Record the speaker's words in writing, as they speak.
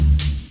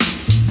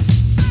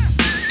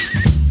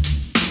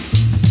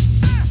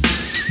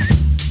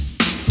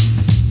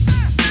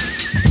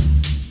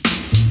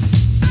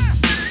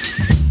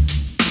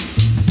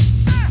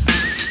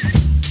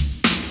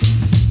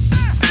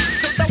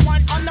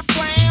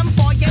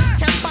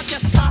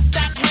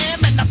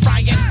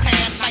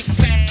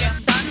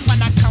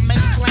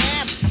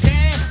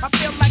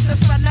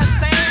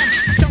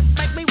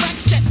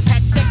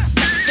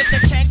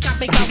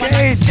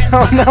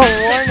Jonah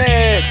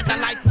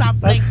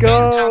Warnick. Let's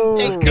go.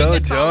 Let's go,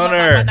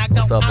 Jonah.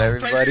 What's up,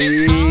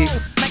 everybody?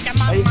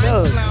 How you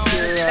feel? Is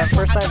this your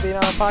first time being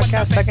on a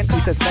podcast? Second?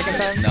 You said second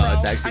time? No,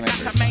 it's actually my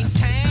first time.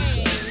 It's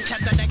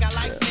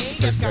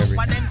first for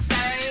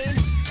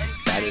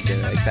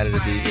everything. Excited to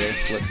be here.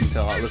 Listen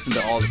to all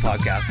the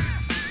podcasts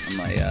on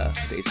my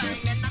basement.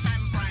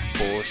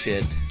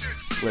 Bullshit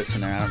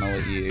listener. I don't know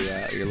what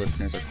your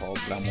listeners are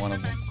called, but I'm one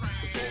of them.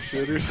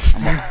 Bullshitters.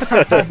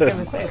 I was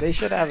gonna say they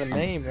should have a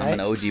name, right? I'm an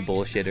OG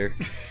bullshitter.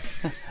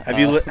 Have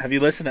you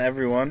listened to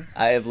everyone?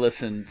 I have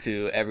listened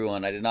to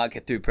everyone. I did not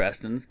get through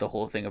Preston's, the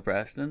whole thing of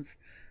Preston's.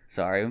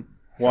 Sorry.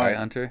 Why? Sorry,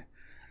 Hunter.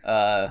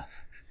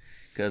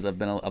 Because I've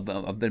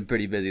been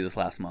pretty busy this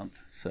last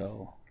month,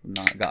 so I've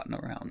not gotten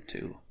around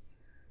to.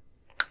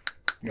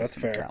 That's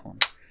fair. That one.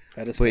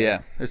 That is But fair.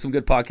 yeah, there's some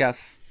good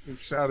podcasts.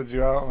 We've shouted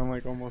you out on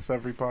like almost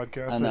every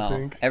podcast, I know. I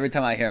think. Every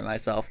time I hear it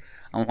myself,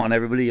 I want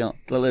everybody else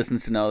that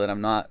listens to know that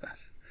I'm not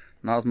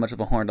as much of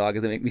a horn dog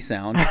as they make me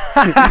sound.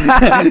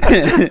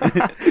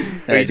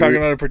 Are you talking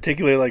about a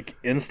particular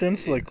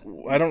instance?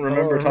 I don't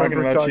remember talking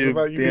about you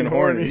being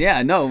horny.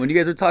 Yeah, no. When you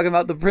guys were talking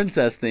about the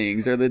princess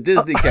things or the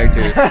Disney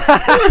characters,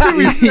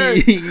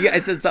 you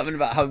guys said something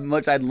about how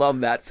much I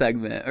love that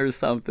segment or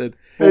something.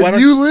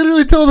 And you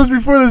literally told us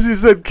before this, you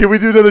said, can we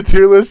do another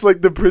tier list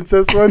like the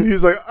princess one?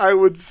 He's like, I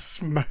would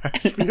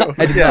smash Fiona.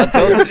 Yeah,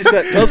 tell us what you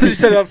said. Tell us what you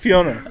said about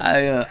Fiona.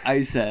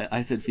 I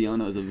said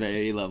Fiona is a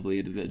very lovely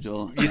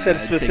individual. You said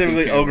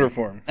specifically ogre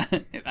form.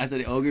 I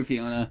said ogre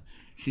Fiona.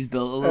 She's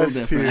built a little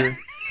different.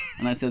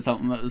 And I said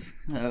something that was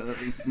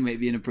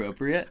maybe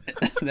inappropriate.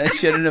 That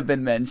shouldn't have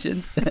been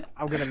mentioned.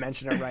 I'm gonna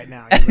mention it right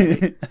now.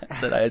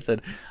 I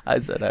said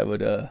I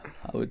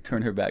would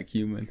turn her back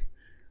human.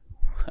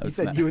 You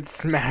said you would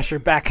smash her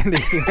back into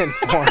human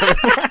form.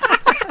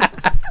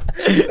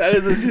 That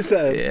is what you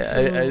said.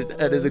 Yeah,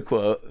 that is a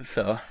quote.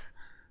 So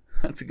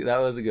that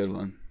was a good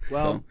one.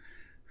 Well,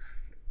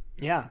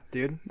 yeah,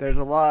 dude. There's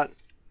a lot.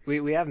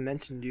 We haven't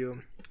mentioned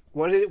you.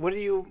 How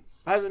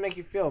does it make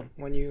you feel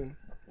when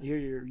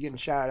you're getting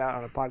shouted out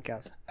on a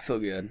podcast? I feel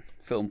good.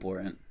 I feel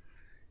important.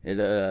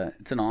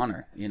 It's an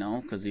honor,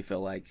 because you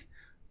feel like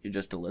you're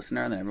just a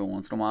listener, and then every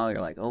once in a while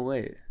you're like, oh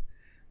wait,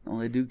 no,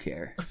 they do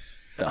care.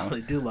 So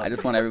they do love I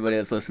just want everybody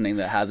that's listening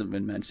that hasn't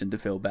been mentioned to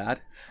feel bad,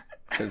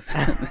 because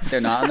they're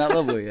not on that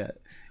level yet,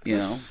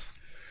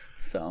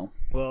 So.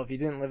 Well, if you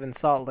didn't live in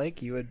Salt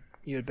Lake, you had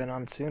been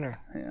on sooner.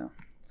 Yeah.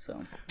 So.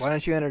 Why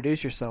don't you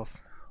introduce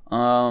yourself?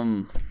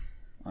 All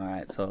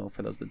right. So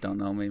for those that don't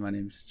know me, my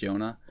name's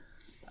Jonah.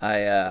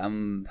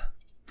 I'm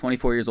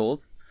 24 years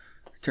old,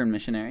 returned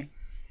missionary.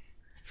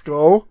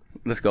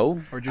 Let's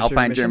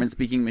Alpine go.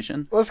 German-speaking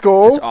mission. Let's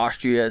go. There's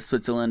Austria,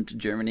 Switzerland,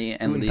 Germany,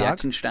 and Guten Tag.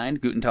 Liechtenstein.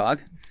 Guten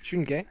Tag.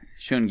 Schön gay.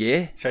 Schön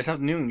gay. Should I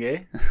something new and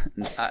gay?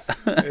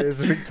 Is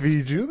it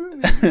wie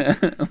Jude?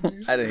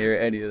 I didn't hear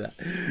any of that.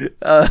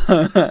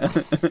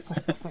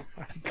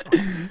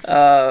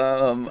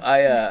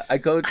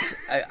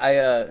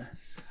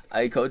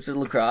 I coach a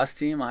lacrosse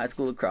team, a high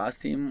school lacrosse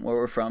team where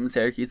we're from,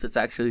 Syracuse. That's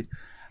actually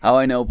how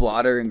I know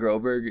Blotter and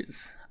Groberg.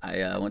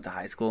 I went to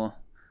high school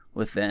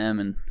with them,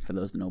 and for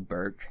those that know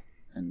Burke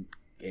and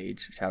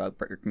Gage, shout out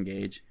Burke and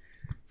Gage.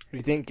 Do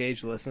you think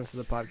Gage listens to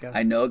the podcast?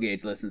 I know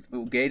Gage listens.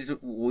 Gage,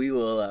 we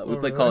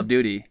play Call of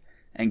Duty,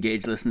 and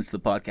Gage listens to the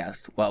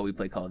podcast while we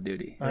play Call of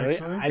Duty. Really?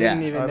 Actually? I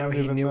didn't even know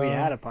he knew know. he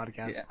had a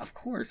podcast. Yeah, of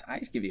course. I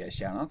just give you guys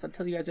shout outs. I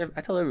tell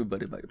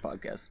everybody about your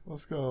podcast.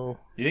 Let's go.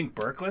 You think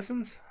Burke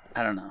listens?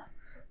 I don't know.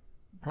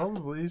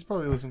 He's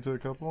probably listened to a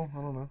couple.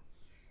 I don't know.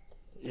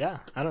 Yeah,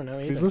 I don't know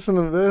either. If he's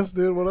listening to this,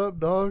 dude, what up,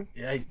 dog?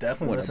 Yeah, he's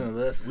definitely listening to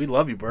this. We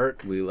love you,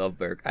 Burke. We love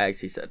Burke. I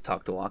actually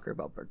talked to Walker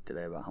about Burke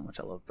today about how much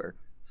I love Burke.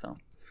 So.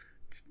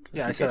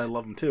 Yeah, I said I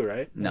love him too,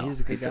 right? No, he's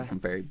a good he said guy. some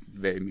very,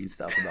 very mean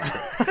stuff about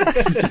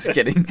Burke. Just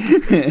kidding.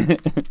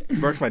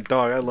 Burke's my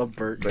dog. I love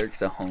Burke.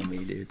 Burke's a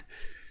homie, dude.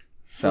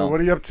 So what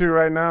are you up to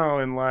right now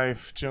in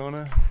life,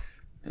 Jonah?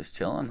 Just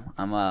chilling.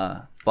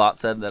 Bot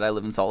said that I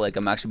live in Salt Lake.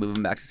 I'm actually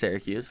moving back to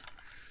Syracuse.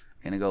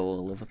 Gonna go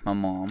live with my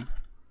mom.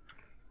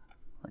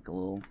 Like a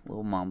little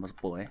mama's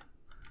boy.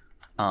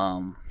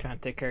 Can I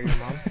take care of your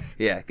mom?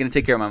 Yeah, gonna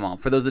take care of my mom.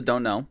 For those that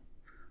don't know,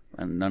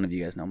 and none of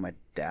you guys know, my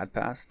dad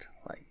passed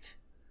like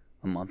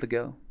a month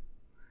ago.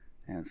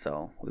 And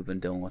so we've been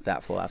dealing with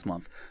that for the last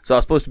month. So I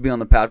was supposed to be on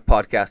the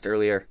podcast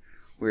earlier.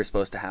 We were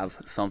supposed to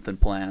have something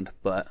planned,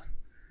 but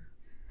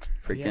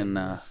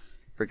freaking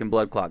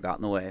blood clot got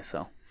in the way,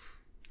 so.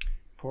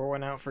 Pour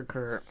one out for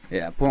Kurt.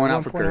 Yeah, pour one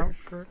out for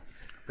Kurt.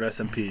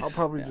 Rest in peace. I'll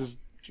probably just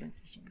drink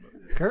this one.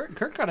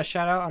 Kurt got a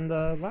shout out on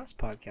the last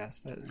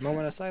podcast,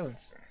 Moment of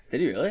Silence.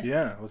 Did he really?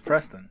 Yeah, with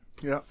Preston.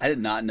 Yeah. I did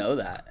not know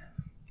that.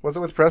 Was it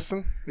with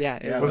Preston? Yeah,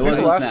 Yeah, Was it it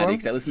the was last Maddie, one?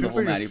 'cause I listened to the Seems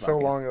whole like Maddie it's so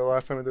podcast. long ago the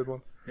last time I did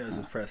one. Yeah, this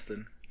was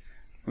Preston.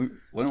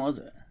 When was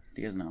it?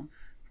 Do you guys know?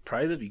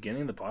 Probably the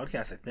beginning of the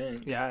podcast, I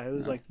think. Yeah, it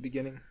was like the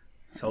beginning.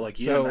 So you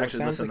So didn't it actually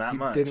sounds listen like that you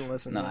much. didn't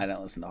listen. No, to I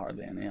don't listen to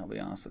hardly any. I'll be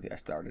honest with you. I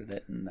started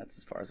it, and that's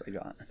as far as I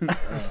got.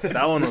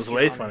 That one was Just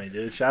way honest. funny,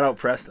 dude. Shout out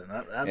Preston.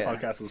 That Yeah.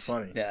 podcast was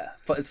funny. Yeah,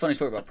 it's a funny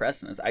story about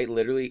Preston is I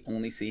literally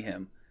only see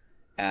him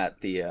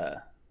at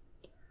the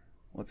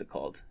what's it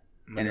called?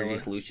 Manila. Energy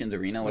Solutions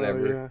Arena,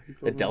 whatever.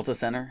 The Delta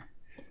Center.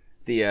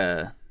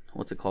 The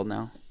what's it called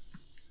now?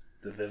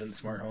 The Vivint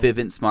Smart Home.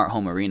 Vivint Smart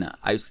Home Arena.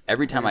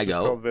 Every time I It's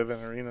go. called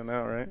Vivint Arena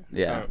now, right?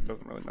 Yeah. It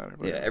doesn't really matter.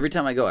 But Yeah, every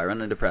time I go, I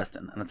run into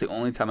Preston, and that's the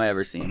only time I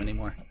ever see him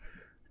anymore.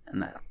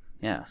 And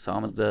saw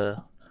him at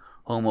the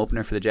home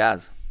opener for the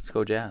Jazz. Let's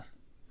go Jazz.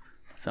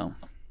 So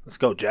Let's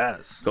go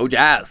Jazz. go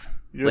Jazz.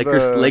 You're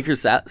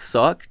Lakers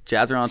suck.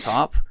 Jazz are on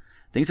top.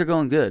 Things are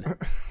going good.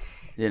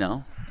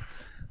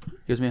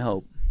 Gives me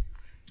hope.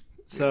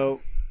 So,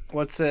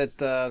 what's it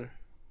been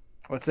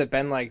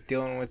like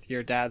dealing with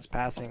your dad's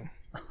passing?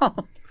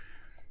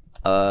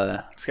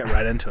 Let's get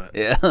right into it.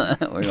 Yeah.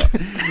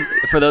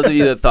 For those of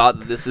you that thought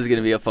that this was going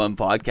to be a fun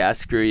podcast,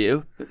 screw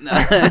you. No,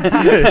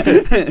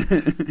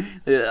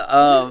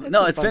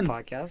 it's Fun been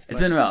podcast. it's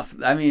been rough.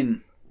 I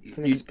mean, it's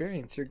an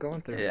experience you're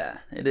going through. yeah,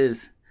 it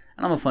is.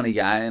 And I'm a funny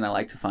guy, and I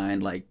like to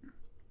find like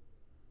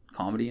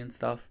comedy and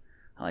stuff.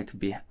 I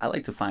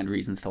like to find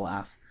reasons to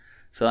laugh.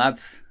 So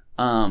that's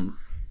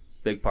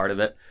big part of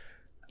it.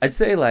 I'd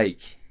say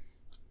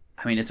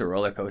it's a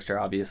roller coaster,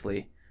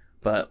 obviously,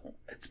 but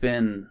it's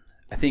been.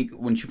 I think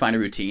once you find a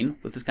routine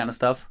with this kind of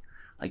stuff,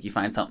 like you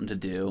find something to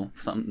do,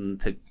 something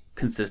to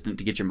consistent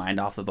to get your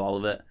mind off of all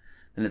of it,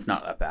 then it's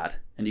not that bad.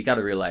 And you got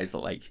to realize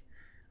that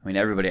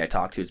everybody I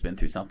talk to has been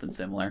through something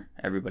similar.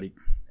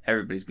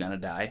 Everybody's gonna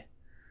die,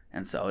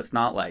 and so it's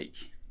not like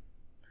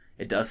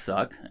it does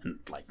suck and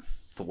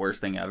it's the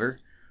worst thing ever.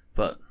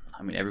 But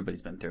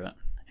everybody's been through it,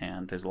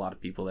 and there's a lot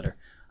of people that are.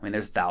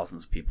 There's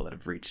thousands of people that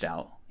have reached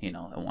out, that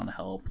want to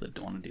help, that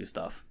want to do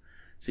stuff.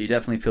 So you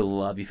definitely feel the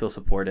love. You feel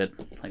supported.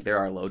 There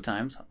are low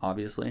times,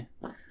 obviously,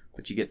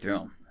 but you get through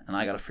them. And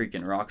I got a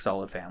freaking rock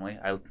solid family.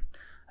 I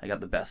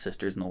got the best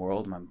sisters in the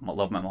world. I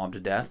love my mom to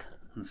death,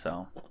 and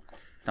so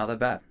it's not that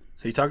bad.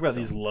 So you talk about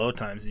these low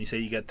times, and you say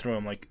you get through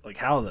them. Like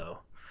how though?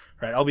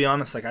 Right? I'll be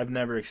honest. I've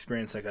never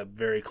experienced a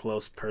very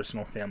close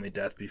personal family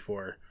death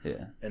before.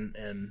 Yeah. And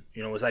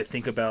as I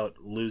think about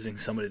losing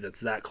somebody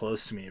that's that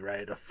close to me,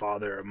 right? A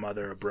father, a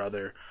mother, a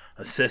brother,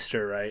 a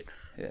sister, right?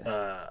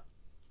 Yeah.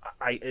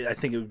 I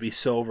think it would be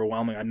so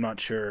overwhelming. I'm not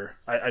sure.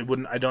 I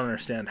don't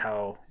understand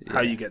how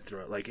you get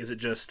through it. Is it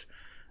just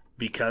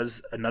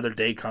because another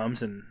day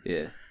comes and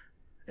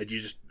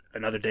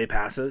another day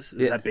passes?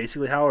 Is that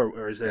basically how,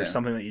 or is there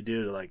something that you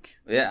do to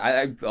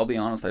Yeah, I'll be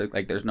honest.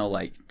 There's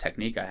no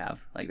technique I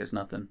have. There's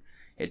nothing.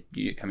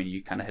 You kind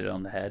of hit it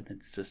on the head.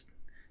 It's just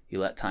you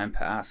let time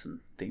pass and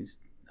things.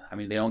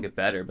 They don't get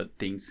better, but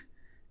things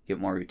get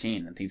more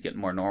routine and things get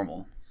more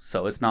normal.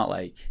 So it's not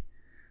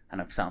and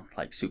it sounds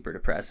super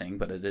depressing,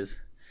 but it's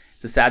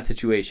a sad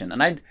situation.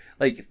 And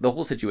the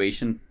whole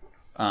situation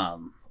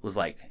was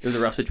it was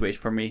a rough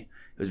situation for me.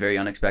 It was very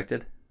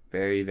unexpected,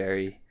 very,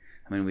 very.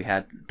 We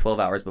had 12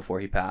 hours before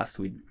he passed.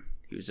 He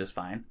was just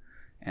fine,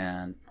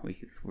 and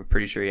we're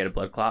pretty sure he had a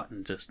blood clot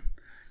and just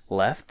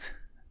left.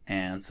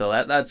 And so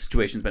that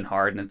situation's been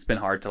hard, and it's been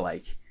hard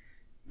to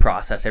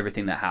process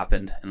everything that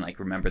happened and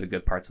remember the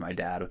good parts of my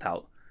dad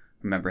without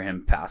remembering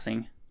him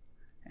passing.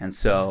 And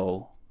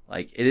so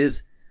it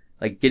is.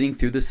 Getting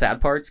through the sad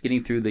parts,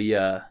 getting through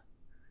the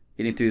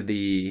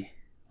the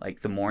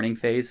mourning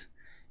phase,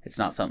 it's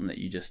not something that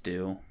you just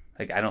do.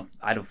 I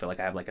don't feel like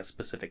I have a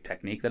specific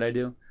technique that I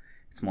do.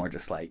 It's more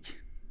just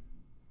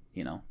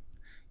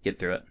get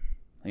through it.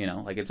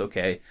 It's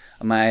okay.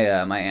 My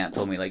aunt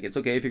told me it's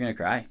okay if you're gonna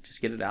cry,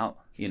 just get it out.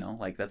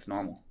 That's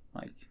normal.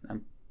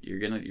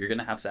 You're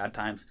gonna have sad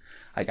times.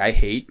 I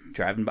hate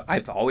driving.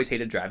 I've always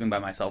hated driving by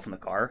myself in the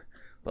car,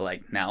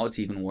 but now it's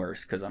even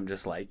worse because I'm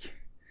just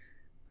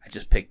I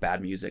just pick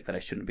bad music that I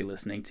shouldn't be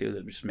listening to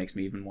that just makes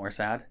me even more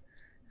sad.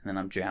 And then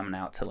I'm jamming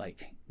out to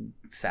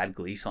sad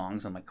Glee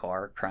songs in my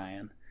car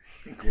crying.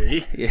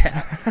 Glee?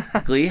 Yeah.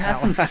 Glee has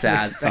some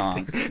sad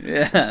songs.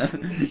 Yeah.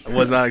 I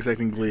was not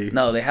expecting Glee.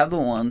 No, they have the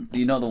one,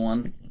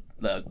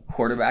 the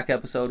quarterback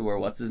episode where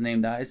what's his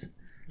name dies?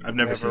 I've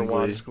never seen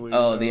watched Glee.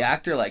 Oh, the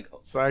actor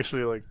It's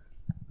actually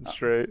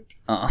straight.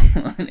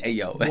 Hey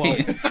yo.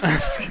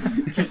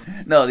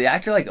 No, the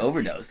actor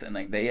overdosed and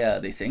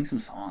they sing some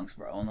songs,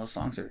 bro, and those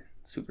songs are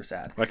super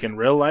sad. In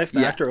real life,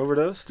 the actor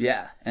overdosed?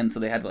 Yeah, and so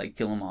they had to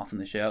kill him off in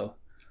the show.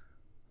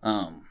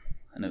 And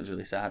it was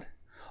really sad.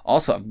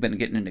 Also, I've been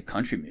getting into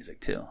country music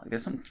too.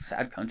 There's some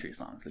sad country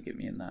songs that get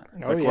me in that.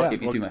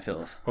 Get me through my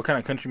feels. What kind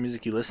of country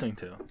music you listening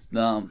to?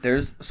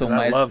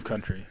 I love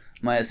country.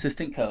 My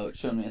assistant coach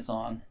showed me a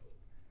song,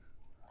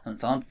 and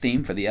it's on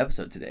theme for the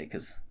episode today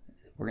because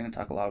we're gonna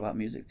talk a lot about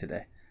music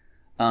today.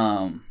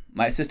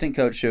 My assistant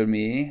coach showed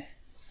me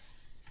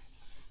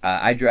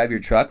 "I Drive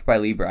Your Truck" by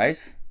Lee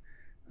Brice.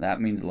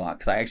 That means a lot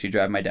because I actually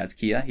drive my dad's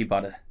Kia. He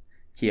bought a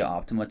Kia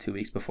Optima 2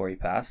 weeks before he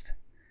passed,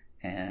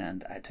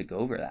 and I took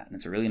over that, and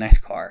it's a really nice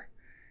car.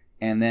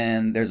 And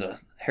then there's a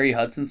Harry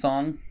Hudson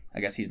song.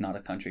 I guess he's not a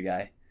country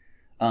guy.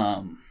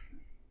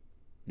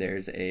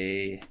 There's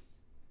a...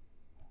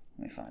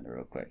 Let me find it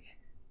real quick.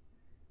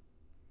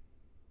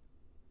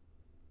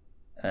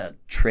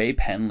 Trey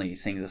Penley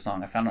sings a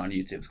song. I found it on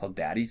YouTube. It's called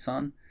Daddy's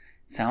Son.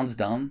 It sounds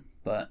dumb,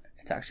 but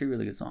it's actually a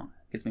really good song.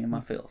 It gets me in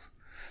my feels.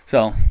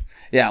 So,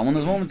 yeah, when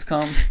those moments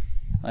come,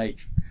 Like,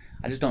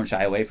 I just don't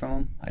shy away from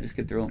them. I just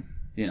get through them,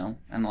 you know?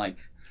 And, like,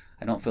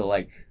 I don't feel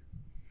like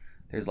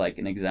there's, like,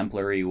 an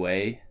exemplary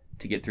way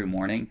to get through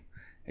mourning.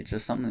 It's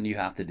just something you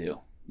have to do,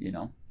 you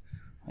know?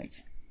 Like,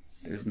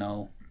 there's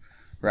no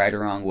right or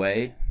wrong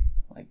way.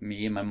 Like,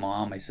 me and my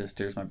mom, my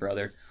sisters, my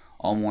brother,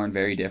 all mourn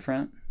very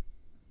different.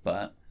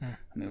 But, I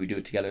mean, we do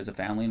it together as a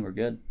family, and we're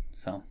good,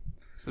 so.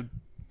 So,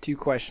 2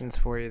 questions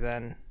for you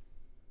then.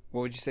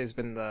 What would you say has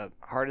been the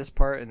hardest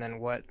part, and then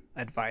what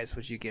advice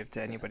would you give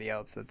to anybody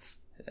else that's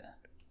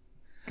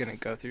gonna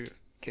go through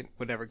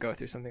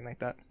something like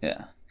that?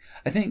 Yeah,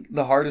 I think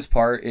the hardest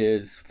part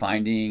is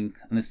finding,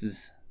 and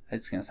it's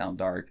gonna sound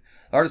dark.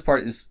 The hardest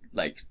part is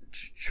like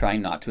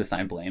trying not to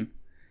assign blame,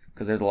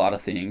 because there's a lot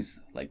of things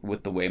like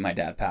with the way my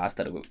dad passed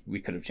that we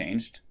could have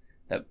changed,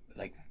 that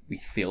like we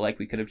feel like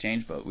we could have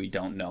changed, but we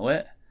don't know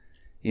it,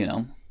 you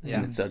know.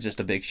 Yeah. And so just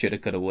a big shoulda,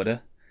 coulda,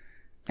 woulda.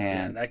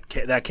 And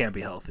that can't be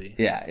healthy.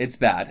 Yeah, it's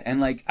bad.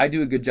 And like I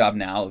do a good job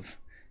now of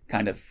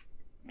kind of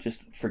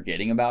just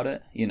forgetting about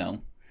it, you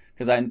know,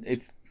 because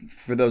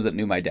for those that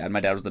knew my dad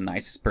was the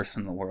nicest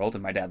person in the world,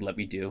 and my dad let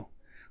me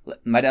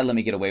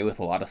get away with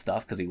a lot of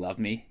stuff because he loved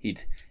me.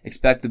 He'd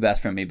expect the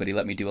best from me, but he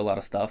let me do a lot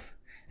of stuff,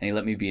 and he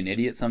let me be an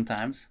idiot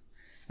sometimes.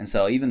 And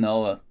so even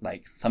though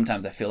like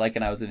sometimes I feel like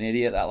I was an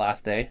idiot that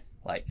last day,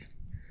 like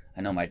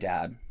I know my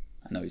dad,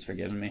 I know he's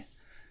forgiven me.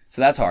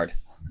 So that's hard.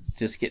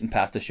 Just getting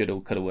past the shoulda,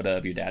 coulda, woulda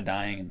of your dad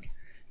dying and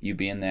you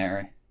being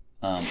there.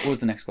 What was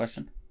the next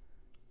question?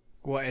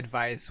 What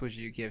advice would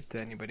you give to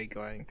anybody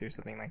going through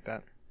something like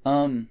that?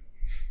 I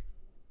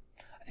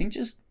think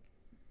just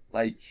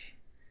like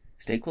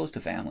stay close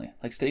to family.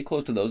 Like stay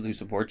close to those who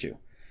support you.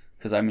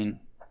 Because I mean,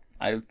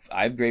 I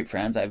have great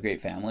friends, I have great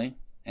family,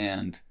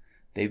 and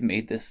they've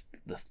made this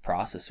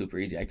process super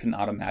easy. I could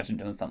not imagine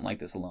doing something like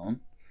this alone.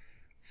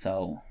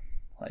 So,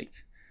 like,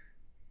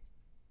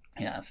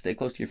 yeah, stay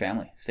close to your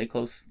family. Stay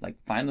close. Like,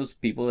 find those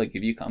people that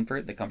give you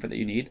comfort, the comfort that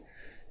you need,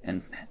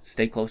 and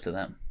stay close to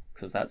them.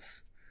 Because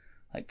that's,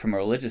 like, from a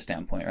religious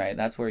standpoint, right?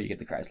 That's where you get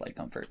the Christ-like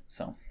comfort.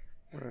 So,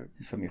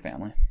 it's from your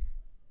family.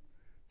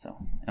 So,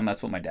 and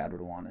that's what my dad would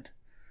have wanted.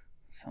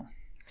 So,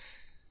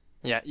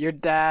 yeah, your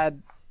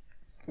dad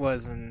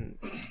was an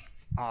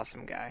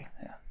awesome guy.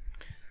 Yeah.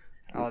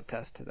 I'll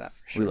attest to that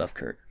for sure. We love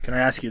Kurt. Can I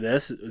ask you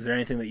this? Is there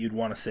anything that you'd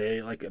want to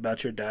say, like,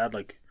 about your dad?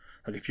 Like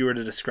if you were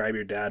to describe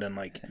your dad in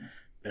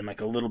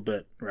a little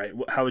bit, right?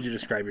 How would you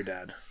describe your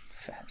did?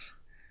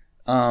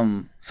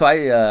 So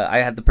I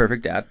had the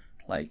perfect dad.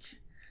 Like,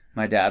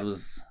 my dad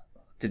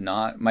did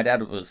not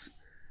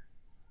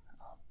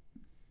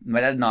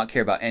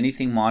care about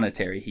anything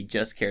monetary. He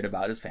just cared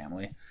about his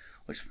family,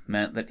 which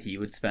meant that he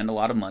would spend a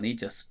lot of money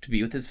just to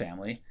be with his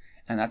family.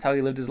 And that's how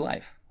he lived his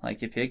life.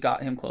 Like, if it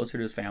got him closer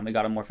to his family,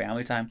 got him more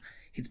family time,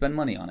 he'd spend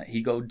money on it.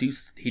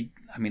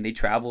 They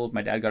traveled.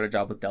 My dad got a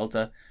job with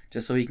Delta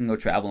just so he can go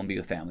travel and be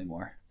with family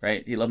more,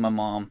 right? He loved my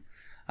mom.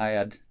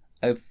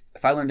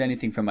 If I learned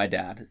anything from my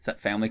dad, it's that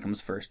family comes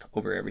first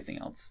over everything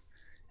else.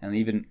 And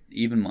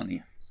even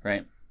money,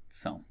 right?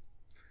 So,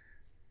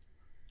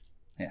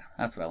 yeah,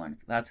 that's what I learned.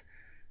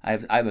 I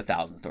have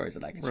 1,000 stories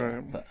that I can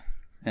share. But,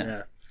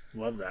 yeah.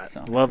 Love that.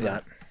 So, love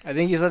that. I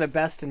think you said it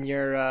best in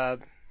your,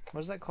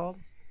 what is that called?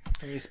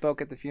 When you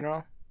spoke at the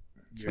funeral?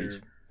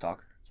 Speech.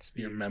 Talk.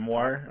 Your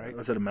memoir? Talk, right?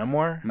 Was it a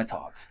memoir? My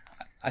talk.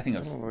 I think it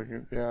was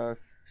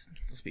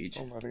speech.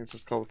 I think it's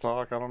just called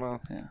talk. I don't know.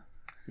 Yeah.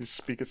 You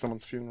speak at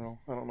someone's funeral.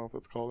 I don't know if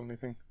it's called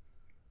anything.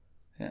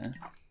 Yeah.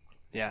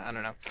 Yeah, I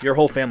don't know. Your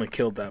whole family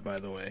killed that, by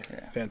the way.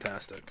 Yeah.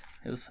 Fantastic.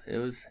 It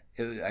was.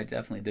 I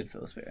definitely did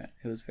feel the spirit.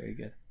 It was very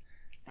good.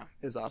 Yeah,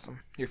 it was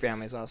awesome. Your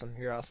family's awesome.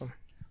 You're awesome.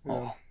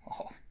 Oh.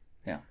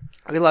 Yeah.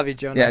 We love you,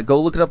 Jonah. Yeah,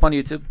 go look it up on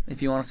YouTube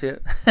if you want to see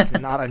it. It's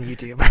not on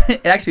YouTube.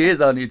 It actually is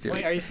on YouTube.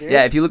 Wait, are you serious?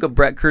 Yeah, if you look up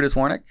Brett Curtis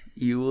Warnick,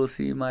 you will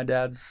see my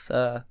dad's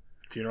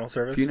funeral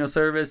service.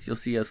 You'll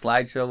see a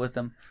slideshow with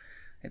him.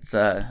 It's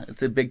a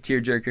big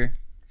tearjerker.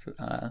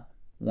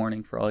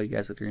 Warning for all you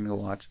guys that are going to go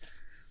watch.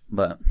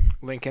 But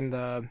link in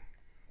the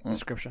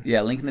description.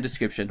 Yeah, link in the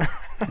description.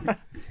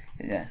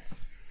 Yeah.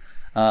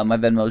 My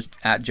Venmo's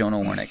at Jonah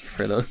Warnick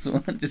for those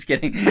ones. Just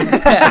kidding. Is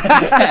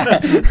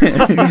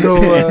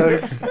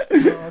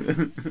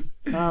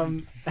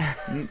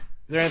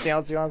there anything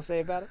else you want to say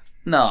about it?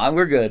 No,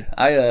 we're good.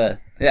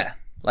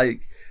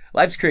 Like,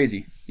 life's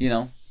crazy, you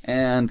know?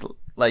 And,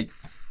 like,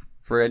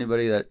 for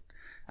anybody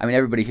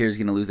everybody here is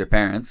going to lose their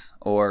parents,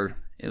 or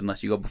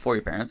unless you go before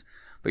your parents,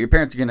 but your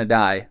parents are going to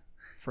die.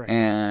 Right.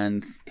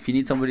 And if you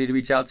need somebody to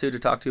reach out to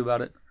talk to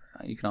about it,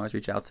 you can always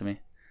reach out to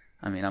me.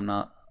 I mean, I'm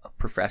not a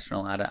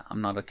professional at it.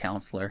 I'm not a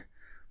counselor,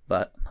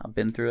 but I've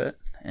been through it,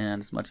 and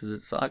as much as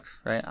it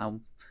sucks, right,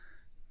 I'm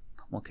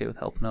okay with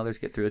helping others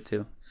get through it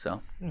too.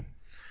 So,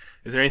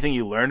 is there anything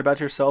you learned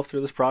about yourself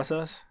through this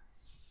process?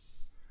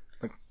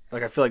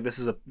 Like I feel like this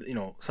is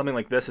something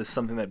like this is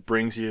something that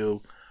brings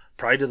you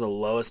probably to the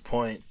lowest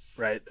point,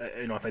 right?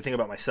 If I think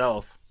about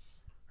myself,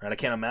 right, I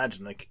can't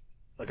imagine like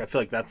I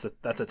feel like that's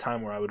a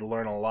time where I would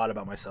learn a lot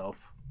about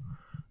myself.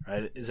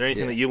 Right? Is there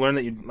anything that you learned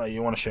that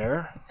you want to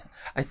share?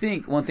 I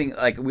think one thing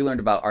like we learned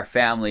about our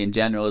family in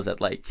general is that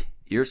like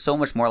you're so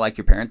much more like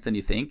your parents than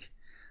you think.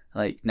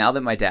 Like, now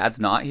that my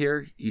dad's not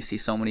here, you see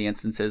so many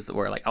instances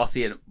where, like, I'll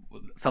see it,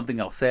 something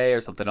I'll say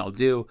or something I'll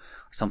do,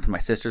 or something my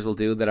sisters will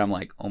do that I'm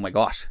like, oh my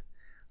gosh,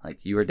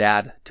 like, you were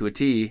dad to a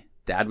T.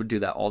 Dad would do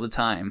that all the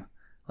time.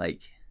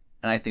 Like,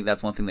 and I think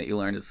that's one thing that you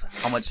learn is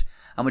how much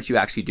you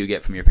actually do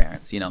get from your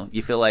parents. You know,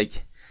 you feel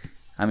like,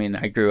 I mean,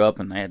 I grew up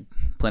and I had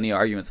plenty of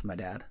arguments with my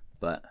dad,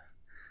 but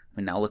I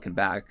mean, now looking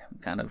back, I'm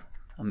kind of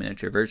a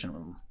miniature version of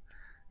him.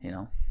 You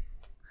know,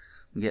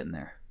 I'm getting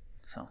there.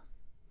 So.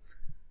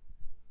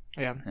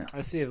 Yeah,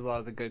 I see a lot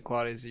of the good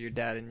qualities of your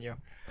dad in you.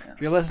 Yeah.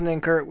 If you're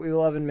listening, Kurt, we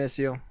love and miss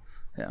you.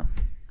 Yeah.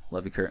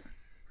 Love you, Kurt.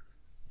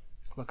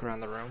 Look around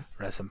the room.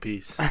 Rest in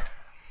peace.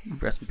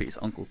 Rest in peace,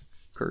 Uncle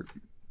Kurt.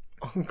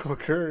 Uncle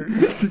Kurt.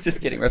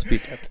 Just kidding. Rest in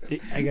peace, Dad.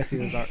 I guess he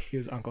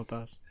was uncle to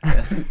us.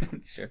 Yeah,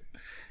 it's true.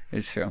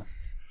 It's true.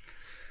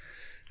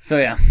 So,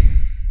 yeah.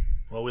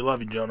 Well, we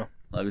love you, Jonah.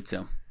 Love you,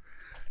 too.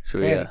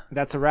 Should we,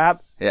 that's a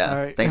wrap. Yeah. All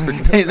right. Thanks for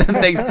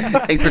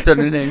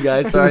tuning in,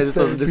 guys. Sorry this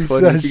wasn't as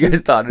fun as you guys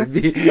thought it'd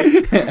be.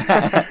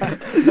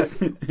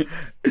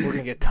 We're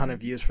gonna get a ton of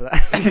views for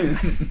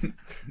that.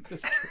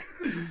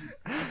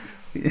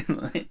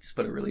 Just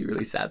put a really,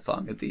 really sad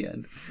song at the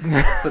end.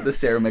 Put the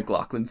Sarah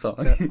McLachlan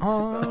song.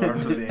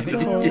 Arms of the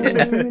Angel.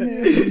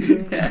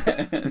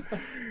 Yeah.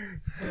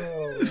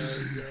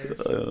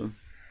 Oh,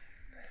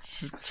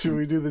 should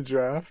we do the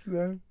draft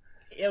then?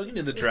 Yeah, we can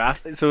do the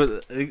draft.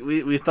 So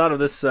we thought of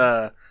this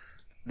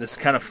this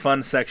kind of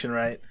fun section,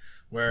 right?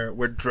 Where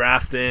we're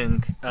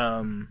drafting.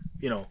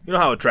 You know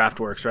how a draft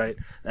works, right?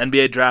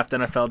 NBA draft,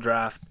 NFL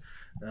draft.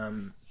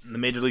 The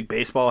Major League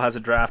Baseball has a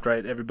draft,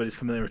 right? Everybody's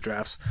familiar with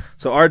drafts.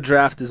 So our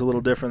draft is a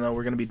little different, though.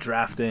 We're going to be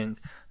drafting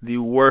the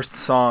worst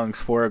songs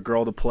for a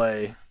girl to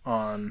play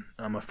on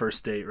a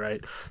first date,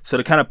 right? So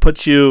to kind of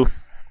put you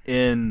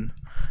in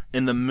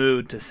the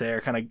mood to say,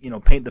 or kind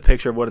of paint the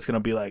picture of what it's going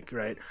to be like,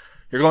 right?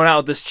 You're going out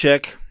with this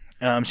chick.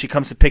 She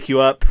comes to pick you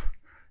up,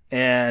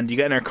 and you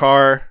get in her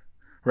car,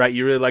 right?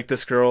 You really like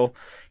this girl.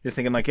 You're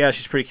thinking like, yeah,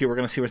 she's pretty cute. We're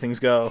going to see where things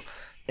go.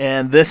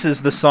 And this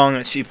is the song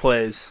that she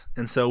plays.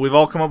 And so we've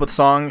all come up with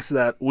songs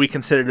that we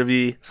consider to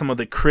be some of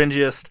the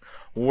cringiest,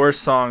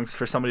 worst songs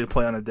for somebody to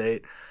play on a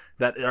date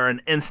that are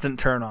an instant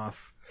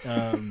turnoff.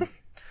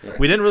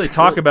 We didn't really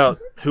talk about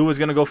who was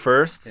going to go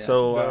first. Yeah.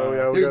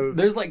 So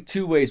there's like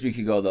two ways we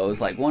could go, though.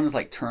 It's like one is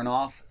like turn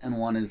off, and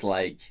one is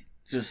like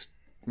just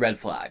red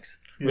flags.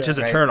 Which is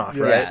a turnoff,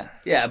 right?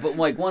 Yeah, but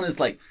like one is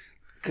like...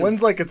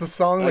 One's like it's a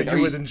song like, that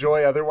you would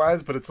enjoy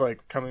otherwise, but it's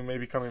like coming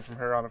from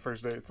her on a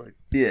first date. It's like,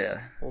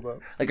 hold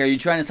up. Like, are you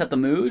trying to set the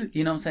mood?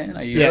 You know what I'm saying?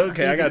 Are you,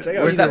 okay, I got you.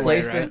 Where's that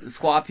place? Right?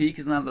 Squaw Peak?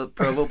 Isn't that the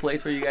Provo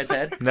place where you guys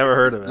head? Never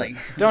heard of it. Like,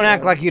 don't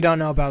act like you don't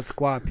know about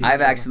Squaw Peak.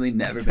 I've actually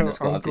never been to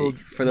Squaw Peak.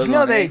 For those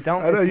they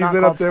don't. I know it's you've not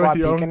been called up there Squaw with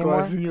your Peak uncle.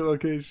 anymore. I've seen your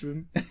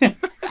location.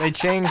 They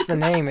changed the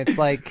name. It's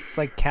like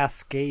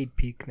Cascade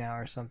Peak now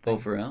or something. Oh,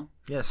 for real?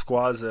 Yeah,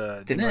 Squaw's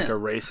a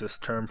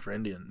racist term for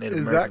Native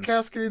Americans. Is that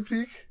Cascade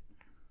Peak?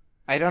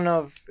 I don't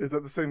know if... Is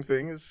that the same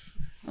thing as...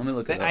 Let me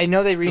look at that. I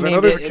know they renamed I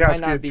know there's it. a Cascade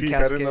It might not be Peak.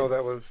 Cascade. I didn't know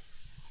that was...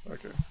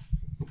 Okay.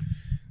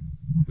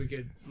 We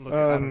could look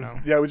I don't know.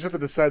 Yeah, we just have to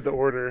decide the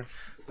order.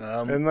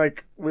 And,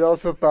 like, we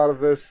also thought of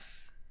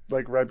this,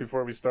 like, right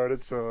before we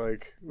started, so,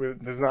 like,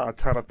 there's not a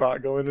ton of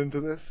thought going into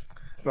this.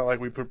 It's not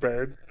like we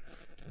prepared.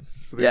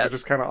 So these are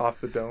just kind of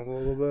off the dome a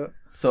little bit.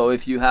 So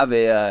if you have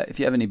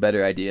any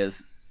better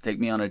ideas, take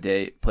me on a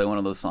date, play one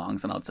of those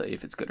songs, and I'll tell you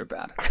if it's good or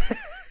bad.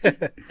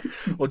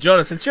 Well,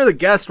 Jonah, since you're the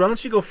guest, why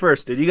don't you go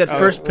first, dude? You got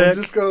first pick.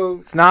 Just go.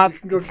 It's not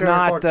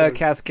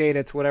Cascade.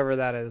 It's whatever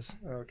that is.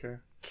 Okay.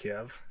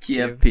 Kiev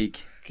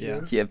Peak. Yeah.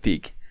 Kiev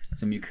Peak.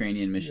 Some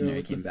Ukrainian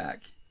missionary came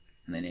back,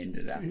 and they named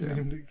it after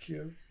him.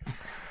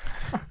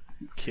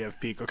 Kiev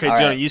Peak. Okay,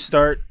 Jonah, you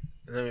start.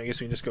 And then I guess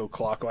we can just go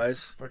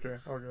clockwise. Okay,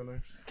 I'll go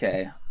next.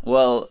 Okay.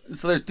 Well,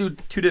 so there's two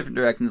different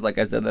directions, like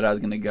I said, that I was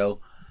gonna go.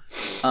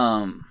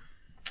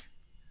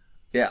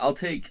 Yeah, I'll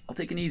take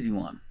an easy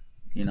one.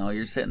 You know,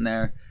 you're sitting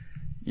there.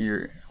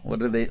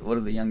 What are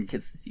the young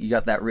kids? You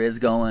got that Riz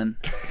going,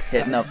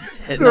 hitting up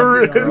this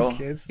girl.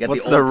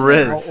 What's the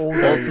Riz?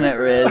 Ultimate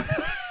Riz.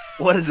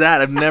 What is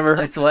that? I've never.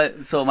 It's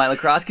what. So my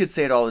lacrosse kids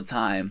say it all the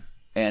time,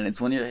 and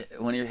it's when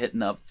you're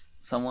hitting up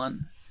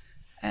someone.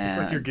 And it's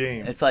like your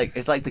game. It's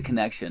like the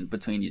connection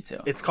between you two.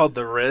 It's called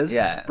the Riz.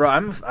 Yeah, bro.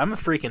 I'm a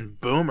freaking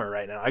boomer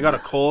right now. I got a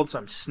cold, so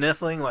I'm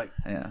sniffling. Like,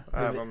 yeah.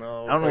 I don't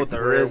know. I don't know what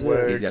the Riz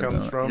is. He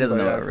comes from. He doesn't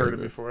know what I've heard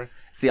it before.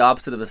 It's the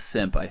opposite of a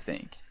simp, I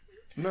think.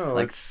 No,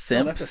 like it's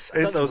simp.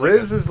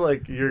 Riz is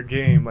like your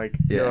game. Like,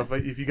 you know,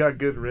 if you got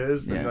good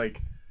Riz, then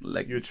like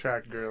you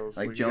attract girls.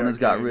 Like Jonah's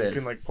got Riz.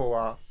 You can like pull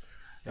off.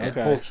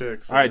 Okay. Pull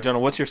chicks. All right, Jonah,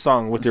 what's your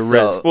song with your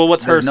Riz? Well,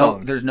 what's her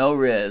song? There's no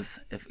Riz.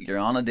 If you're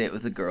on a date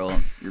with a girl,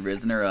 you're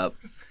rizzing her up.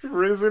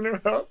 Rizzing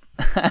her up?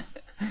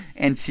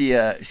 And she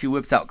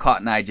whips out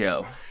Cotton Eye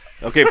Joe.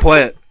 Okay,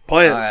 play it.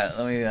 Play it. All right,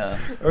 let me...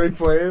 Are we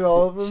playing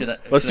all of them?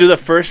 Let's do the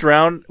first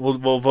round.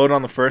 We'll vote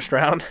on the first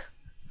round.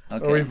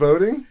 Okay. Are we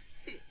voting?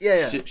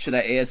 Yeah. Should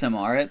I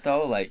ASMR it,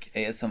 though? Like,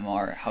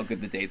 ASMR how good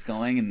the date's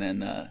going, and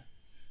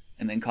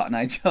then Cotton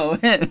Eye Joe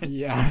it?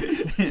 Yeah.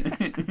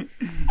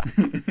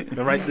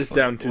 Now write this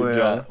down too,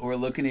 John. We're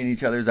looking in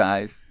each other's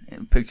eyes.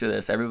 And picture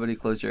this. Everybody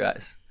close your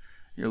eyes.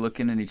 You're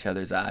looking in each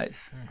other's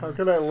eyes. How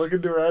can I look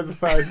into her eyes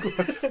with my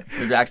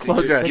eyes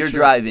closed? You're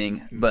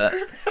driving, but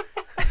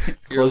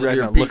you're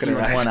not peeking looking at her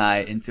with eyes. one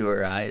eye into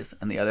her eyes,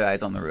 and the other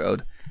eye's on the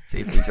road,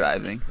 safely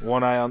driving.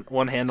 One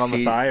hand on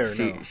the thigh, or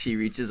no? She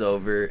reaches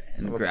over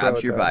and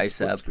grabs your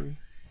bicep,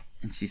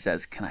 and she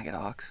says, "Can I get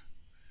aux?"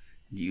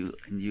 You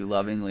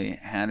lovingly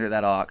hand her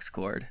that aux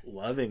cord.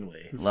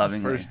 Lovingly.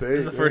 This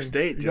is the first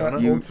date, Jonah.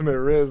 You got ultimate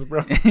riz, bro.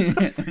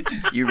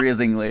 You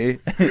rizzingly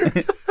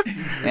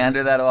hand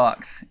her that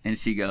aux, and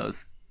she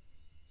goes.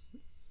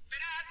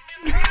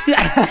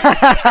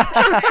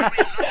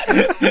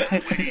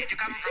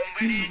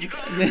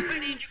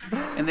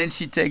 And then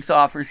she takes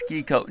off her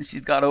ski coat, and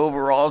she's got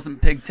overalls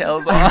and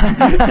pigtails on.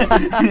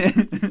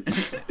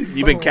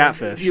 You've been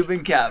catfished. You've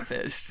been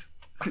catfished.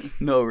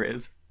 No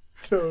riz.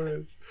 No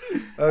riz.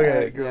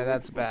 Okay, yeah,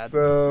 that's bad.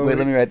 So wait,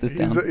 let me write this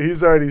down.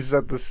 He's already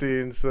set the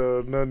scene,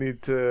 so no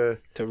need to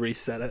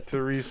reset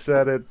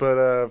it.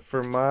 But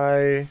for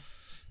my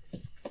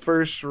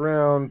first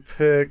round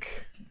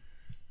pick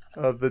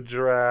of the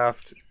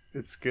draft,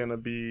 it's gonna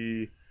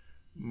be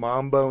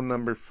Mambo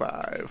number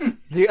 5.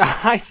 Dude,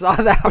 I saw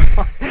that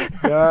one.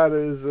 That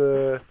is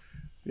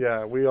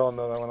yeah, we all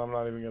know that one. I'm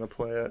not even gonna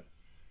play it.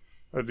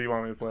 Or do you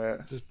want me to play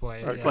it? Just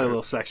play it. Okay. Play a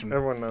little section.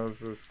 Everyone knows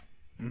this.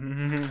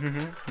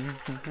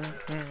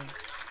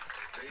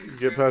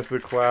 Get past the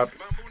clap.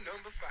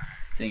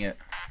 Sing it.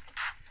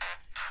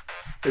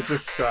 It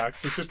just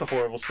sucks. It's just a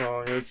horrible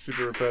song. It's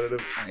super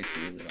repetitive. I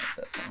actually really like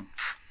that song.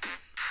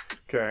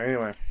 Okay,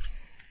 anyway.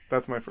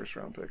 That's my first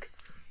round pick.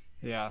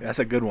 Yeah. That's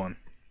a good one.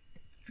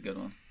 It's a good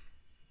one.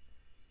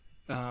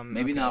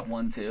 Maybe not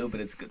 1-2, but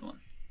it's a good one.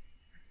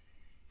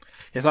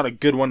 It's not a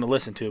good one to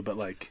listen to, but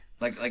like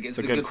it's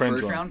a good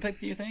first round pick.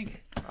 Do you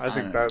think? I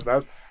think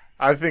that's.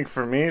 I think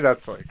for me,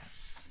 that's like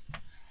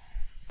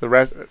the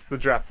rest. The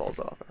draft falls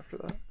off after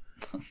that.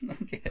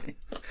 Okay.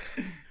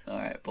 All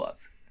right,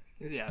 plus.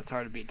 Yeah, it's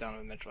hard to beat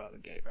Donovan Mitchell out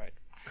of the gate, right?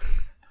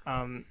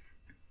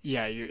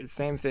 Yeah, you're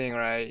same thing,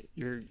 right?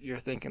 You're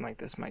thinking like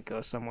this might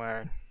go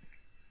somewhere.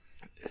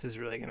 This is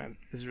really gonna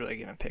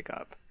pick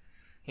up.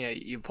 You know,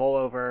 you pull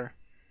over,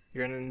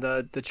 you're in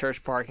the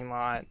church parking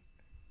lot,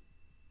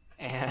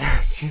 and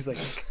she's like,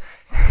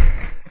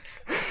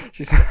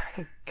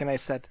 can I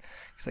set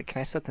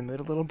the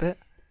mood a little bit?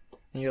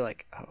 And you're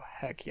like, oh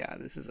heck yeah,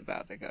 this is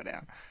about to go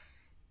down.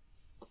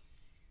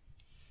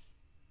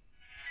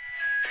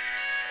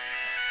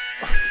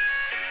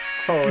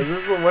 Oh, is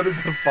this what did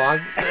the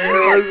fox say?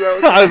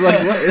 I was like,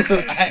 what is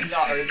it? I have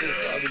not heard this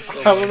song. It's so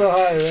I don't know how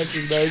I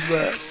recognize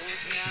that.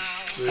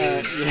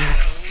 Yeah.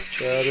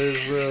 That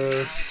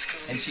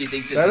is. And she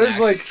thinks it's that is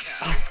like.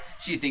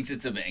 She thinks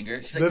it's a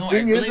banger. She's The like, no, I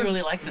thing is-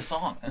 really like the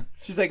song.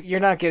 She's like, you're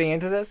not getting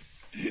into this?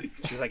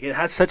 She's like, it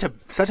has such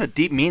a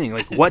deep meaning.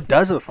 Like, what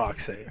does a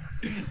fox say?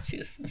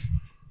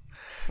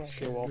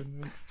 Okay, well,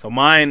 So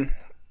mine,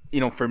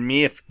 for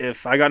me,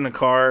 if I got in a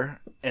car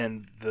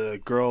and the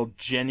girl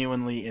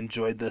genuinely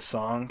enjoyed this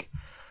song,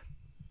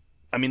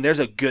 I mean, there's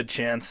a good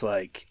chance,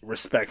 like,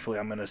 respectfully,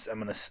 I'm gonna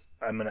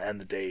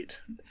end the date.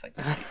 It's like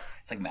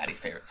Maddie's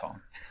favorite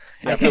song.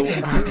 Yeah,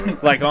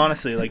 like,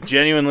 honestly, like,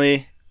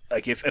 genuinely,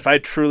 like, if I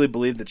truly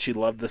believed that she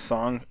loved this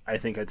song, I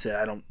think I'd say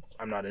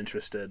I'm not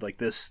interested. Like,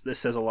 this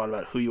says a lot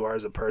about who you are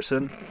as a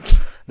person.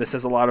 This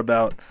says a lot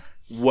about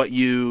what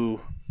you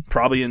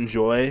probably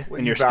enjoy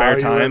in your spare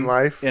time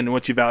and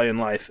what you value in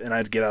life. And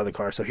I'd get out of the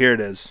car. So here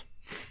it is.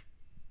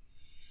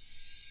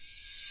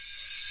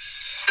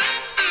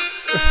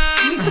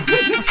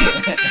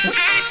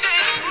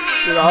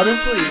 Dude,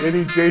 honestly,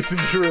 any Jason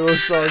Derulo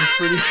song is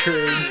pretty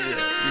cringe. Yeah,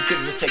 you could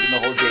have just taken the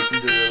whole Jason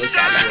Derulo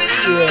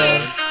category.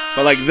 Yeah.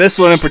 But, like, this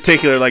one in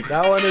particular, like...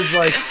 That one is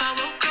like...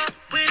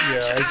 Yeah,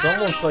 it's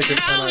almost like an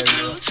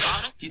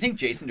NIU. Do you think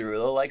Jason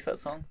Derulo likes that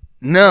song?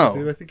 No.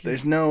 Dude, I think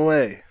there's no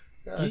way.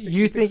 Yeah,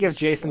 you think if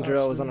Jason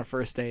Derulo was on a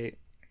first date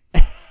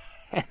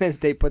and his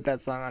date put that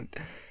song on,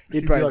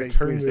 he'd probably say,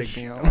 please take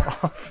me home.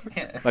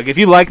 Like, if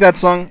you like that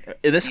song,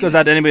 this goes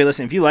out to anybody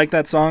listening. If you like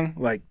that song,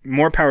 like,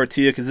 more power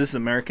to you, because this is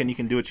American. You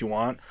can do what you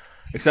want.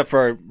 Except for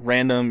our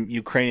random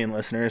Ukrainian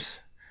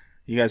listeners.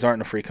 You guys aren't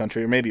in a free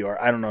country. Or maybe you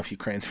are. I don't know if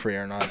Ukraine's free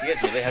or not. You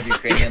guys really have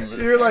Ukrainian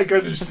listeners. You're like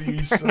under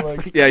siege. So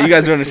like... Yeah, you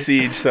guys are under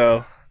siege,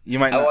 so you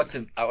might not.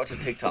 I watched a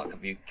TikTok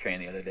of Ukraine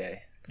the other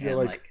day. And,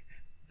 like,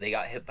 they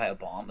got hit by a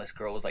bomb. This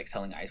girl was, like,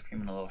 selling ice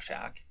cream in a little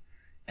shack.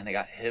 And they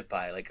got hit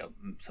by, like,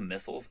 some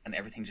missiles. And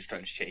everything just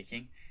started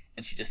shaking.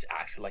 And she just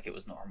acted like it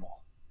was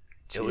normal.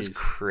 Jeez. It was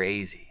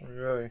crazy.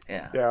 Really?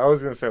 Yeah. Yeah, I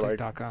was gonna say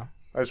TikTok, like,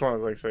 I just want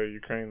to like say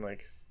Ukraine,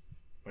 like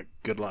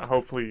good luck.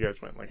 Hopefully you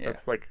guys win. Like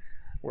that's like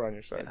we're on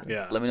your side.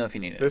 Yeah. Let me know if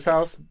you need it. This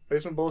house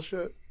basement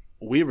bullshit.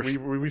 We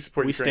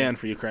support. We Ukraine. stand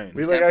for Ukraine.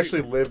 We like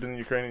actually lived in the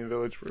Ukrainian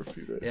village for a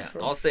few days. Yeah, so.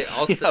 I'll say.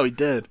 Yeah, we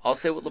did. I'll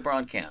say what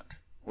LeBron can't.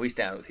 We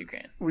stand with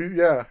Ukraine.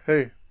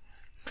 Hey.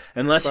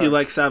 Unless you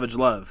like Savage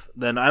Love,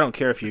 then I don't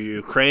care if you're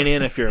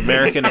Ukrainian, if you're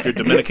American, if you're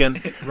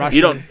Dominican.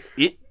 Russian.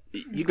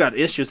 You got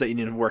issues that you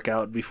need to work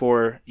out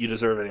before you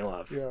deserve any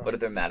love. Yeah. What if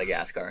they're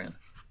Madagascarian?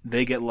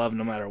 they get love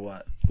no matter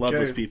what. Love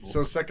those people.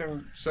 So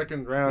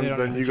second round,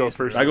 then you go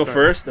first. I go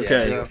first? Okay.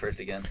 Yeah, you go first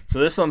again. So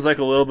this one's like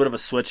a little bit of a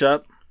switch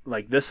up.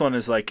 Like this one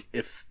is like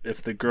if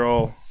the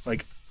girl,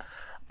 like,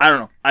 I don't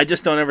know. I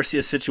just don't ever see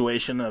a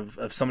situation of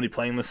somebody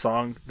playing this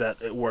song that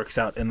it works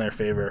out in their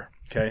favor.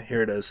 Okay,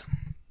 here it is.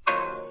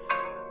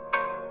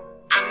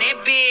 I'm that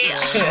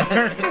bitch.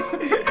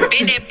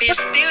 Been that bitch,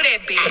 still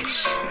that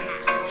bitch.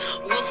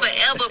 Will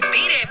forever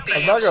be that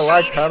bitch. I'm not gonna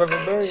lie, kind of a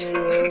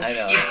bang. I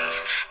know.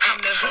 I'm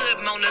the hood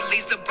Mona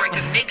Lisa, break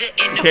a nigga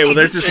in the Okay, well,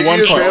 there's just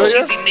one part.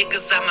 Cheesy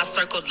niggas out my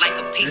circle like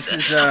a pizza.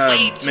 This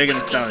is Megan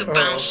Thee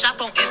Stallion. Shop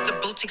on Insta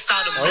boutiques,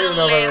 all the I don't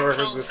know if I've ever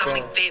heard clothes, this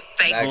only song. fit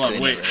fake. Hold on,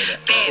 wait. Bad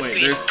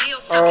bitch, still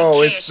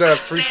Oh, talking it's cash, that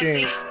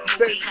sassy,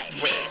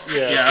 freaking.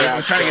 moody, Yeah,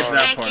 I'm trying to get to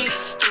that part.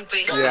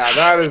 stupid. Yeah,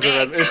 that is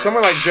a. If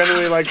someone like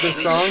genuinely like this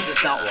song,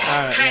 It's not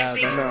wild.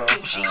 Classy, no.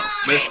 bougie,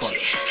 This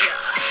one.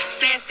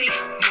 sassy,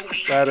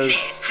 moody, that's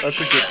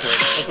a good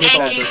pick. That's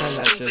what I acting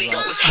thought. stupid.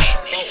 What's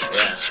happening?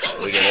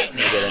 We get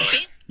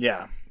it.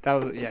 Yeah. That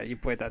was you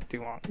played that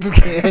too long.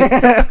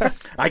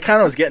 I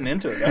kind of was getting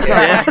into it.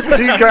 I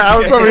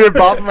was over here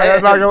bopping my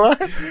head, not gonna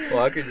lie.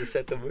 Walker just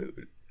set the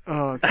mood.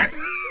 Oh.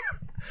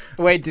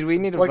 Wait, did we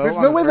need to Like, vote there's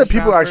on no the way that first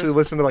people round actually first?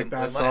 listen to like We that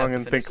might have song to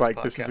and finish think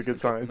like this this is a podcast good in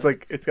song. a It's couple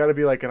like it's got to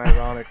be like an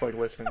ironic like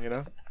listen, you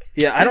know?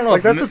 Yeah, I don't know. Like,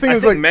 if that's the thing I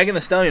is, think like- Megan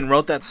Thee Stallion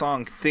wrote that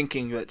song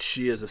thinking that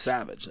she is a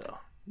savage, though.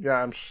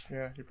 Yeah,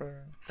 you're probably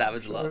right.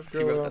 Savage Love. This She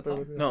girl wrote out that there song.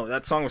 with you. No,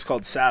 that song was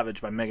called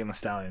Savage by Megan Thee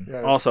Stallion.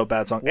 Yeah. Also a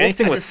bad song. Wolf-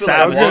 Anything I with just feel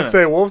like I was savage gonna in it.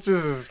 say Wolf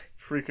just is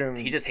freaking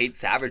He just hates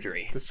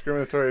savagery.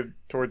 discriminatory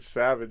towards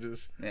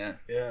savages. Yeah.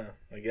 Yeah,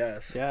 I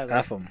guess. Yeah,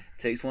 F them.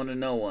 Takes one to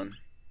know one.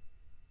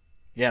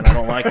 Yeah, and I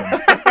don't like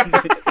them.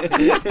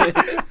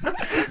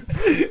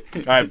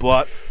 All right,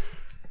 Blot.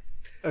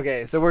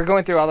 Okay, so we're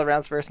going through all the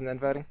rounds first and then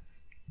voting.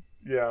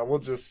 Yeah, we'll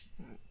just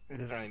It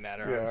doesn't really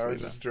matter. we're honestly,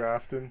 just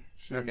drafting.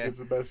 See who Okay. gets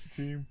the best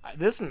team.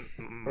 This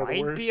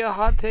might be a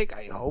hot take.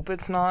 I hope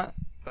it's not.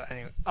 But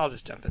anyway, I'll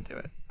just jump into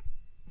it.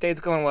 Date's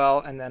going well,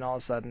 and then all of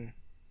a sudden,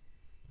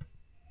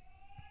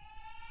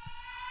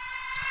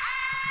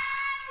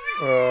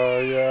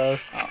 Yeah.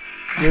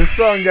 This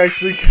song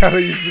actually kind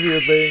of used to be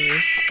a banger,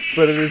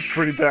 but it is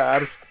pretty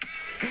bad.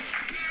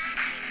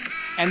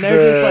 and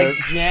they're just like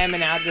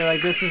jamming out there,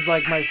 like this is my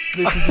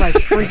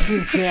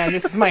freaking jam.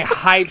 This is my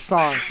hype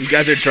song. You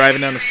guys are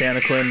driving down to Santa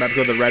Quinn, about to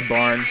go to the Red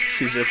Barn.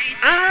 She's just,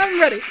 I'm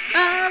ready.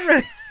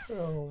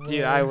 Oh, man.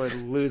 Dude, I would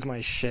lose my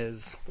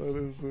shiz.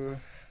 That's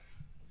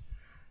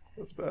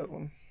a bad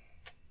one.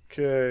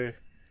 Okay.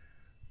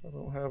 I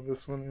don't have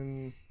this one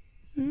in.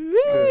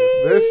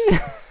 Okay.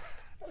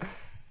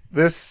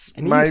 This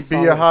And you might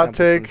saw be a that hot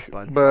sample some take,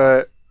 Bud.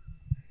 but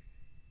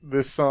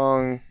this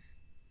song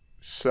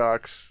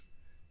sucks.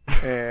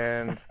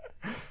 And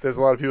there's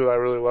a lot of people that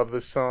really love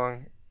this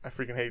song. I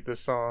freaking hate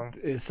this song.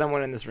 Is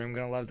someone in this room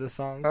gonna love this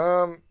song?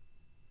 I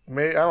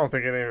don't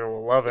think any of you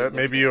will love it.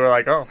 Maybe you were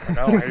like, oh, I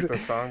don't hate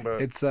this song,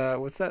 but It's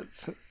what's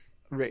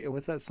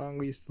that song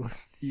we used to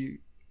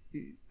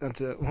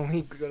when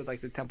we go to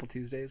like the Temple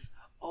Tuesdays?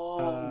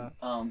 Girl,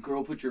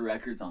 put your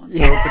records on.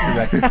 Yeah. Put your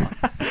records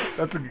on.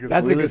 that's a good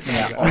That's song. a good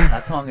song. Oh,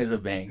 that song is a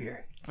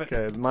banger.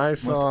 Okay, my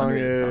song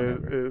underrated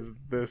song ever. is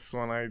this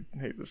one. I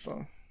hate this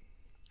song.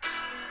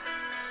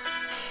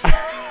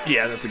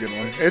 Yeah, that's a good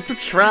one. It's a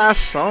trash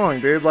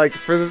song, dude. Like,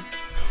 does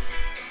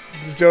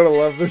Jonah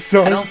love this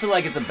song? I don't feel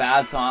like it's a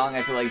bad song.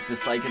 I feel like it's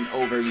just like an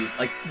overuse.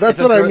 Like That's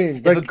if a what I girl- mean.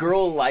 If Like- a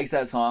girl likes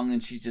that song,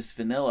 then she's just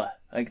vanilla.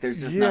 Like there's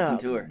just nothing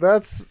to her.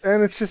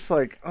 And it's just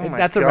like, oh my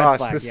That's a red gosh,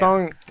 flag, this yeah.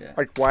 song. Yeah.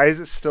 Like, why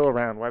is it still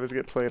around? Why does it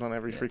get played on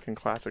every freaking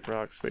classic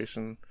rock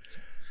station?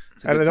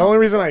 It's a And good the song only to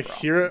reason I go for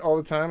hear often. it all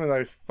the time and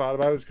I thought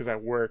about it is because I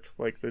work.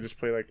 Like, they just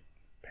play like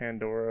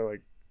Pandora,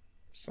 like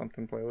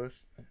something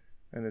playlist,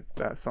 and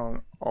that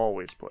song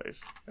always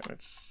plays, and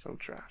it's so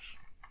trash.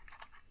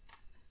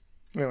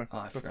 Anyway, Oh,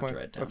 I forgot to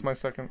write it down. that's my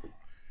second.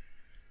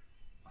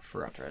 I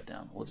forgot to write it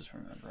down. We'll just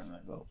remember my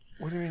vote.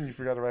 What do you mean you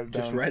forgot to write it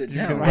down? Just write it You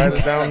down. can write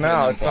it down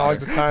now. It's not like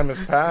the time has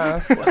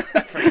passed.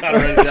 I forgot to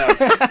write it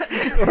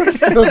down. We're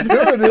still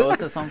doing Hey, it.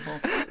 what's that song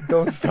called?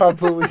 Don't stop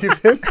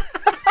believing.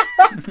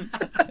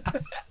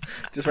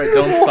 Just write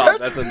Don't Stop.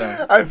 That's a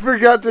no. I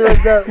forgot to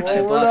write that. Well,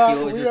 Hey, we're Blonsky, not,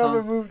 what was we your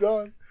haven't song? moved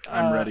on.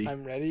 I'm ready.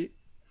 I'm ready.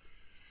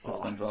 The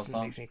SpongeBob This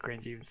song. makes me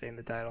cringe even saying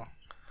the title.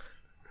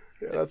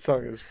 Yeah, that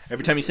song is.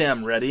 Every time you say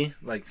I'm ready,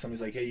 like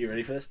somebody's like, hey, you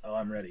ready for this? Oh,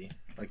 I'm ready.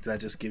 Like, does that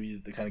just give you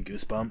the kind of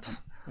goosebumps?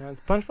 You know,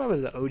 SpongeBob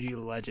is an OG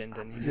legend,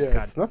 and he just Yeah,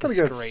 got it's nothing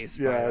disgraced against.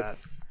 by Yeah, that.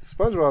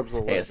 SpongeBob's a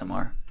legend.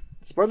 ASMR.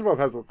 SpongeBob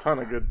has a ton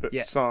of good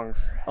Yeah.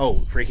 songs. Oh,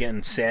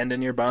 freaking Sand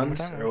in Your Buns?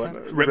 One more Or time.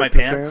 what? Rip My Rip the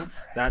Pants?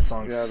 Pants. That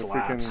song Yeah, the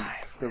slaps.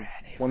 freaking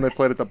one they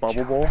played at the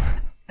Bubble Bowl,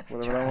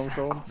 whatever that one's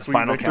called. The Sweet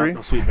final Victory.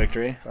 count, Sweet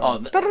Victory. Oh,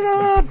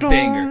 the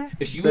banger.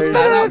 If she whips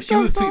that out, if she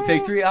whips Sweet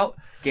Victory out,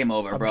 game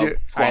over, bro. Get-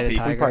 Squad Eye of the peep.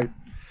 Tiger. Pipe.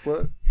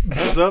 What?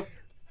 What's up?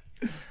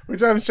 We're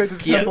driving straight to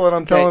the temple, and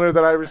I'm telling her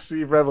that I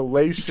received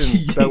revelation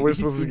that we're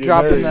supposed to get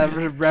dropping married.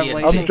 the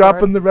revelation. I'm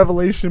dropping the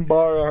revelation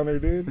bar on her,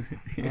 dude.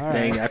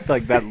 Dang, I feel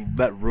like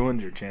that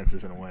ruins your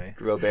chances in a way.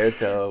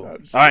 Roberto. All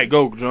right,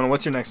 go, Jonah.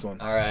 What's your next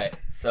one? All right,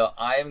 so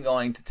I'm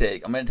going to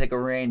take a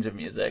range of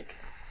music.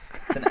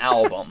 It's an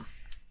album.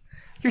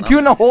 You're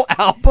doing a whole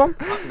album?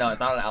 No, it's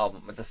not an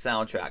album. It's a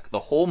soundtrack. The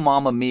whole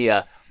Mamma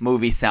Mia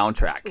movie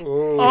soundtrack.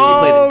 Oh, She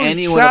plays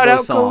any one of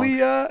those songs.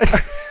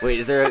 Kalia.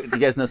 Wait, do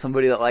you guys know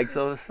somebody that likes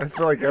those? I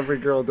feel like every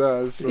girl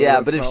does. So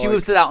Yeah, but if she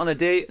was sit out on a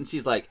date and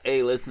she's like,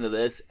 "Hey, listen to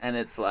this," and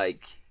it's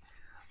like,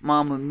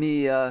 "Mamma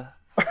Mia,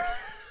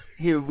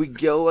 here we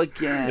go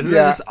again." Isn't it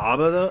just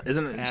ABBA though?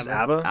 Isn't it just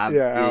ABBA?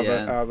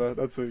 ABBA.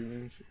 That's what he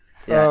means.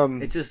 Yeah,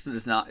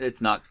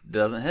 it's not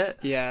doesn't hit.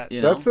 Yeah,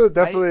 you know? That's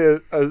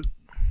definitely a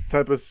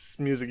type of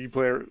music you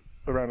play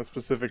around a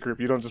specific group.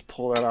 You don't just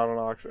pull that out on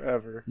aux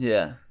ever.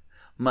 Yeah.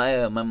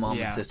 My mom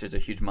and sisters are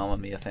huge Mamma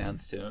Mia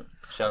fans too.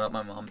 Shout out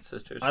my mom and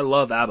sisters. I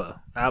love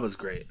ABBA. ABBA's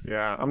great.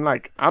 Yeah, I'm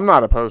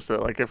not opposed to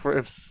it. Like if we're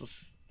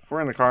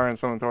in the car and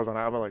someone throws on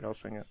ABBA, like I'll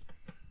sing it.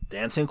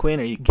 Dancing Queen?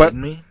 Are you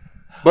kidding me?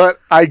 But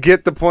I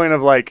get the point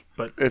of like,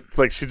 it's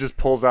like she just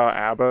pulls out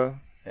ABBA.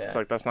 Yeah. It's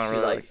like that's not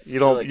really like, you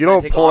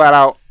don't pull that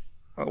out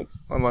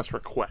unless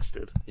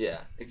requested. Yeah,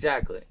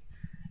 exactly.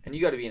 And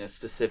you got to be in a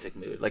specific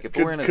mood. Like if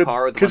we're in a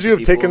car with a bunch could you of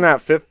have people, taken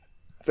that fifth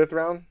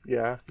round?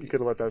 Yeah, you could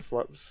have let that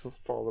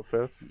fall to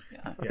fifth. Yeah.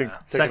 I think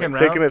second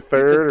round. Taking it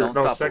third or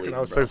no second. I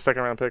was saying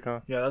second round pick,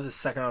 huh? Yeah, that was a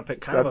second round pick.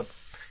 Kind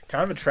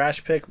of a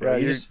trash pick, bro.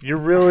 Yeah, you're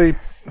really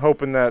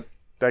hoping that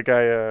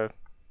guy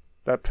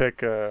that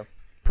pick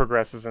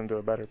progresses into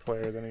a better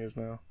player than he is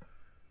now.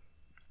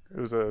 It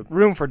was a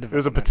room for development. It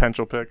was a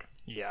potential pick.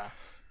 Yeah.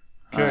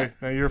 Okay, right.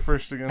 Now you're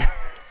first again.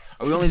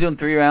 Are we only doing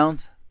 3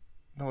 rounds?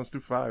 No, let's do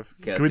 5.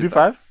 Okay, Can we do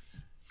 5?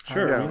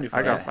 Sure, yeah, we can do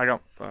 5. I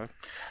got 5.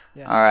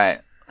 Yeah. All right.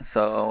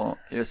 So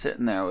you're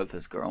sitting there with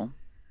this girl,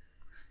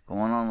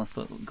 going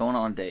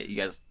on a date. You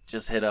guys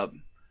just hit up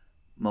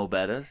Mo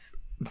Bettas.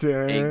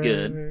 Ain't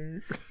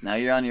good. Now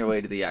you're on your way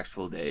to the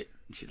actual date.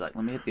 And she's like,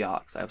 "Let me hit the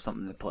aux. I have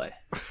something to play."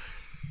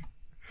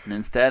 And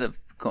instead of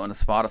going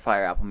to Spotify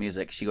or Apple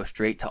Music, she goes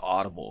straight to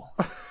Audible.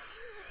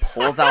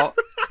 Pulls out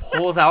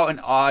an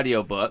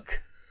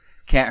audiobook,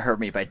 "Can't Hurt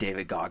Me" by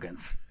David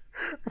Goggins.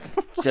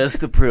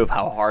 Just to prove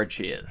how hard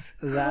she is.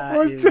 That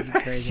is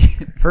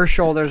crazy. Her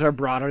shoulders are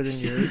broader than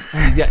yours.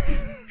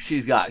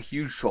 She's got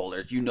huge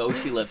shoulders. You know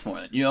she lifts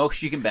more than you know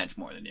she can bench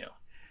more than you.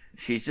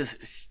 She's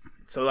just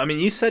so. I mean,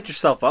 you set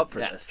yourself up for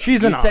this.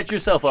 She's you set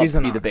yourself up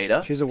to be the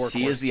beta. She's a workhorse.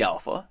 She is the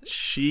alpha.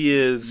 She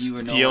is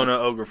Fiona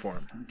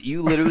Ogreford.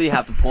 You literally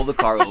have to pull the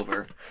car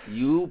over.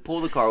 You pull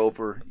the car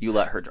over. You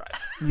let her drive.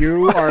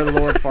 You are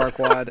Lord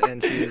Farquaad,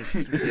 and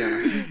she's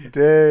Fiona.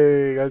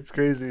 Dang, that's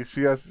crazy.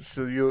 She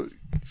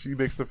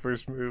makes the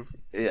first move.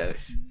 Yeah.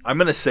 I'm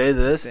gonna say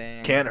this.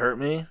 Dang. Can't Hurt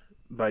Me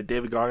by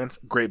David Goggins.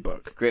 Great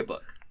book. Great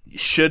book. You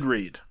should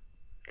read.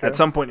 Okay. At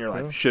some point in your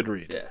life, you should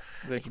read. Yeah.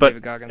 But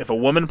David Goggins. If a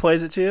woman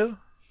plays it to you,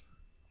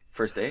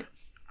 first date,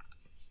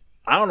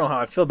 I don't know how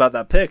I feel about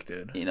that pick,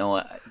 dude. You know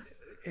what?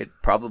 It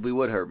probably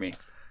would hurt me.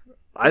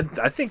 I don't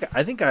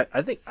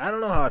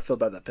know how I feel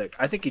about that pick.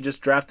 I think he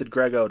just drafted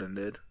Greg Oden,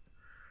 dude.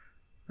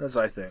 That's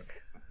what I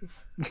think.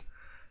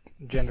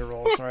 Gender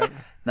roles, right?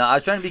 No, I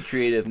was trying to be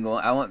creative and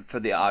I went for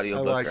the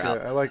audiobook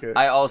route. I like it.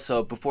 I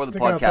also, before the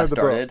podcast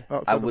started,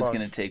 I was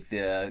going to take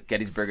the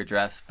Gettysburg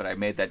Address, but I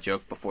made that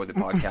joke before the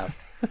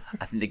podcast.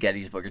 I think the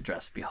Gettysburg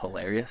Address would be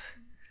hilarious.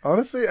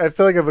 Honestly, I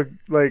feel like if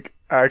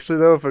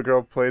a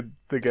girl played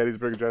the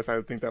Gettysburg Address, I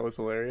would think that was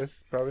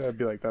hilarious. Probably, I'd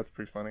be like, that's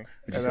pretty funny.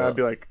 And then I'd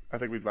be like, I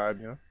think we'd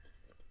vibe, you know?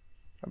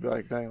 I'd be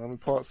like, dang, let me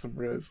pull out some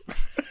Riz.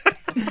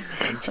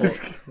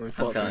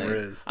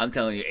 I'm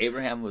telling you,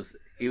 Abraham was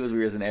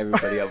rearing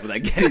everybody up with that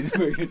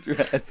Gettysburg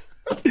Address.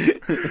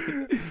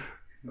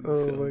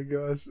 My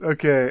gosh.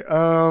 Okay.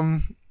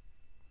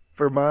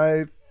 For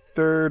my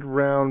third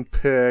round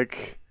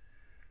pick,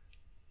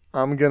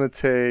 I'm gonna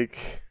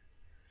take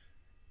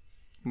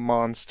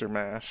Monster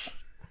Mash.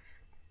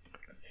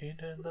 He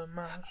did the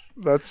mash.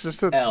 That's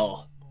just a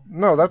L.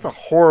 No, that's a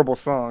horrible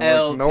song.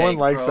 Like, no one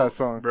likes that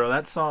song. Bro,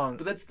 that song.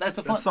 But that's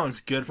a fun. That song's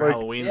good for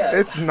Halloween. Yeah.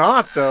 It's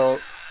not though.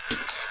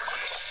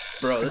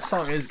 Bro, this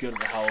song is good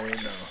for Halloween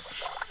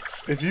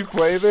though. If you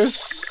play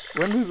this,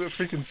 when does it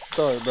freaking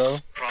start, bro?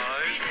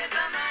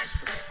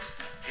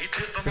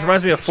 This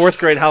reminds me of 4th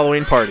grade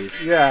Halloween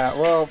parties. Yeah,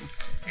 well,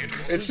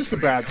 it's just a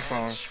bad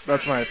song.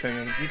 That's my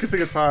opinion. You can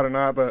think it's hot or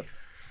not, but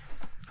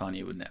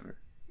Kanye would never.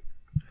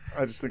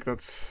 I just think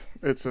it's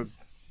an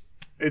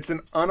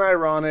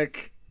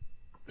unironic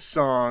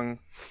song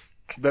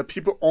that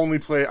people only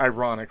play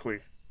ironically.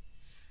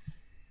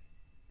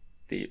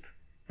 Deep.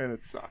 And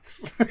it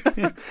sucks.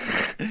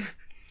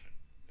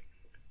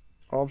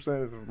 All I'm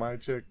saying is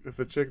if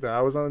the chick that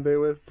I was on a date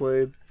with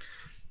played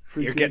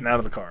You're getting out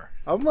of the car.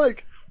 I'm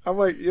like,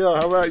 yo,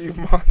 how about you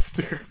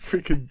monster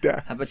freaking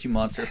dash? How about you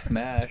monster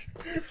smash?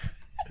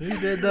 He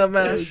did the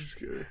mash.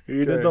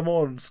 He did the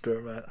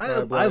monster mash.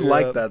 I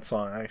like that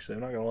song, actually.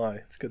 I'm not going to lie.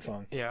 It's a good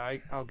song. Yeah,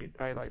 I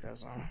like that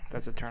song.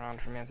 That's a turn on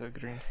for me. It's a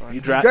green flag.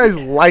 You guys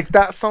like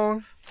that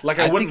song? Like,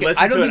 I wouldn't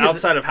listen to it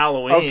outside of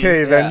Halloween.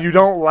 Okay, then you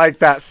don't like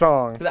that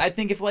song. But I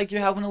think if, like,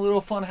 you're having a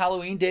little fun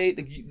Halloween date,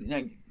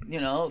 like, you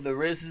know, the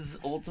Riz is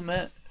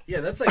ultimate.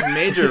 Yeah, that's like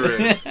major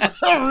Riz.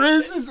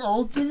 Riz is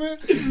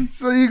ultimate?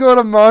 So you go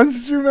to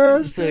Monster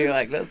Mash? So you're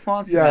like, let's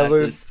Monster Mash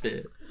this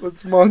bit.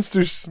 Let's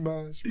Monster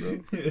Smash, bro.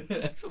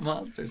 That's what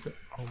monsters are.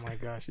 Oh my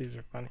gosh, these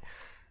are funny.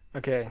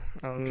 Okay.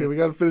 Okay, we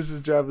got to finish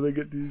this job and then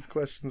get these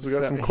questions. We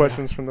got some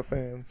questions from the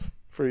fans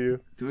for you.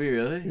 Do we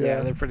really?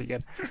 Yeah, they're pretty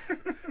good.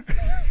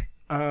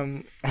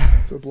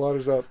 So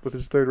Blotter's up with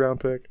his 3rd round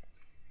pick.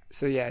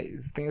 So yeah,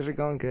 things are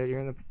going good.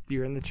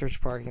 You're in the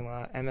church parking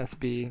lot,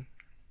 MSB.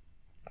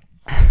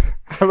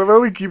 I love how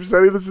we keep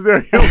setting the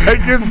scenario like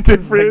it's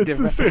different. It's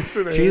the same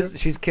scenario.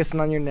 She's kissing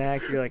on your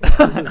neck. You're like,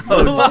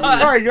 oh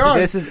my god,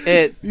 this is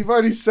it. You've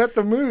already set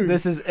the mood.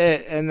 This is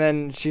it. And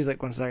then she's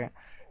like, 1 second.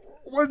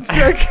 1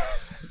 second.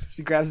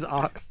 She grabs the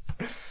ox.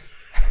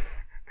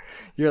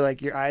 You're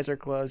like, your eyes are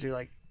closed. You're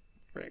like,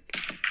 frick.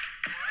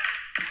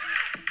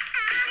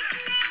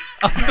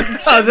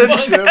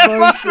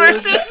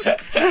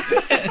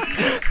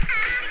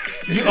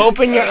 You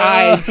open your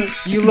eyes.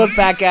 You look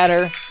back at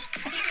her.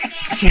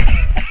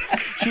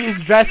 She's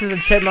dressed as a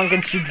chipmunk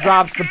and she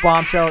drops the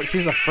bombshell.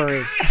 She's a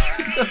furry.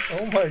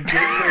 Oh my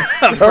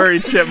goodness. A furry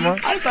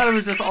chipmunk. I thought it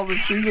was just all the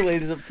single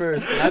ladies at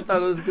first. And I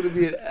thought it was going to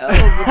be an L,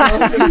 but I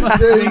was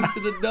listening to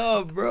the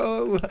dub,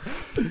 bro.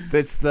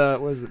 It's the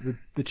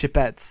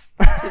chipettes.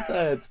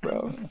 Chipettes,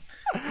 bro.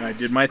 All right,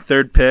 dude, my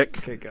 3rd pick.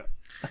 Okay, go.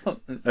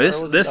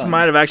 This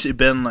might have actually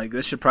been like,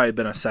 this should probably have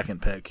been a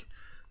 2nd pick.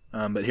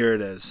 But here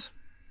it is.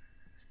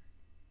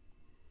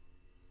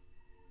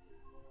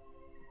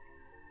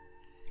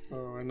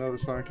 Oh, I know the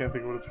song. I can't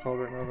think of what it's called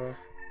right now, though.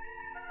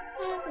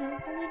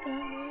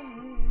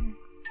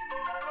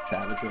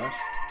 Savage Rush?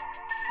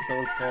 Is that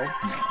what it's called?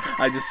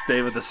 I just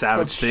stay with the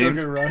Savage theme.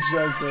 Sugar Rush,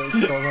 that's what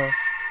it's called, huh?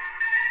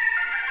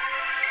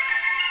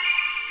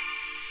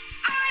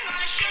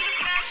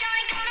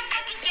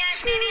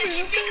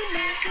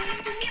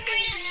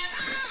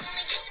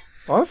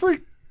 Honestly,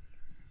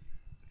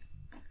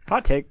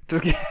 hot take.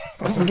 Just kidding.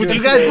 Would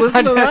you guys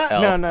listen to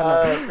that?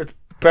 No. It's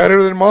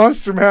better than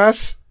Monster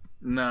Mash.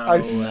 No. I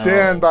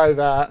stand by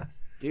that.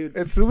 Dude,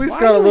 it's at least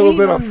got a little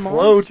bit of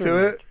flow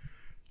to it.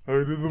 I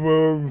did the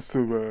Monster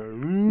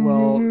Mash.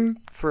 Well,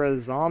 for a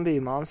zombie,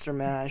 Monster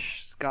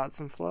Mash got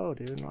some flow,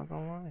 dude. Not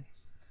gonna lie.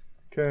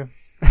 Okay.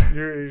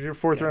 Your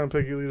 4th round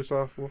pick, you lead us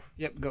off, Wolf.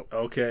 Yep, go.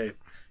 Okay.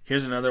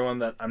 Here's another one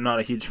that I'm not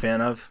a huge fan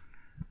of.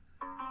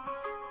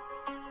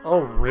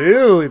 Oh,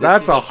 really?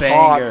 That's a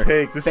hot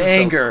take. This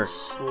banger. Is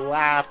a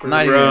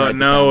slapper. Bro,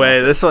 no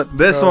way. This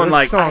one,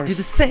 like, I do the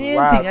same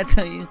thing, I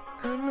tell you.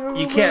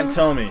 You can't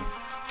tell me.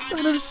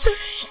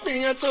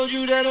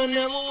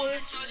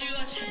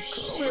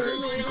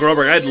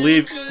 Groberg, I'd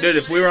leave. Dude,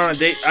 if we were on a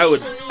date,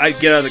 I'd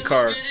get out of the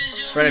car.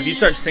 Right, if you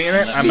start singing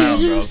it, I'm out,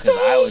 bro, because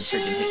I would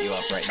freaking hit you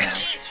up right now.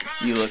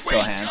 You look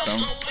so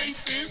handsome.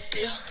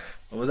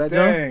 What was that,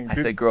 John? I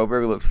said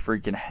Groberg looks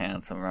freaking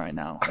handsome right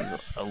now.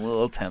 It's a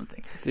little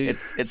tempting. Dude,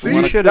 it's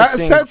that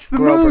sets the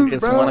mood,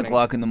 It's bro. 1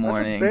 o'clock in the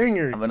morning. That's a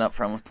banger. I've been up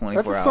for almost 24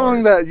 hours. That's a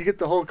song that you get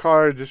the whole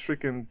car just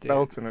freaking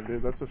belting it,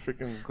 dude. That's a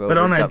freaking... But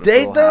on a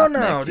date, though,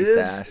 no, dude.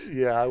 Stash.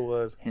 Yeah, I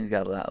would. He's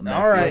got a lot messy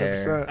all right.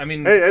 hair. I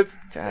mean, hey, it's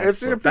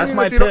your opinion. That's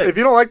my pick. pick. If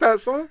you don't like that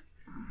song,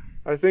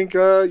 I think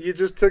you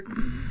just took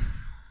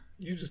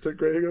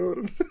Greg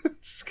Oden.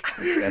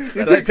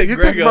 You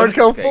took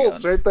Markel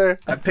Fultz right there.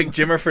 I picked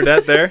Jimmer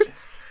Fredette there.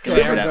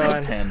 Okay, I'm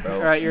going. 10, bro.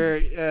 All right,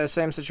 you're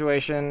same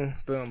situation.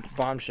 Boom,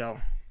 bombshell.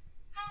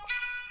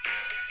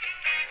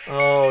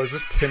 Oh, is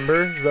this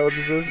Timber? Is that what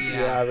this is?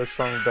 Yeah, this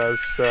song does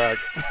suck.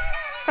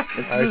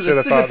 I should have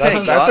a thought good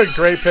pick. That's a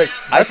great pick.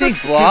 I think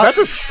Block. That's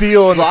a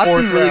steal in the 4th round.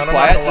 Block's been really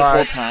quiet this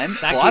whole time.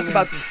 Block's game-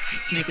 about to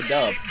sneak a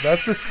dub.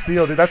 That's a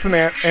steal, dude. That's an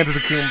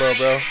Antetokounmpo,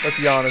 bro. That's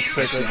Giannis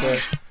pick right there.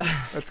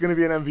 That's gonna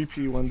be an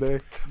MVP one day.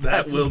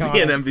 That will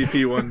be an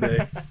MVP one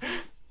day.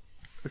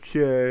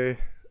 Okay.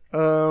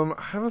 I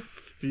have a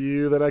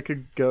few that I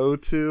could go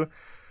to.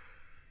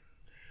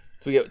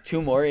 So we get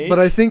 2 more each? But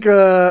I think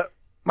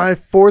my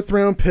 4th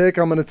round pick,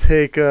 I'm going to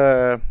take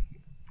the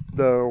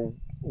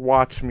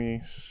Watch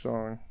Me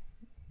song.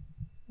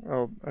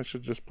 Oh, I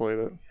should just play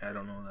it. I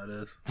don't know what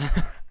that is.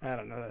 I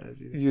don't know what that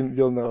is either.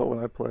 You'll know it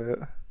when I play it.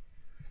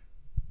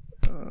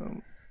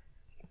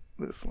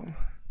 This one.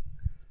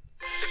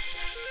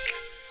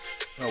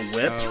 A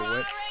whip?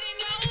 Whip.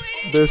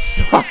 This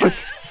song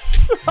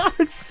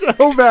sucks so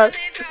bad.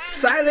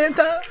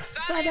 Silento.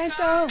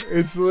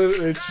 It's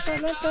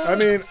I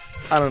mean,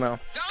 I don't know.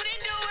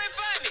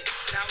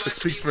 It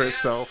speaks for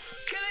itself.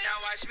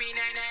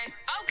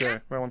 Okay,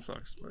 that one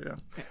sucks, but yeah.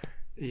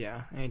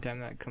 Yeah,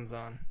 anytime that comes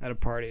on at a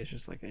party, it's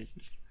just like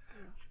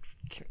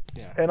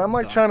yeah. And I'm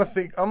like trying to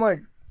think. I'm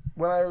like,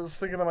 when I was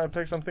thinking of my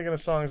picks, I'm thinking of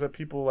songs that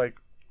people like.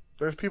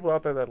 There's people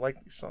out there that like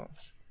these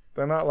songs.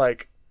 They're not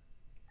like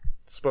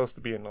supposed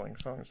to be annoying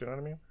songs. You know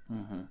what I mean?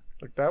 Mm-hmm.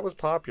 Like, that was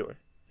popular.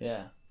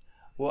 Yeah.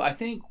 Well, I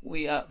think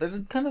we there's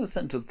a kind of a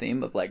central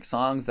theme of like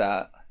songs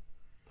that,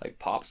 like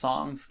pop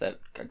songs that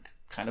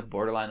kind of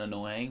borderline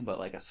annoying, but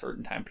like a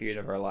certain time period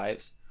of our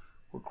lives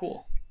were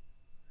cool.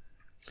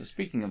 So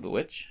speaking of the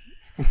witch,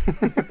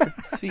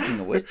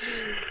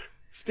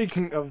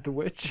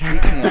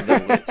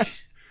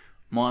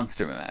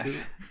 Monster Mash.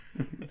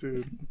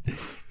 Dude.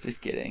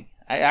 Just kidding.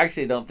 I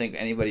actually don't think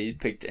anybody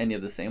picked any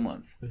of the same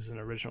ones. This is an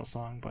original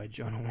song by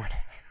Jonah Warnick.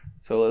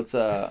 So let's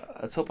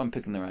hope I'm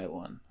picking the right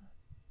one.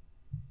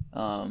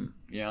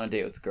 You're on a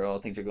date with a girl,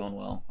 things are going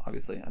well.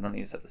 Obviously, I don't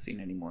need to set the scene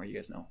anymore. You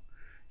guys know.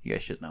 You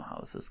guys should know how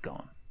this is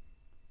going.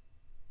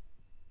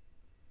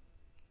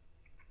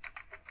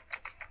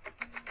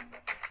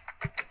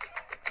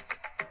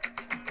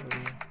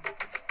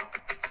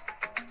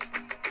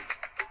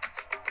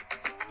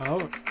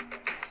 Oh.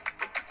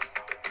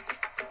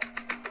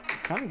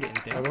 Kind of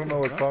getting down. I don't know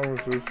what song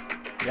this is.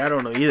 Yeah, I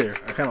don't know either.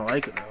 I kind of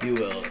like it, though. You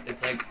will.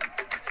 It's like...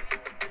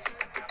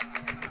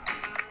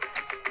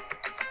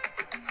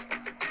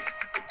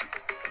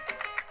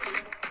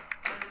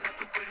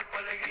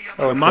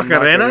 Oh,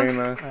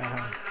 Macarena?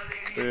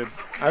 Dude,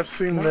 I've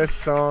seen this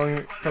song.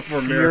 Couple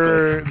more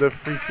You're miracles. the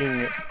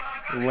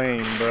freaking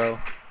lame, bro.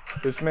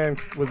 This man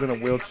was in a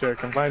wheelchair,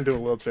 confined to a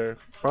wheelchair,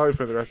 probably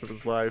for the rest of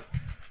his life.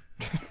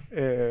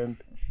 And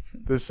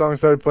this song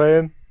started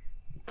playing.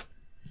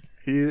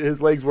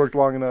 His legs worked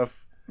long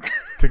enough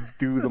to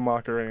do the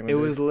Macarena. It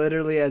was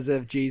literally as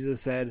if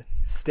Jesus said,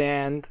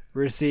 "Stand,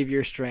 receive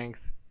your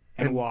strength,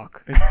 and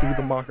walk." And do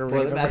the Macarena.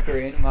 For the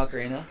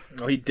Macarena?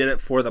 Oh, he did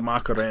it for the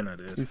Macarena,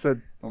 dude. He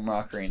said, Or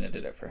Macarena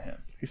did it for him.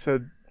 He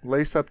said,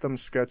 lace up them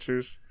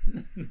Skechers,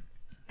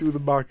 do the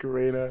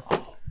Macarena.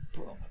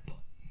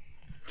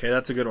 Okay,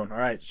 that's a good one. All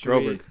right, Should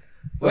we- Groberg.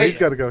 Well, he's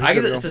got to go. He's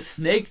gotta go. It's a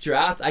snake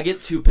draft. I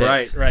get 2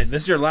 picks. Right.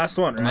 This is your last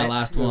one, right? My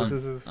last one. This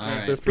is All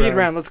right. this Speed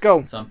round, let's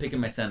go. So I'm picking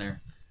my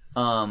center.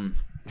 I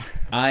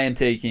am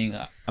taking...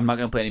 I'm not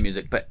going to play any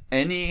music, but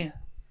any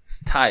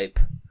type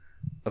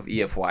of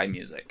EFY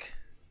music.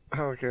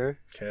 Okay,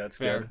 Okay, that's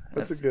good.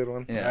 that's a good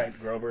one. Yeah. All right,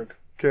 Groberg.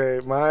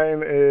 Okay,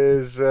 mine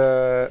is.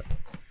 Let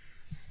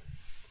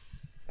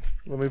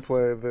me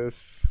play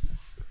this.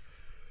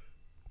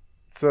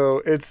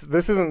 So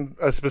this isn't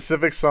a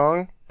specific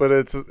song, but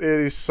it's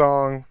a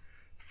song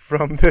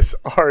from this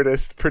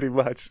artist, pretty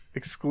much,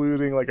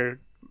 excluding like a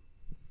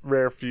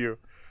rare few.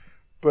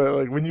 But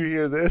like when you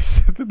hear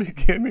this at the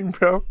beginning,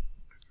 bro.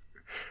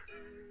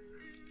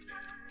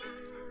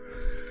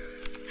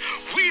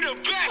 We the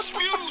best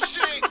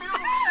music.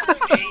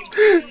 Ain't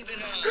believing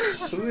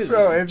us.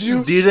 Bro, if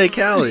you DJ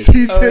Khaled.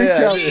 DJ Oh, yeah.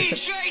 Khaled,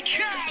 DJ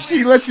Khaled.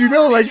 he lets you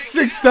know like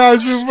 6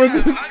 times before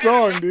this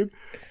song, dude.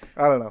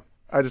 I don't know.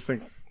 I just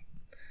think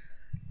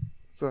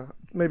so.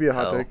 Maybe a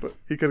hot Oh. take, but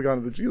he could have gone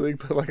to the G League.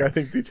 But like, I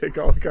think DJ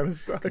Khaled kind of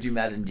sucks. Could you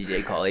imagine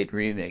DJ Khaled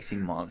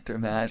remixing Monster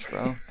Mash,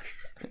 bro?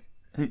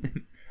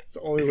 It's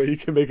the only way you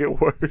can make it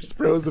worse,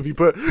 bro, is if you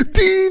put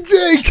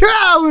DJ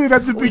Khaled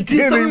at the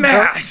beginning.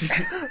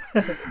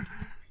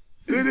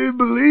 They didn't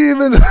believe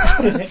in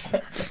us.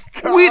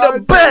 We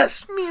the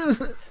best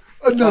music.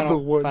 Another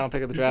one. Final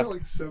pick of the He's got, draft.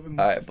 like 7.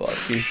 All right,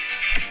 Blocky.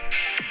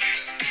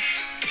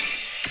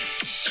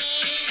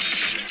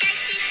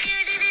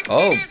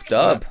 Oh,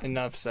 dub.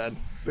 Enough said.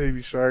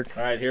 Baby Shark.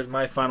 All right, here's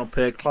my final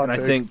pick, Hot and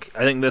take. I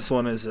think this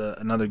one is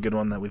another good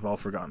one that we've all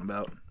forgotten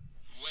about. When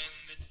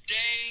the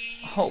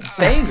day Oh,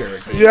 banger.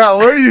 Dude. Yeah,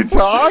 what are you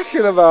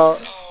talking about?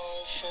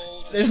 all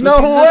folded. There's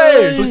no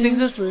way. Who sings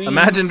this?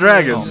 Imagine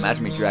Dragons. Oh,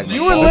 Imagine Me Dragon.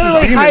 You were This is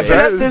literally Demons, hyping right?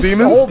 up This is this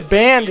Demons? whole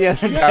band the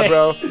other day. Yeah,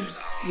 bro.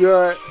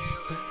 Yeah.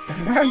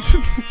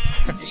 Imagine.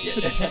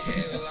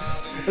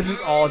 This is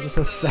all just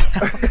a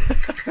setup.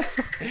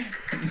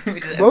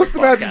 Most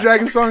Imagine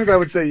Dragons songs, I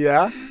would say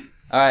yeah.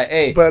 All right,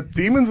 hey. But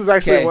Demons is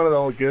actually Okay. one of the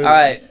only good All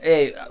right, ones.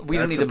 hey. We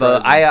don't That's need to vote.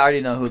 surprising. I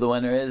already know who the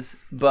winner is,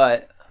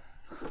 but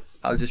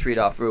I'll just read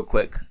off real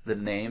quick the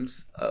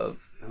names of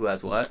who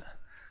has what.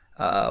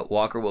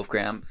 Walker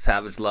Wolfgram,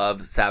 Savage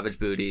Love, Savage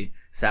Booty,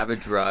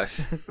 Savage Rush,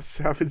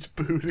 Savage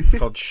Booty. It's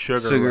called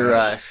Sugar, Sugar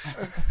Rush.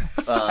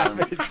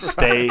 Rush,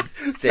 Stay.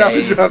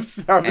 Savage Stay, Rush,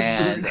 Savage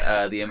and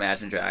Booty. the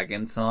Imagine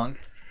Dragons song.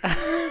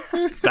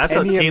 That's a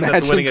Any team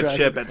that's Imagine winning a Dragons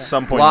chip at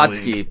song. some point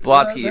in the league.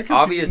 Blotsky,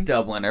 obvious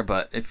dub winner,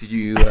 but if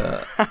you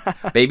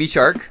Baby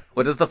Shark,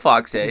 what does the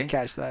fox say?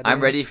 Catch that. I'm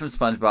dude. ready from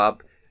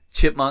SpongeBob,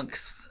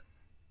 Chipmunks,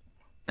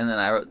 and then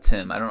I wrote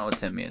Tim. I don't know what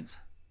Tim means.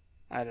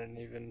 I don't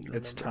even remember.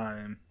 It's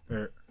time.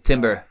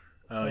 Timber.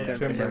 Oh yeah.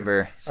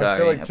 Timber. I Sorry,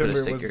 feel like put a Timber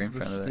was sticker in the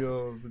front of it.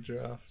 steal of the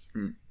draft.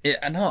 Yeah,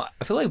 I know.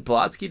 I feel like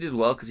Blotsky did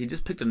well because he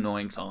just picked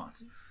annoying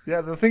songs.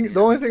 Yeah, the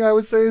only thing I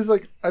would say is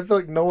like I feel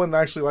like no one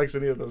actually likes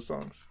any of those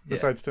songs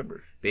besides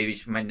Timber.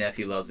 My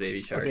nephew loves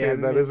Baby Shark. Okay,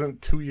 that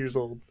isn't 2 years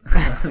old.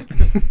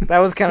 That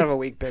was kind of a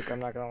weak pick, I'm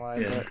not going to lie.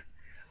 Yeah.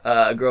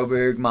 But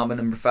Groberg, Mamba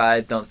number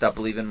 5, Don't Stop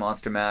Believing,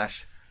 Monster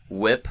Mash,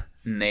 Whip,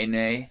 Nay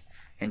Nay,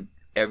 and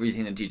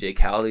everything that DJ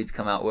Khaled's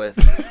come out with.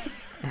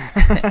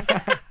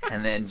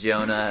 And then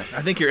Jonah.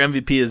 I think your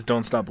MVP is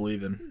 "Don't Stop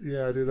Believing."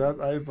 Yeah, dude.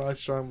 I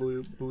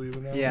strongly believe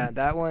in that. Yeah, one.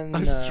 that one.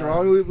 I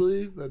strongly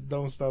believe that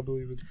 "Don't Stop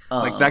Believing."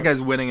 Like that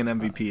guy's winning an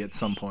MVP at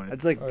some point.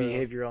 That's like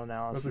behavioral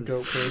analysis. That's a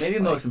goat pick. Maybe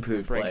most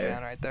improved breakdown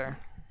player. right there.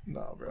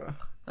 No, bro.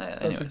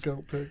 That's Anyways, a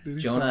goat pick, dude.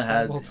 He's Jonah top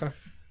had- five all time.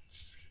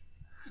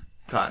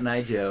 Cotton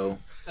Eye Joe,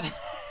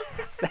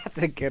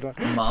 That's a good one.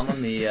 Mamma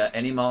Mia,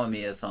 any Mamma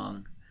Mia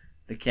song,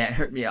 the Can't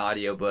Hurt Me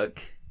audiobook,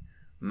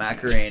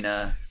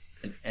 Macarena,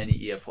 and any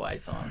EFY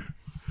song.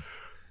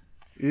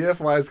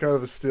 EFY is kind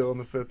of a steal in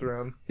the 5th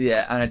round.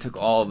 Yeah, and I took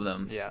all of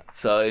them. Yeah.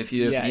 So if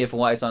there's Yeah. an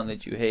EFY song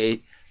that you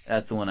hate,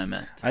 that's the one I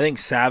meant. I think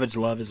Savage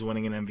Love is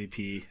winning an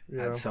MVP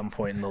Yeah. at some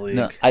point in the league.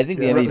 No, I think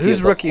the Yeah, MVP who's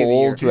of the rookie of the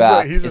whole year?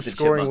 draft He's a is the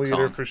scoring Chipmunk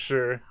leader song. for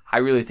sure. I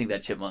really think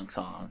that Chipmunk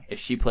song, if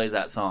she plays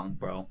that song,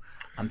 bro,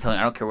 I'm telling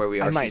you, I don't care where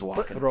we I are, might she's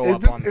walking. throw It,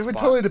 up on the it would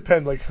spot. totally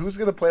depend. Like, who's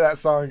gonna play that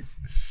song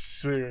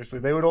seriously?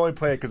 They would only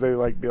play it because they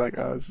be like,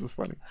 oh, this is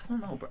funny. I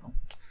don't know, bro.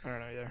 I don't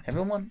know either.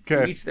 Everyone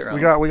Okay, each their own.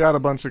 we got a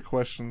bunch of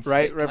questions.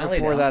 Right Can I lay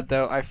before down? that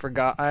though, I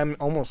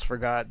almost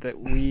forgot that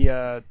we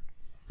have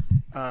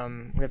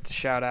to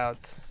shout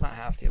out. Not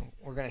have to.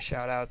 We're gonna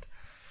shout out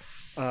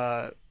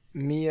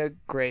Mia,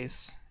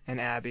 Grace, and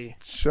Abby,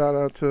 Shout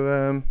out to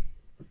them.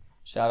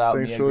 Shout out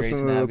Thanks Mia, for Grace,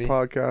 listening and to Abby. the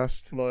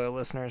podcast. loyal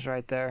listeners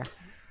right there.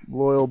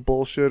 Loyal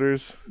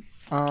bullshitters.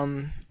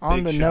 On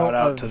Big the shout note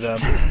out of to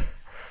them.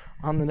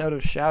 on the note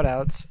of shout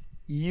outs,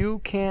 you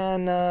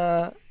can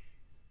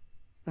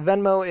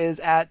Venmo is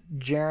at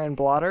Jaron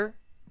Blotter,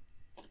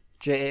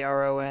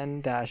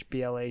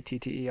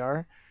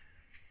 JARON-BLATTER.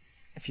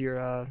 If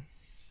you're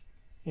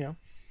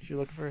if you're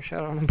looking for a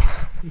shout out on the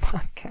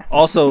podcast.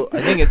 Also,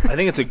 I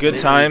think it's a good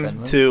Maybe time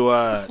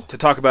Venmo. to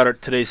talk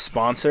about today's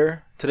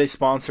sponsor. Today's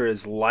sponsor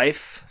is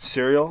Life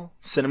cereal,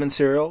 cinnamon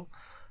cereal.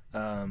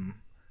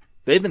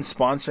 They've been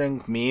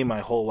sponsoring me my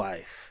whole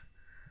life.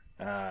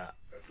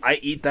 I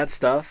eat that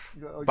stuff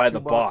by the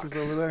box.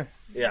 Over there.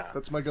 Yeah,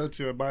 That's my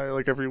go-to. I buy it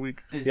like every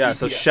week. yeah.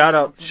 So shout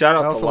out I to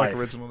also like Life.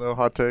 original though.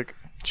 Hot take.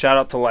 Shout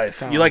out to Life.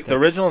 Kinda You like like the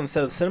original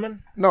instead of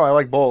cinnamon? No, I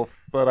like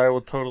both, but I will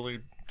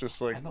totally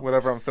just like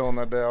whatever I'm feeling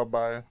that day, I'll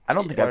buy. I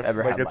don't think I've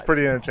ever like had it's Life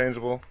pretty cereal.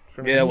 interchangeable.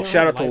 For me. Yeah. Well, never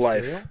shout had out to Life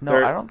Life. cereal? No,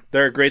 They're, I don't-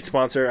 They're a great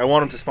sponsor. I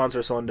want them to sponsor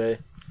us one day.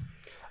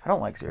 I don't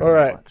like cereal All that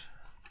right. much.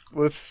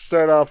 Let's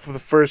start off with the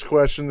first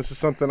question. This is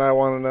something I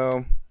want to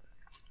know.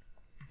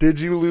 Did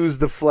you lose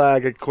the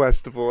flag at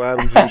Questival?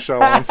 Adam Jushaw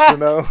wants to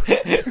know.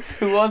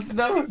 Who wants to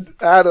know?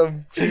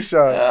 Adam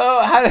Jushaw,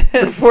 Oh, how the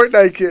did...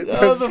 Fortnite kid.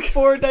 Oh, the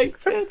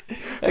Fortnite kid.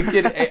 That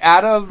kid, hey,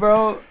 Adam,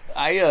 bro.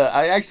 I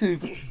actually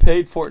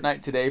played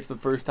Fortnite today for the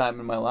first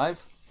time in my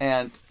life,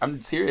 and I'm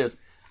serious.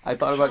 I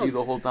thought about you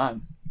the whole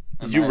time.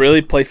 Did you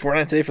really play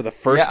Fortnite today for the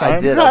first Yeah, I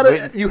time?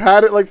 did. You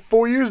had it like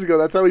 4 years ago.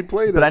 That's how he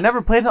played it. But I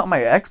never played it on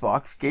my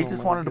Xbox. Gage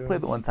just my wanted to play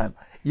gosh. the one time.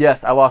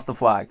 Yes, I lost the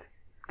flag.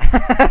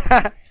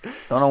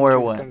 Don't know where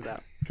it Comes went.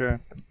 out.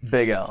 Okay,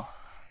 Big L.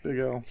 there you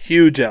go.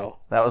 Huge L.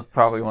 That was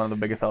probably one of the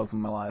biggest L's of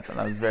my life, and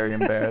I was very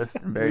embarrassed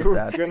and very We were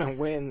sad. gonna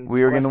win.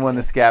 We were going to win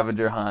the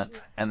scavenger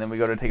hunt, and then we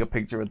go to take a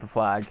picture with the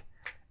flag,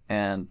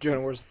 and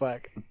Jonah, where's the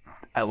flag?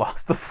 I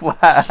lost the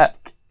flag.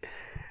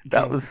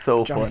 That was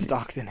so John funny.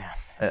 Stockton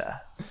has. Yeah.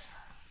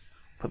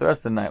 But the rest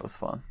of the night was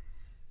fun.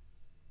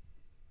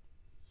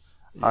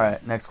 All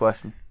right, next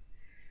question.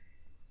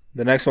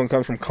 The next one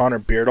comes from Connor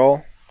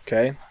Beardall.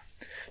 Okay.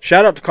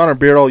 Shout out to Connor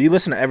Beardall. You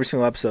listen to every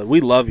single episode.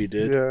 We love you,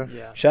 dude. Yeah.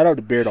 Yeah. Shout out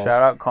to Beardall.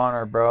 Shout out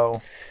Connor,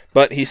 bro.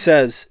 But he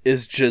says,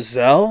 is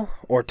Giselle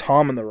or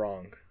Tom in the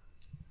wrong?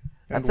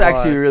 That's why?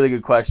 actually a really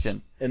good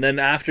question. And then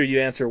after you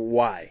answer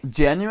why.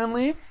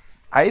 Genuinely,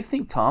 I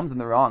think Tom's in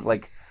the wrong.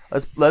 Like,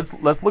 let's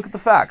look at the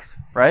facts,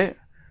 right?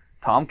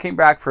 Tom came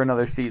back for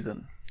another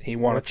season. He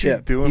won What's a chip.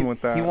 he doing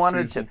with that? He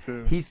wanted a season chip.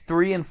 two? He's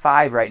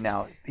 3-5 right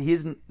now. He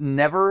has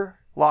never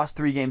lost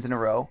 3 games in a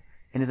row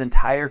in his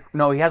entire.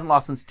 No, he hasn't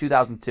lost since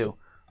 2002.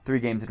 3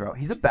 games in a row.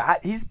 He's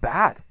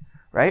bad,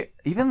 right?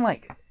 Even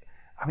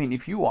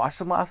if you watched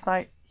him last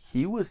night,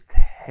 he was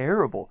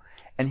terrible.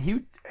 And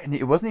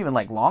it wasn't even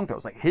like long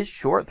throws. Like his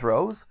short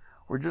throws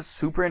were just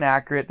super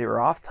inaccurate. They were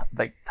off.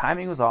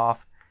 Timing was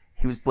off.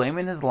 He was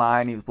blaming his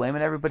line. He was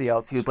blaming everybody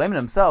else. He was blaming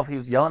himself. He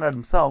was yelling at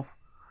himself.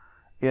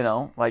 You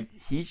know, like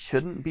he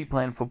shouldn't be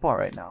playing football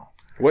right now.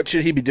 What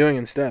should he be doing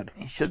instead?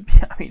 He should be.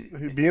 I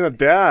mean, Being a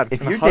dad,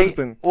 if and you're a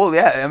husband. well,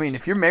 yeah. I mean,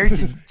 if you're married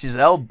to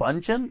Giselle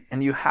Bundchen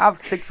and you have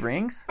 6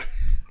 rings,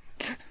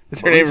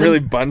 Is her name really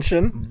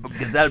Bunchen?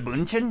 Giselle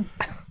Bundchen.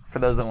 For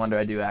those that wonder,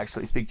 I do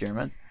actually speak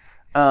German.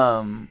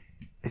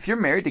 If you're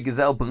married to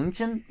Giselle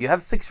Bundchen, you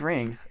have 6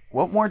 rings.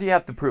 What more do you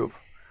have to prove?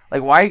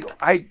 Like, why?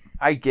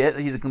 I get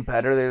that he's a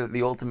competitor, they're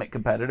the ultimate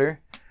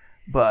competitor,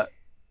 but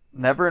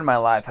never in my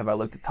life have I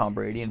looked at Tom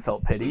Brady and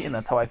felt pity, and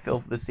that's how I feel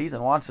for this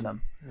season watching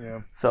him.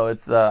 Yeah. So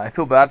it's I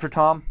feel bad for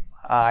Tom.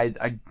 I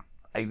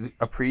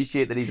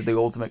appreciate that he's the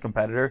ultimate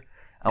competitor.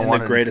 I And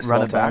want the greatest to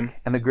run of it all back, time.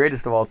 and the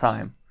greatest of all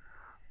time.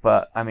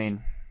 But I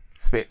mean,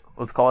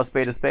 let's call a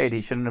spade a spade. He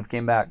shouldn't have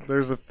came back.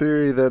 There's a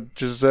theory that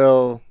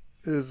Giselle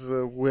is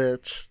a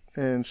witch,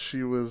 and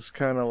she was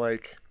kind of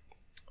like,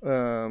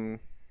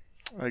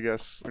 I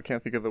guess I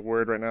can't think of the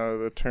word right now,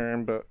 the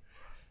term, but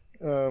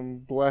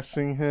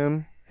blessing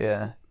him.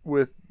 Yeah.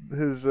 With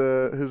his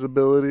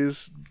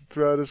abilities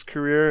throughout his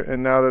career,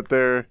 and now that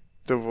they're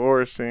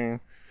divorcing,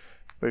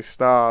 they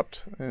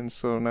stopped, and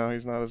so now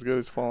he's not as good.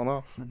 He's fallen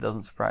off. It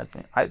doesn't surprise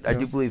me. I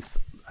do believe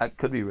that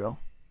could be real.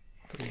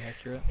 Pretty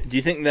accurate. Do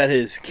you think that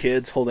his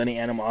kids hold any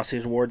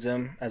animosity towards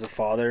him as a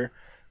father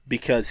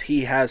because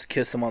he has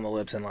kissed them on the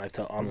lips in live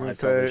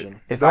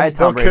television? If I had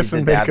Tom Brady's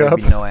dad, there'd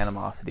be no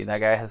animosity. That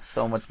guy has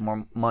so much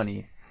more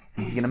money.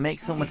 He's gonna make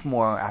so much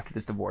more after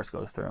this divorce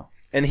goes through.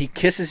 And he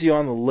kisses you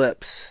on the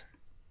lips.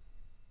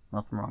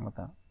 Nothing wrong with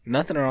that.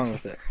 Nothing wrong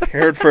with it.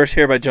 Heard first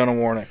here by Jonah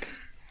Warnick.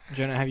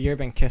 Jonah, have you ever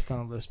been kissed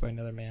on the lips by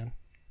another man?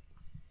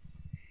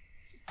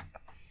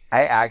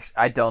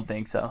 I don't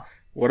think so.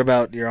 What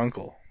about your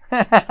uncle?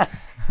 What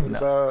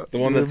about the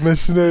one that's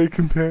missionary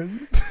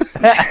companion?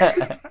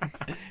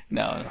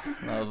 No,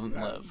 doesn't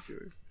live.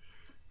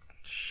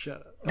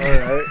 Shut up.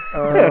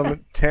 All right.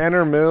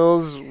 Tanner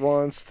Mills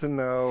wants to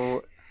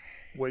know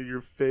what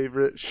your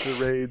favorite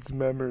charades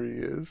memory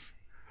is.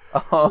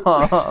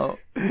 Oh.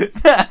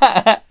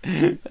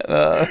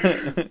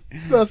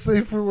 It's not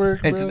safe for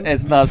work, bro.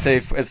 It's not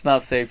safe. It's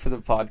not safe for the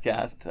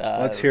podcast.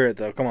 Let's hear it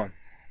though. Come on.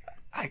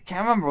 I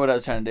can't remember what I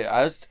was trying to do.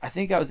 I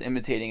think I was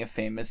imitating a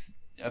famous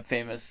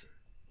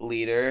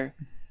leader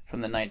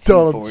from the 1940s,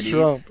 Donald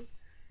Trump,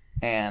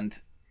 and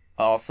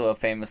also a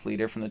famous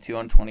leader from the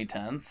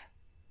 2010s.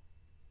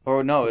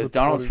 Or no, it was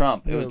Donald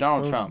Trump. It was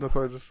Donald Trump. That's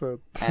what I just said.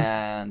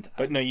 And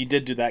But no, you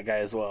did do that guy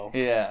as well.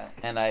 yeah,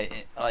 and I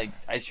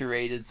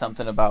charaded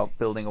something about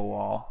building a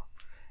wall,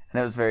 and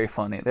it was very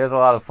funny. There's a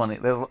lot of funny.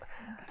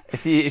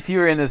 If you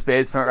were in this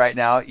basement right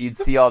now, you'd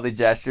see all the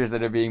gestures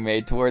that are being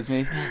made towards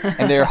me,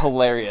 and they're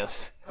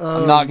hilarious.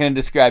 I'm not going to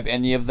describe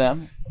any of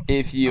them.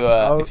 If you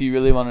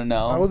really want to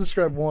know, I will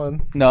describe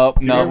one. No,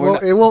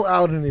 it won't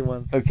out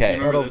anyone. Okay.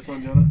 Remember this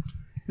one, Jonah?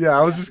 Yeah,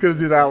 I was just gonna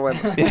do that one.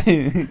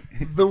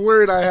 The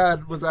word I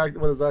had was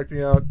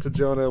acting out to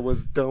Jonah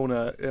was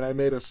donut, and I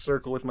made a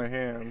circle with my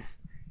hands,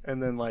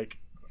 and then I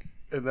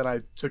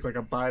took like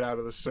a bite out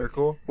of the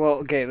circle. Well,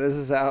 okay, this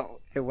is how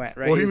it went,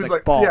 right? Well, he was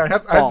like ball. Yeah, I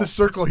have the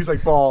circle. He's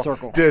like ball,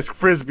 circle, disc,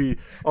 frisbee,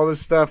 all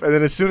this stuff, and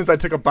then as soon as I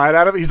took a bite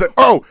out of it, he's like,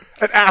 "Oh,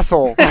 an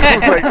asshole." I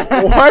was like,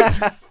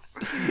 "What?"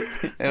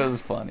 It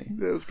was funny.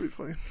 It was pretty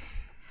funny.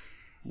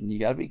 You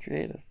gotta be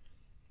creative.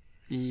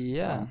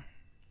 Yeah. So,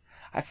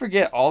 I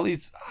forget all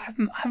these.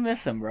 I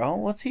miss him, bro.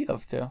 What's he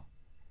up to?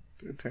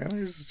 Dude,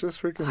 Tanner's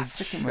just freaking. I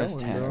freaking miss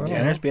Tanner. Bro.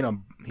 Tanner's been a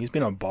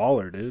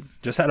baller, dude.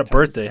 Just had a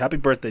birthday. Happy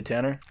birthday,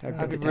 Tanner.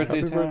 Happy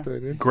birthday, Tanner.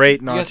 Dude.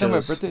 Great You guys know my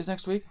nachos. birthday's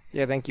next week?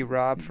 Yeah, thank you,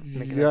 Rob, for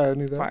making Yeah, it I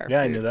knew that. fire.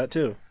 Yeah, I knew that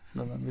too.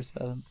 November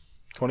 7th.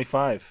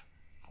 25.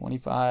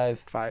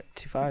 25. 5-2-5.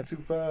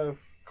 2-5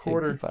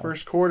 quarter, 2-5.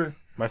 first quarter.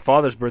 My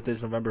father's birthday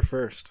is November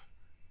 1st.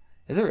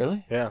 Is it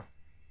really? Yeah,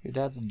 Your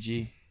dad's a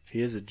G.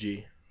 he is a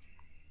G.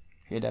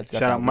 Your dad's got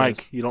Shout that out Mike.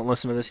 whiz. You don't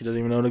listen to this. He doesn't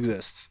even know it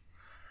exists.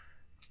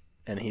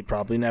 And he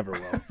probably never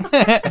will.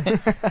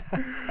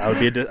 I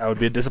would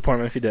be a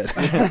disappointment if he did.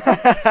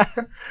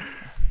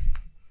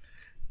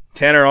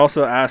 Tanner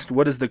also asked,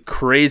 what is the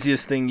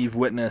craziest thing you've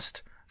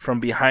witnessed from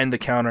behind the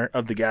counter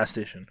of the gas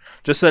station?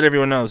 Just so that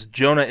everyone knows,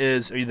 Jonah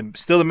are you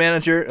still the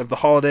manager of the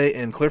Holiday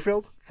in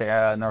Clearfield? Say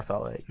North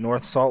Salt Lake.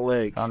 North Salt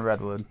Lake. It's on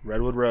Redwood.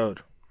 Redwood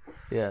Road.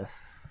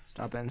 Yes.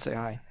 Stop in and say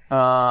hi.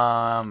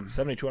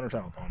 7200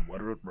 South on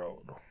Redwood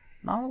Road.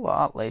 Not a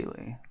lot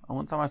lately.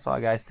 One time I saw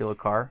a guy steal a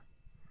car.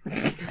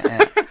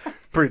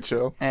 Pretty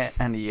chill.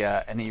 And he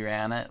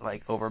ran it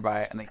like over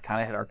by, and it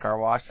kind of hit our car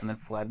wash, and then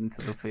fled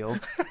into the field.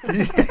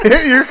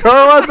 Hit your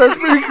car wash? That's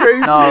pretty crazy.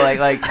 No,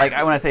 like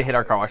when I say hit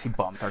our car wash, he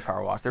bumped our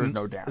car wash. There was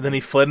no damage. And then he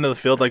fled into the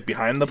field, like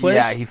behind the place?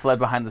 Yeah, he fled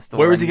behind the store.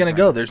 Where was he going to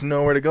go? There's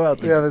nowhere to go out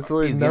there. Yeah, that's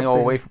literally He's nothing. gonna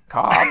go away from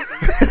cops.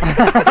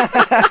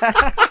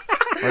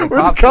 Were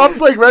the cops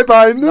like right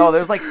behind him? No,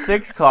 there's like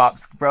 6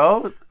 cops,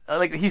 bro.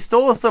 Like he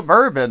stole a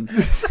Suburban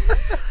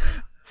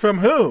From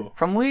who?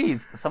 from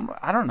Lee's.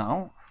 I don't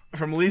know.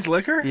 From Lee's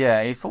Liquor?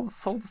 Yeah, he sold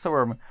the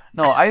Suburban.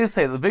 No, I just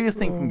say the biggest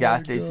thing from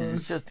gas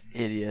stations is just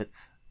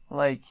idiots.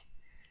 Like,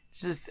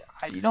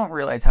 you don't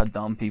realize how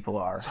dumb people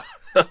are.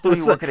 Until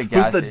you work at a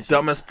gas Who's the station.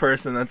 dumbest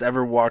person that's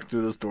ever walked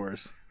through those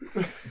doors?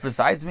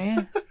 Besides me?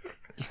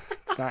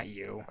 It's not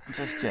you.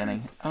 Just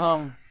kidding.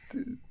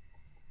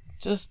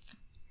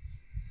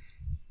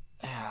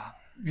 Yeah.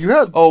 You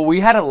had Oh, we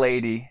had a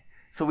lady.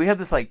 So we have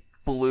this like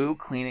blue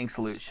cleaning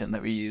solution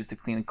that we use to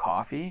clean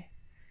coffee,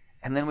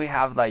 and then we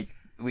have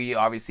we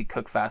obviously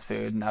cook fast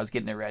food, and I was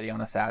getting it ready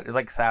on a Saturday. It was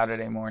like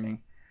Saturday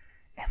morning,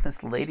 and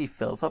this lady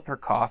fills up her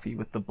coffee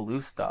with the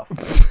blue stuff,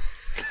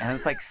 and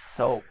it's like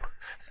soap.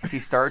 And she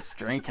starts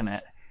drinking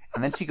it,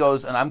 and then she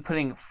goes, and I'm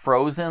putting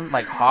frozen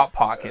like Hot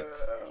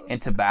Pockets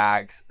into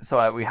bags so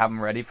that we have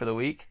them ready for the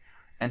week.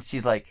 And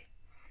she's like,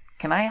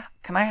 "Can I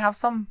have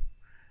some?"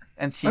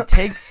 And she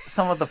takes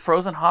some of the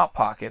frozen Hot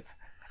Pockets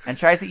and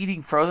tries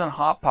eating frozen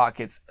Hot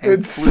Pockets and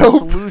It's blue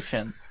soap.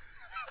 solution.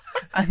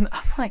 And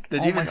I'm like,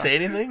 Did oh you my even God. say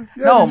anything?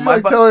 yeah, No, did you, my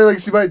like, tell her like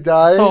she might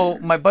die. So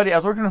my buddy, I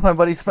was working with my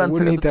buddy Spencer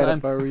wouldn't at eat the that time.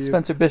 if I were you.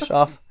 Spencer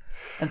Bischoff.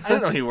 And I didn't know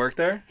Spencer, he worked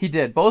there. he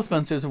did. Both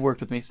Spencers have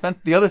worked with me.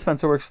 The other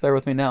Spencer works there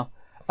with me now.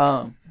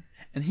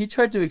 And he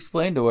tried to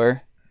explain to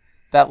her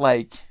that,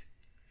 like,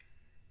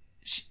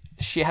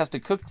 she has to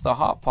cook the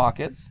Hot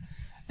Pockets.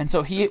 And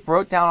so he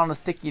wrote down on a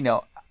sticky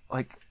note,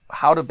 like,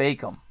 how to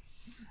bake them.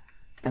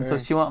 And so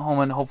she went home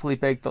and hopefully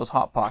baked those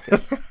Hot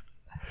Pockets.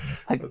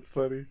 Like, that's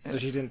funny. So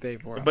she didn't pay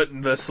for it. But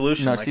the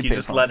solution, No, like she you paid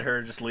just for let it.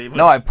 her just leave.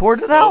 no, I poured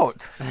it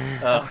out.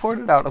 Oh. I poured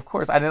it out, of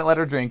course. I didn't let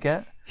her drink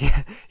it.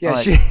 Yeah,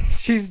 Like-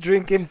 she's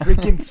drinking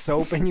freaking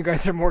soap, and you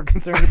guys are more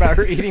concerned about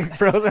her eating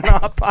frozen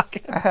Hot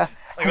Pockets. Like,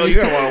 oh,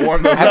 you're gonna want to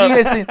warm those Have up.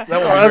 you guys seen? That one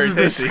That's was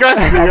very tasty.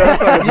 disgusting.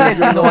 Have you guys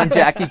seen the one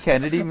Jackie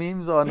Kennedy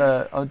memes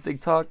on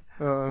TikTok?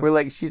 Where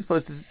like she's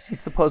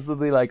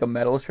supposedly like a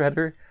metal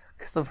shredder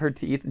because of her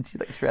teeth, and she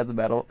like shreds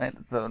metal, and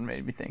that's what it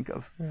made me think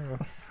of.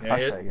 Yeah, I'll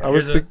show you. I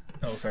was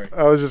sorry.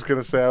 I was just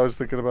gonna say I was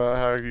thinking about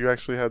how you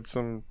actually had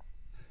some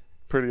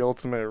pretty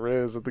ultimate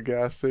Riz at the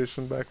gas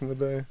station back in the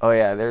day. Oh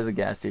yeah, there's a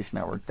gas station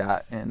I worked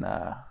at, and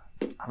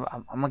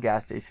I'm a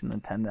gas station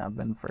attendant. I've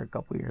been for a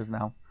couple of years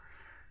now.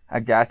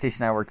 A gas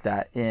station I worked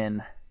at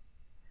in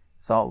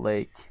Salt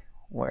Lake,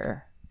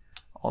 where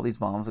all these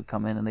moms would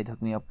come in and they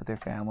took me up with their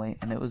family,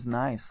 and it was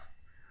nice.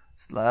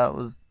 So that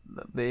was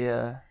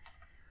they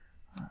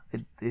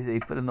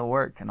put in the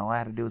work, and all I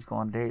had to do was go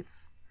on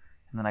dates,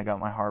 and then I got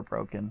my heart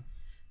broken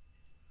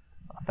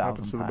 1,000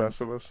 Happens to the times.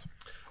 best of us.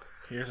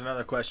 Here's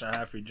another question I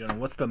have for you, Jonah.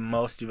 What's the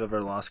most you've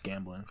ever lost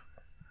gambling?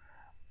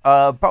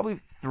 Probably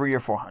 300 or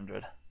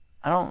 400.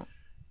 I don't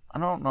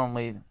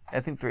normally. I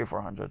think 300 or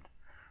 400,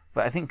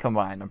 but I think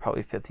combined, I'm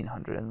probably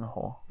 1,500 in the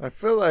whole. I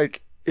feel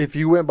like if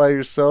you went by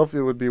yourself,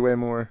 it would be way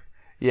more.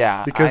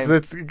 Yeah, Because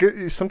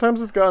sometimes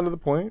it's gotten to the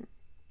point.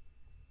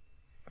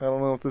 I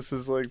don't know if this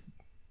is like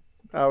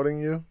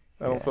outing you.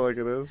 I don't feel like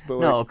it is, but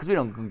like, no, because we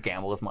don't go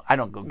gamble as much. I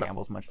don't go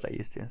gamble as much as I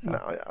used to. So. no,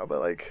 yeah, but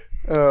like,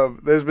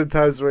 there's been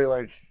times where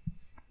like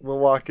we'll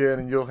walk in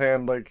and you'll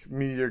hand like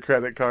me your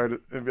credit card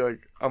and be like,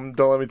 don't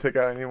let me take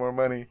out any more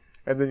money,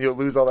 and then you'll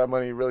lose all that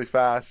money really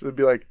fast. It'd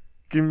be like,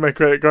 give me my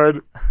credit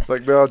card. It's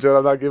like, no, Joe,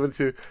 I'm not giving it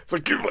to you. It's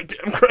like, give me my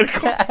damn credit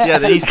card. Yeah,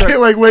 then you Get start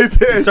like way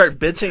pissed. you start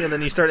bitching, and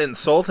then you start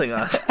insulting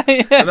us.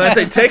 And then I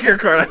say, take your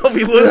card. I hope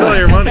you lose all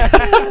your money.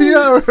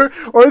 Yeah,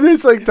 or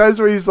there's like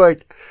times where he's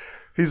like,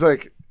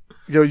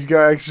 yo, you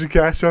got extra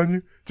cash on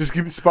you? Just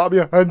spot me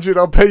 100,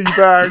 I'll pay you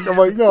back. I'm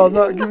like, no, I'm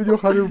not giving you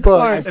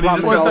 $100. And he's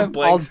just One got a time-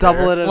 blank I'll double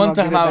stare. it. And One I'll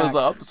give time it I back. was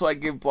up, so I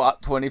gave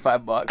Blot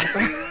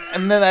 $25,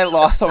 and then I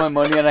lost all my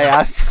money, and I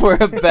asked for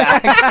it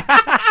back.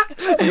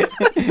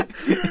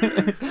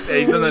 Yeah,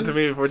 you've done that to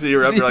me before too.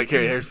 You're up, you're like,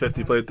 here's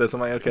 50, play with this.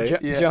 I'm like, okay.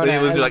 Yeah. Jonah, Then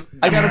you lose, you're like,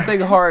 I got a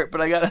big heart, but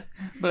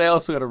I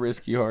also got a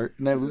risky heart,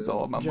 and I lose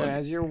all of my Jonah, money.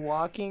 as you're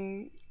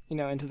walking,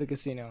 into the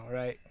casino,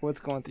 right? What's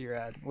going through your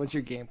head? What's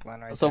your game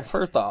plan right So there?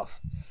 first off,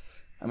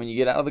 I mean, you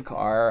get out of the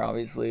car.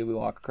 Obviously, we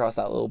walk across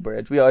that little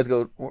bridge. We always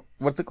go.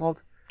 What's it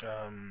called? I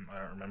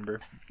don't remember.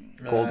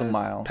 Golden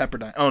Mile.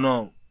 Pepperdine. Oh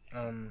no.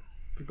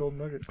 The Golden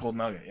Nugget. Gold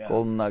Nugget. Yeah.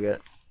 Golden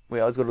Nugget. We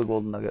always go to the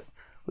Golden Nugget.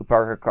 We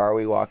park our car.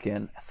 We walk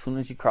in. As soon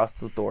as you cross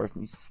those doors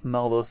and you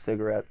smell those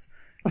cigarettes,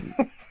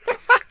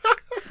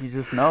 you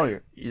just know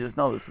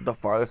this is the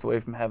farthest away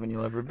from heaven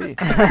you'll ever be.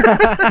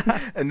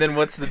 And then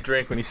what's the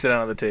drink when you sit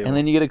down at the table? And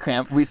then you get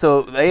a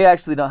So they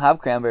actually don't have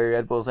cranberry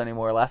Red Bulls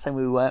anymore. Last time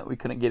we went, we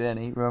couldn't get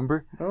any.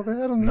 Remember? Oh, they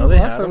had them. No, they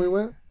last had time 'em. we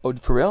went. Oh,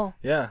 for real?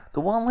 Yeah.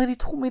 The one lady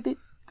told me that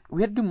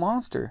we had to do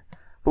Monster,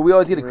 but we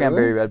always get a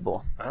cranberry Red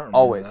Bull. I don't remember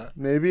Always. that.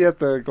 Maybe at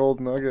the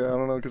Golden Nugget. I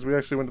don't know, because we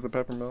actually went to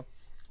the Peppermill.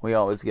 We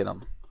always get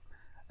them.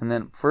 And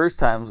then first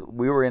times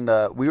we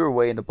were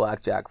way into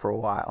blackjack for a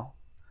while,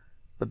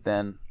 but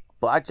then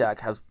blackjack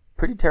has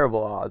pretty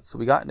terrible odds. So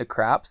we got into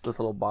craps, this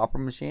little bopper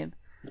machine,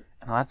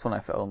 and that's when I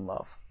fell in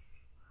love.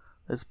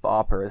 This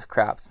bopper, this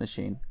craps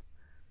machine,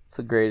 it's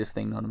the greatest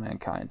thing known to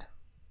mankind.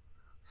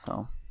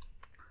 So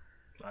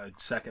I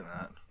second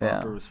that. Yeah.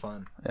 Bumper was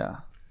fun. yeah,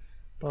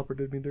 Popper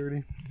did me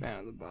dirty. Fan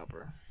of the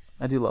bopper.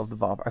 I do love the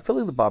bopper. I feel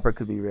like the bopper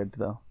could be rigged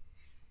though.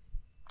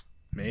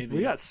 Maybe.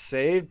 We got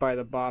saved by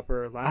the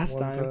bopper last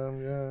One time.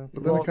 time, yeah.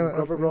 But then it kind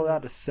Whoever of rolled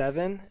out to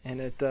 7, and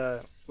it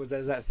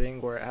does that thing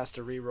where it has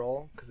to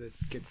re-roll because it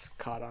gets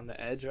caught on the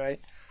edge,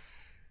 right?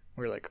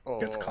 We're like, oh,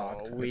 Gets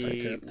caught. It's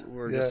like tipped.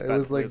 we're Yeah, just it about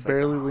was to like lose,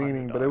 barely $100.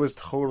 leaning, but it was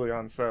totally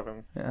on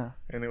 7, Yeah,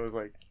 and it was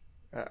like,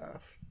 but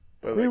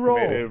like, Re-roll.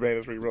 it made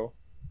us re-roll.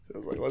 So it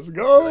was like, let's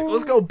go. Like,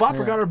 let's go. Bopper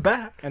Yeah. got her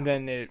back. And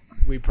then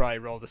we probably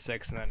rolled a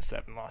 6 and then a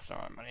 7, lost all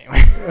our money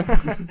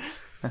anyway.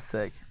 that's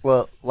sick.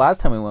 Well, last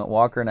time we went,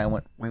 Walker and I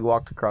we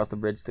walked across the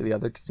bridge to the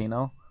other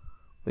casino.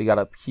 We got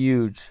up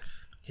huge.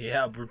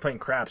 Yeah, we're playing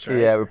craps, right?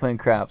 Yeah, we're playing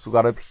craps. We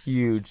got up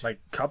huge. Like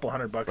a couple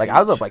 $100. Like each. I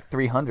was up like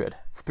 300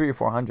 or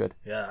 400.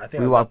 Yeah, I think We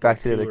I was walked up back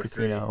like to the 2 other or 3.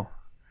 casino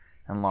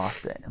and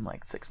lost it in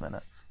like 6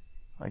 minutes.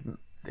 Like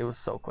it was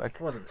so quick.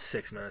 It wasn't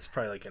 6 minutes.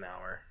 Probably like an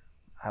hour.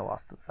 I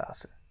lost it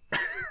faster.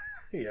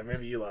 Yeah,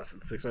 maybe you lost it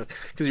in 6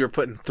 minutes because you were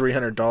putting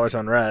 $300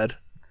 on red.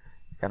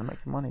 Gotta make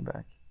your money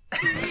back.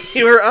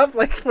 You were up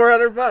like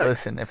 $400.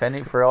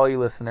 Listen, for all you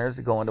listeners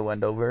going to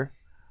Wendover,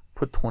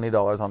 put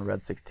 $20 on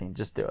red 16.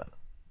 Just do it.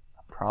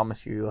 I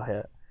promise you'll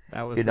hit.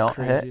 That was If you the don't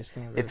hit, craziest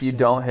thing I've if ever you seen.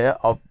 don't hit,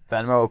 I'll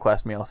Venmo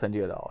request me. I'll send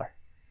you $1.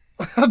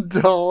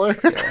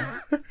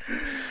 $1.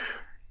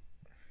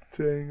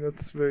 Dang,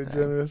 that's very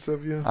generous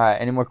of you. All right,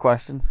 any more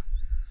questions?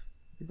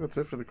 I think that's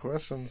it for the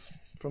questions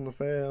from the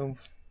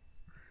fans.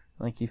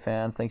 Thank you,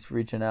 fans. Thanks for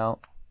reaching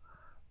out.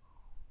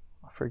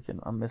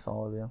 I miss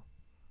all of you.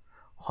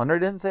 Hunter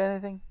didn't say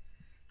anything?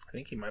 I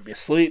think he might be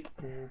asleep.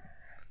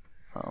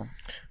 Oh.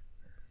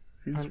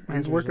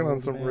 He's working on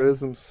some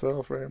Riz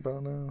himself right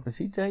about now. Is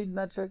he dating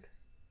that chick?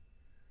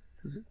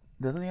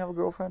 Doesn't he have a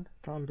girlfriend?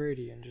 Tom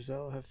Brady and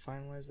Giselle have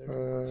finalized their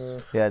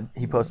divorce. Yeah,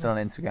 he posted on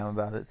Instagram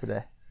about it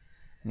today.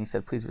 And he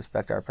said, please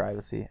respect our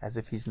privacy, as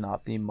if he's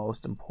not the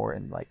most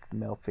important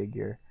male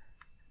figure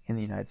in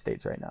the United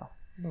States right now.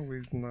 No,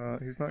 he's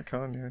not. He's not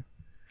Kanye.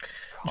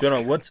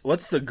 Jonah,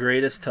 what's the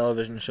greatest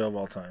television show of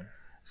all time?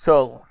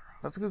 So,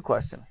 that's a good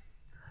question.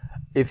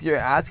 If you're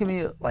asking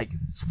me,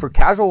 for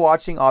casual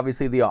watching,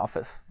 obviously The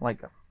Office.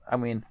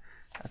 It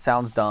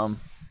sounds dumb.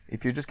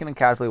 If you're just going to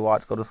casually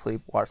watch, go to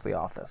sleep, watch The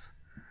Office.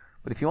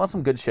 But if you want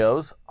some good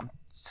shows,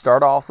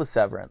 start off with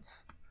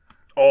Severance.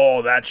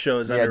 Oh, that show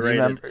is underrated. Do you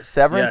remember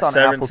Severance on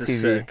Apple TV?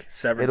 Sick.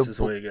 Severance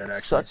is really good, actually.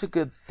 It's such a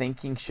good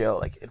thinking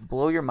show. It'll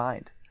blow your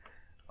mind.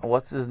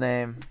 What's his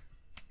name?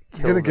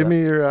 You gonna give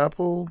me your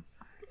Apple?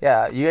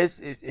 Yeah, you guys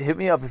hit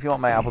me up if you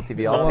want my Apple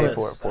TV. I'll pay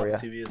for it for you.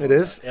 It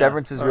is?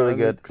 Severance is really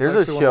good. There's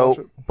a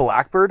show,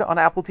 Blackbird, on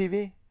Apple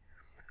TV.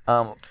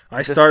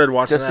 I started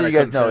watching just that. So you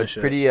guys know,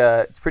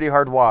 it's pretty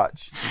hard to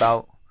watch. It's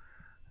about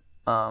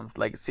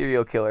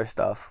serial killer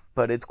stuff,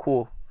 but it's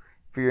cool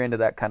if you're into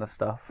that kind of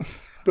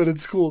stuff. But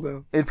it's cool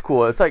though. It's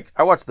cool. It's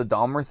I watched the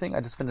Dahmer thing.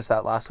 I just finished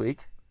that last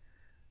week.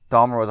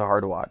 Dahmer was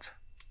hard to watch.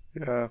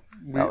 Yeah,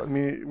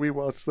 we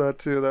watched that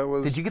too. That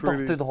was. Did you get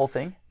through the whole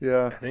thing?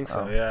 Yeah, I think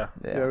so. Yeah.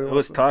 It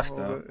was tough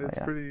though. It's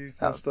pretty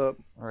messed up.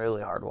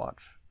 Really hard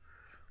watch.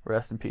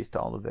 Rest in peace to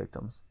all the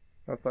victims.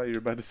 I thought you were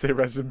about to say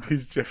rest in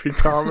peace, Jeffrey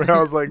Dahmer.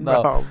 I was like,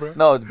 no, bro.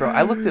 No, bro.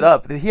 I looked it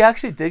up. He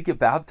actually did get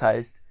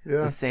baptized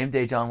the same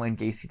day John Wayne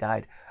Gacy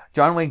died.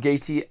 John Wayne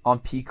Gacy on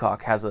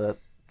Peacock has a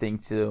thing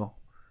too.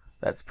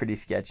 That's pretty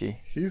sketchy.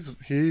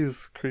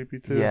 He's creepy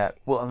too. Yeah.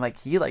 Well, and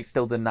he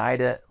still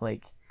denied it.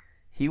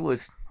 He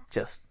was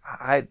just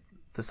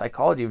the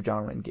psychology of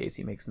John Wayne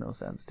Gacy makes no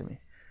sense to me.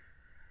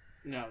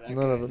 No,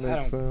 none of it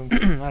makes sense.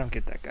 I don't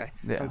get that guy.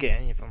 Yeah. I don't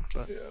get any of them.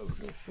 But yeah, I was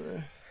gonna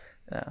say.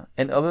 Yeah.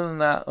 And other than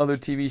that, other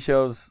TV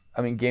shows.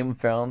 Game of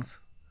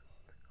Thrones.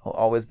 I'll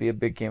always be a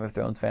big Game of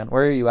Thrones fan.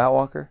 Where are you at,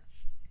 Walker?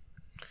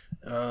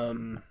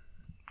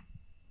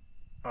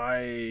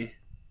 I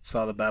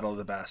saw the Battle of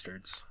the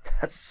Bastards.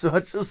 That's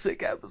such a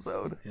sick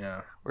episode.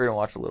 Yeah. We're gonna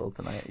watch a little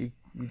tonight. You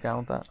down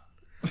with that?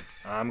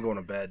 I'm going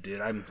to bed, dude.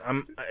 I'm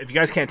if you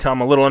guys can't tell,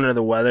 I'm a little under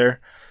the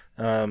weather.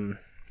 I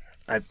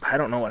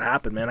don't know what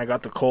happened, man. I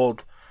got the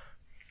cold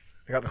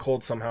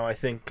somehow. I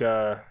think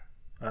I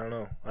don't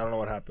know. I don't know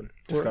what happened.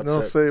 Just got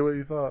sick. Say what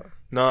you thought.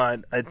 No,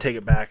 I'd take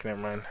it back.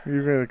 Never mind.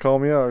 You're gonna call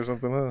me out or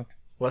something, huh?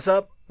 What's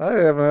up? I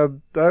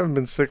haven't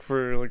been sick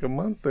for a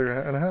month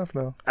and a half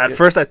now. At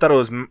first, I thought it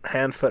was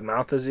hand, foot,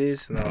 mouth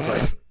disease, and I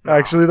was like, nah.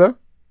 Actually, though,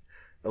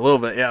 a little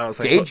bit. Yeah, I was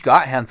like, Gage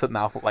got hand, foot,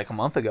 mouth a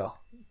month ago.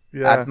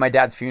 Yeah, at my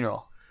dad's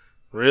funeral.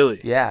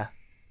 Really? Yeah,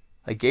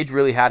 Gage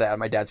really had it at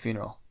my dad's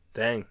funeral.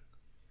 Dang.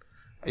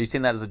 Are you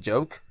saying that as a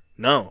joke?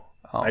 No.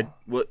 Oh.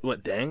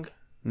 What? Dang.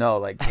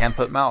 No, hand,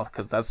 foot, mouth.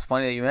 Because that's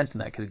funny that you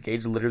mentioned that. Because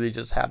Gage literally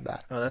just had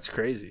that. Oh, that's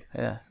crazy.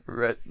 Yeah.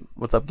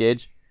 What's up,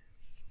 Gage?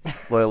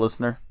 Loyal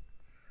listener.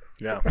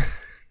 Yeah.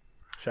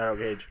 Shout out,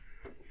 Gage.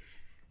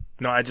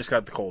 No, I just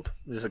got the cold.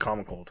 Just a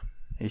common cold.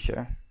 Are you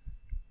sure?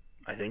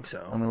 I think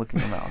so. Let me look in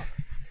your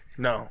mouth.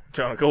 No,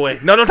 Jonah, go away.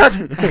 No, don't touch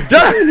me.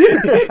 Jonah!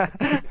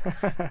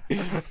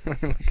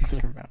 Look in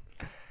your mouth.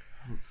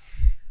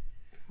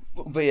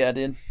 But yeah,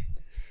 dude.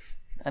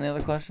 Any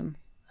other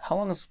questions? How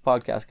long does this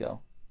podcast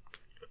go?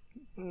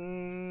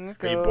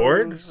 Are you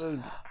bored?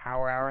 An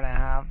hour and a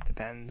half.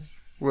 Depends.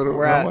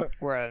 We're at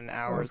an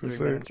hour, 3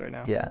 minutes right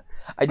now. Yeah.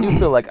 I do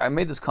feel I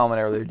made this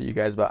comment earlier to you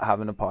guys about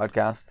having a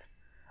podcast.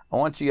 I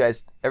want you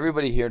guys,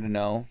 everybody here, to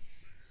know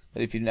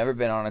that if you've never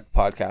been on a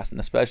podcast, and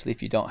especially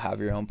if you don't have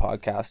your own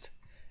podcast,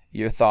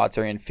 your thoughts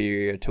are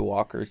inferior to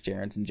Walker's,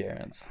 Jaren's, and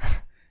Jaren's.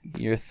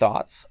 Your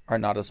thoughts are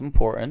not as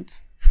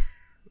important,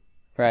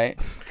 right?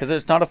 Because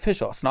it's not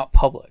official. It's not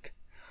public.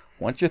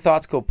 Once your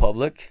thoughts go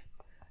public,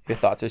 your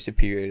thoughts are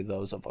superior to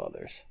those of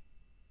others,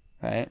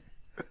 right?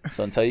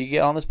 So until you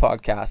get on this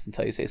podcast,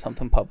 until you say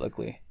something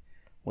publicly,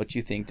 what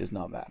you think does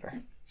not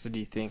matter. So do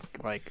you think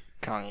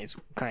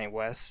Kanye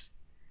West's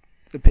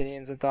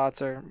opinions and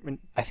thoughts are?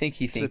 I think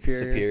he thinks it's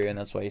superior, and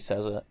that's why he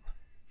says it.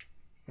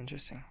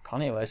 Interesting.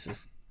 Kanye West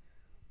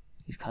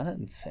he's kind of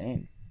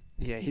insane.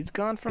 Yeah, he's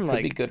gone from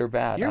could be good or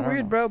bad. You're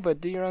weird, bro, but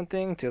do your own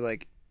thing to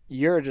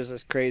you're just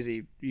as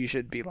crazy. You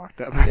should be locked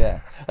up. Yeah,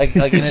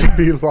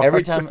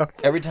 every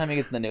time he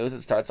gets in the news,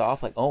 it starts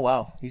off oh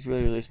wow, he's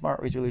really really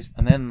smart.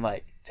 And then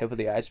tip of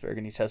the iceberg,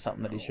 and he says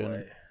something that he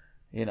shouldn't.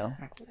 You know,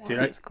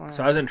 dude.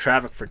 So I was in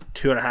traffic for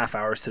 2.5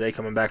 hours today,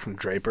 coming back from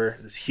Draper.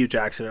 There's a huge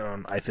accident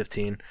on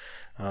I-15.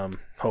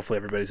 Hopefully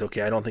everybody's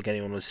okay. I don't think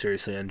anyone was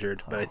seriously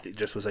injured, but I think it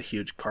just was a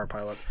huge car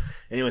pileup.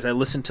 Anyways, I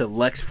listened to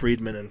Lex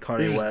Friedman and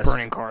Kanye West.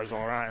 Burning cars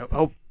all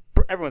around.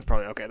 Everyone's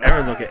probably okay though.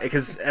 Everyone's okay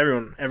because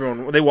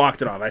everyone they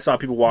walked it off. I saw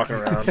people walking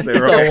around. They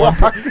were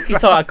okay. He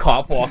saw a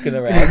cop walking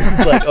around.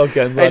 He's like,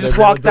 okay, I'm glad They just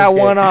walked that okay.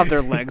 one off.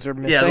 Their legs are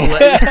missing.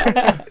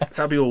 Yeah,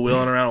 saw people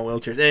wheeling around in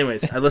wheelchairs.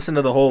 Anyways, I listened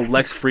to the whole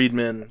Lex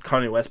Friedman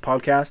Kanye West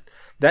podcast.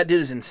 That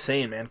dude is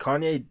insane, man.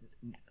 Kanye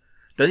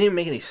doesn't even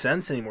make any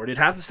sense anymore. Dude,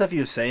 half the stuff he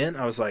was saying,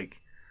 I was like,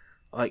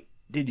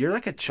 dude, you're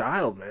like a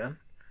child, man.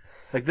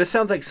 Like, this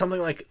sounds like something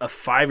like a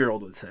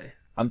 5-year-old would say.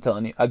 I'm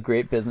telling you, a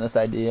great business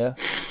idea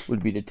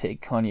would be to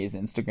take Kanye's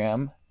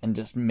Instagram and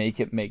just make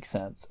it make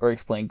sense or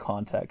explain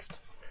context.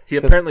 He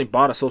apparently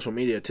bought a social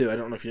media, too. I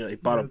don't know if you know. He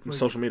bought a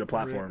social media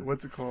platform.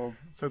 What's it called?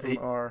 It starts with an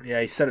R. Yeah,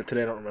 he said it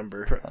today. I don't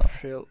remember. Is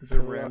it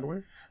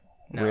Randware?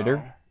 No.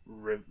 Ritter?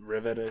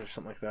 Rivet or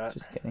something like that.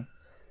 Just kidding.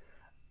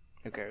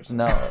 Who cares?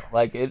 No,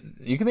 like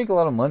you can make a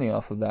lot of money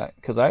off of that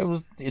because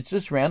it's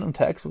just random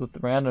text with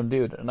random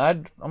dude, and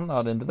I'm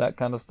not into that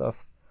kind of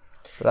stuff.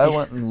 But I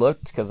went and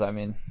looked because I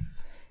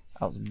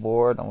was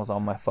bored. I was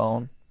on my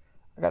phone.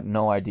 I got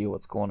no idea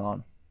what's going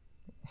on.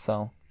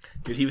 So,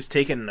 dude, he was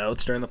taking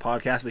notes during the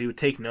podcast, but he would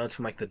take notes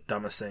from like the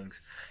dumbest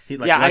things.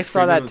 I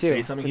saw that too.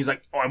 Say something. He's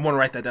like, "Oh, I want to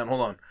write that down.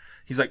 Hold on."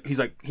 He's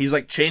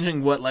like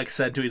changing what Lex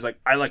said to. He's like,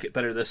 "I like it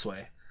better this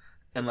way,"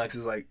 and Lex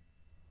is like,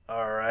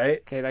 "All right."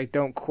 Okay, like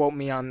don't quote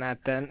me on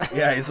that then.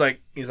 Yeah, he's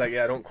like,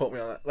 yeah, don't quote me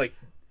on that. Like,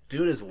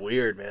 dude is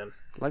weird, man.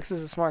 Lex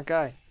is a smart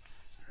guy.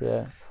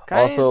 Yeah.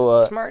 Kanye's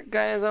Also, smart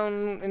guy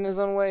in his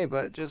own way,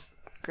 but just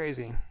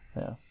crazy.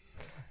 Yeah.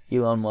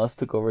 Elon Musk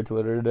took over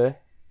Twitter today.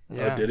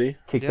 Yeah. Oh, did he?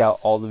 Kicked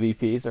out all the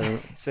VPs. Or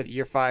Said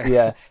you're fired.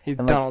 yeah. He's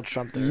And, Donald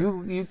Trump there.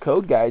 You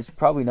code guys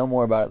probably know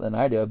more about it than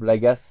I do, but I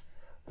guess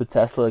the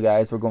Tesla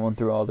guys were going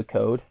through all the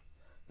code.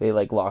 They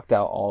like locked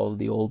out all of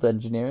the old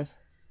engineers,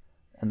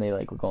 and they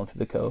like were going through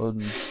the code,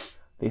 and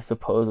they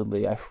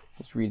supposedly, I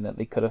was reading that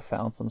they could have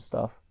found some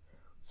stuff,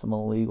 some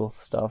illegal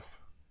stuff.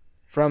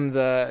 From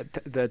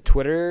the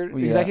Twitter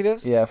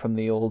executives? Yeah, from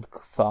the old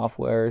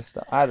software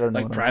stuff. I don't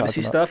know. Like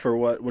privacy stuff or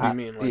what? What do you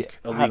mean? Like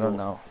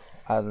illegal?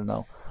 I don't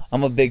know.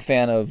 I'm a big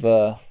fan of.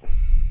 I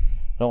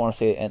don't want to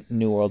say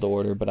New World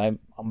Order, but I'm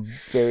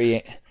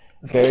very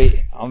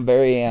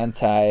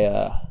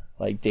anti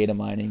like data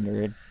mining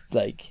or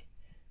like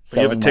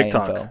selling you have a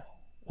TikTok. my info.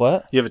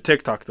 What? You have a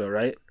TikTok though,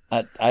 right?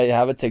 I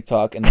have a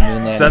TikTok and the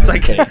moon landing. So that's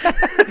like fake.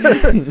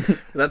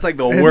 that's like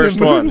the worst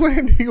the moon one.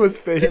 landing was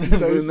fake. The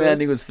moon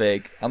landing was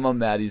fake. I'm on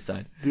Maddie's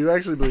side. Do you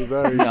actually believe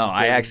that? No,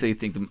 I actually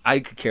think I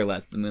could care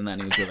less. The moon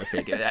landing was really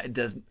fake. It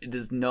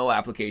does no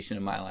application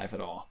in my life at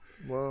all.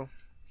 Well,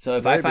 so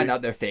if I find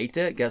out they faked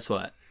it, guess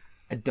what?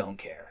 I don't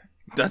care.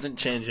 Doesn't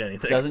change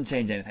anything. Doesn't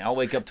change anything. I'll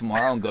wake up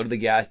tomorrow and go to the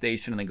gas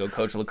station and then go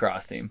coach a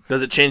lacrosse team.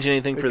 Does it change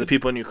anything for the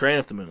people in Ukraine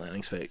if the moon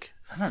landing's fake?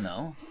 I don't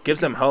know. Gives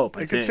them hope.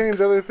 I it could think.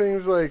 change other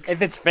things like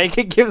If it's fake,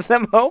 it gives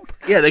them hope.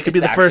 Yeah, they could be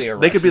the first.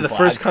 They could be the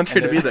first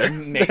country to be there.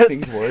 Make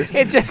things worse.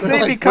 It just they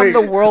like, become wait,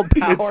 the world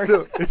power.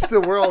 it's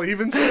still we're all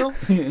even still.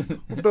 We're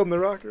building the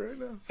rocket right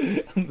now.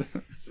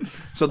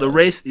 So the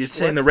race, you're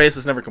saying the race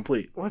was never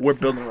complete. We're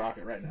building a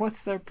rocket right now.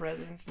 What's their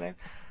president's name?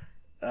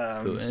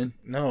 Putin?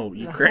 No,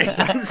 Ukraine.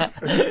 I It's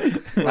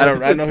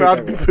know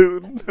proud to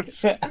who be you're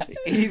Putin.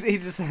 he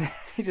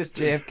just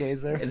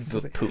JFK's there. It's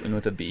just Putin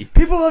with a B.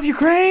 People of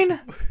Ukraine,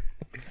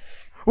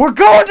 we're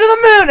going to the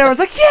moon. Everyone's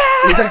like,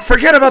 yeah. He's like,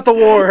 forget about the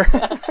war.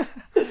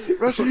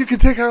 Russia, you can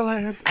take our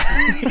land.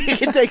 You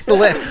can take the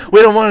land.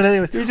 We don't want it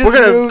anyways. He just We're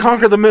gonna moves-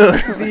 conquer the moon.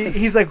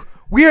 He's like,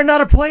 we are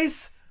not a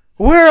place.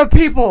 We're a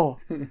people,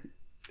 and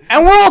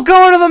we're all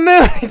going to the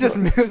moon. He just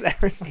moves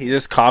everything. He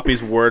just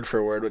copies word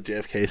for word what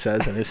JFK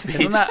says in his speech.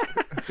 Isn't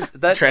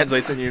that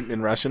Translates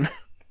in Russian.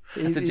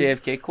 that's a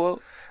JFK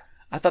quote?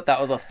 I thought that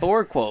was a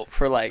Thor quote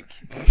for like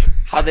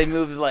how they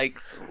moved like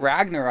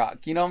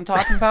Ragnarok. You know what I'm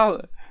talking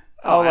about?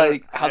 How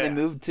they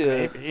moved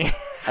to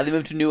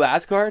New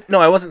Asgard. No,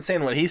 I wasn't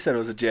saying what he said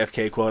was a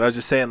JFK quote. I was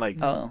just saying like,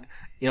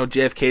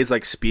 JFK's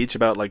like speech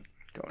about like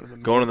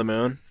going to the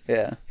moon.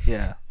 Yeah.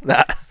 Yeah,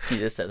 that. He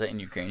just says it in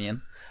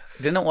Ukrainian.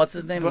 Didn't what's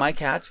his name? Mike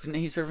Hatch? Didn't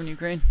he serve in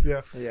Ukraine?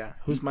 Yeah,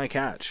 Who's Mike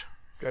Hatch?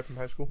 guy from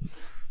high school.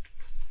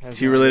 Is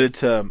he related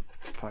to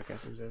This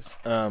podcast exists.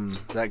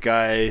 that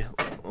guy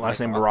last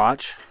name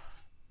Roch?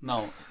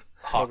 No.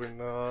 Hawk. Probably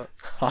not.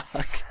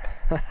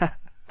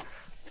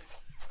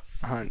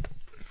 Hunt.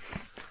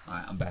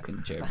 Alright, I'm back in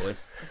the chair,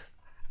 boys.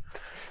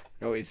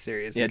 Oh, he's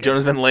serious. Yeah, again.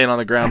 Jonah's been laying on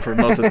the ground for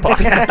most of this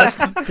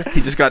podcast.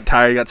 He just got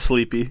tired, he got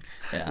sleepy.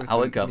 Yeah, I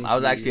wake up. I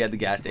was actually at the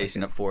gas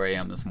station at 4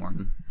 a.m. this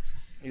morning.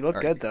 You look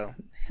good though.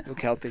 You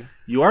look healthy.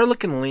 You are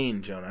looking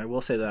lean, Jonah. I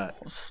will say that.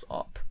 Oh,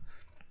 stop.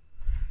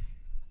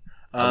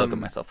 I look at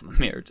myself in the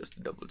mirror just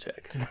to double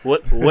check.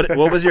 What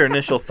was your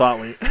initial thought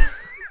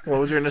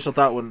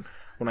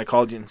when I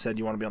called you and said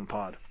you want to be on the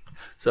pod?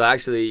 So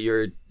actually,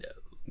 your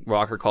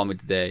rocker called me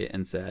today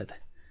and said,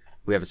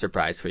 we have a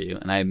surprise for you.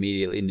 And I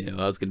immediately knew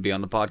I was going to be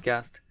on the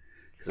podcast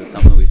because it's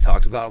something we've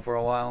talked about for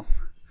a while.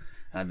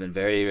 And I've been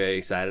very, very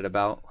excited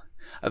about.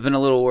 I've been a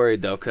little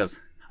worried though because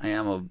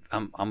I'm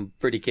a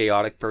pretty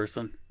chaotic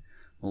person.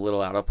 I'm a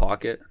little out of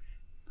pocket.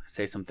 I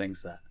say some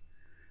things that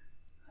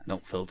I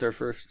don't filter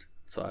first.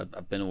 So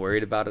I've been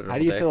worried about it all How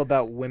do you day. feel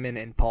about women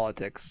in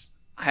politics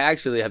I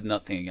actually have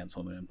nothing against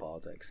women in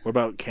politics. What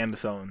about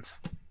Candace Owens?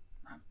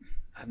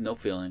 I have no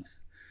feelings.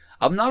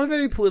 I'm not a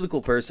very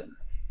political person.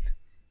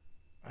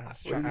 What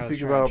do you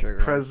think about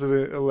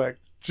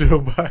President-elect Joe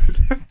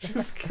Biden?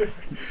 Just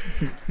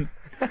kidding.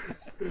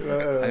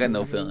 I got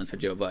no feelings for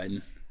Joe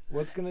Biden.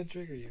 What's gonna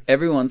trigger you?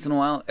 Every once in a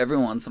while,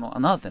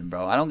 nothing,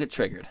 bro. I don't get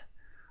triggered.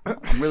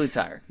 I'm really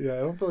tired. Yeah, I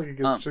don't feel like it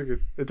gets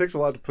triggered. It takes a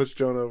lot to push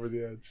Jonah over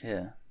the edge.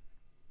 Yeah.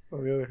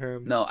 On the other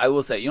hand, no, I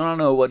will say, you don't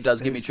know what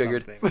does get me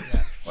triggered?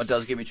 What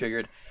does get me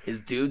triggered is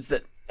dudes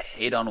that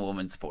hate on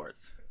women's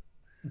sports.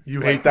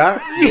 You hate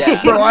that?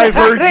 Yeah. Bro, I've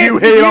heard you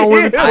hate on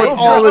women's sports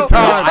all the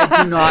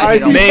time. No, I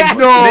do not hate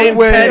on Name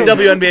 10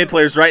 WNBA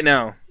players right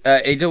now.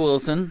 AJ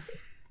Wilson,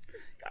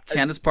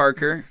 Candace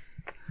Parker,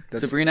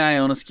 Sabrina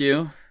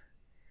Ionescu.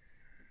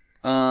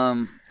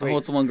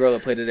 What's the one girl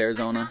that played at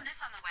Arizona?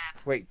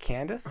 Wait,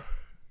 Candace?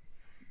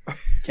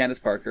 Candace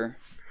Parker.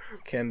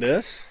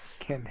 Candace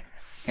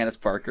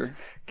Parker.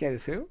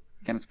 Candace who?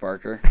 Candace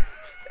Parker.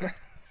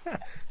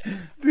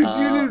 Dude,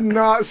 you do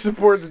not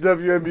support the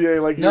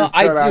WNBA like you're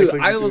trying to act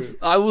like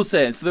I will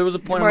say. So there was a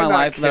point in my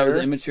life that I was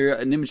an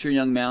immature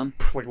young man.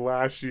 Like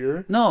last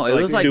year? No,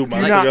 it was like 2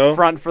 months not ago.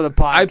 Front for the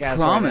podcast. I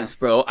promise,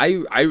 bro.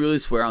 I really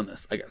swear on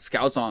this. Like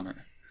Scout's honor.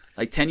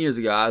 Like 10 years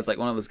ago, I was like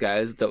one of those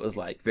guys that was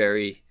like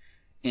very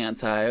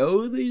anti.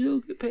 Oh, they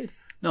don't get paid.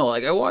 No,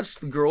 like I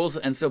watched the girls'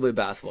 NCAA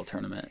basketball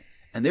tournament,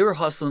 and they were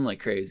hustling like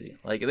crazy.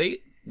 Like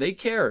they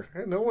care.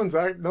 No one's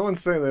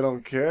saying they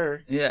don't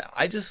care. Yeah,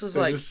 I just was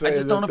They're like, just I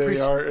just don't appreciate.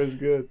 They are as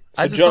good.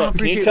 I just don't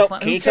appreciate.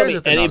 Can you tell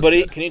me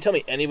anybody? Can you tell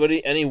me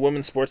anybody? Any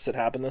women's sports that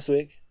happened this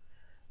week?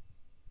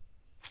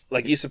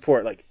 Like you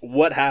support? Like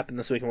what happened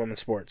this week in women's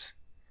sports?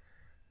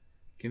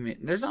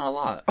 There's not a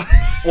lot.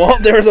 Well,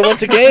 there was a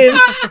bunch of games.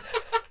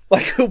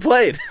 Like who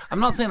played? I'm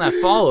not saying I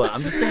follow it.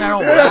 I'm just saying I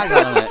don't brag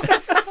on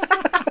it.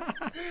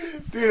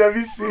 Dude, have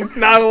you seen?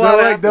 Not a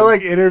lot. They'll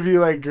like interview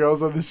like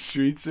girls on the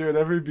streets or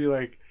whatever, and be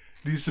like,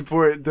 "Do you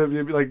support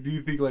WNBA? Like, do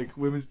you think like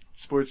women's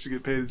sports should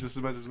get paid just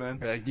as much as men?"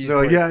 Like, they're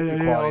like,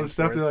 "Yeah, all this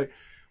stuff." They're like,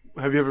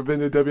 "Have you ever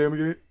been to a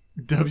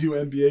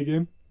WNBA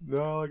game?"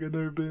 No, like I've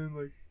never been.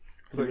 Like,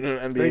 it's like,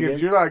 if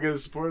you're not gonna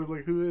support it,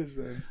 like who is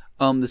then?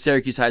 The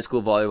Syracuse high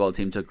school volleyball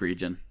team took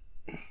region.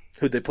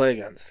 Who'd they play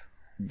against?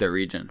 Their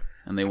region,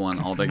 and they won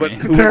all their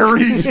games. Their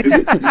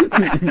region.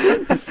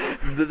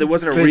 There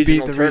wasn't a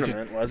regional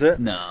tournament, was it?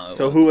 No.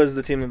 So who was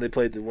the team that they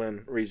played to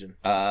win region?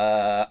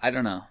 I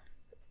don't know,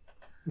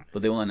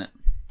 but they won it.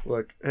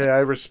 Look, hey, I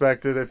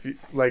respect it. If you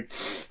like,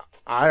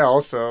 I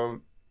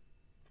also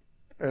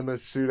am a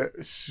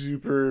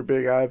super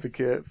big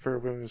advocate for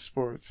women's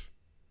sports.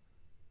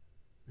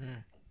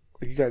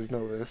 Like, you guys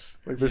know this.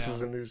 Like, this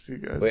isn't news to you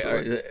guys. Wait,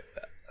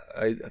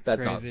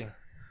 that's crazy. not.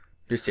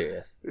 You're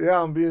serious?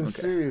 Yeah, I'm being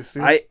serious.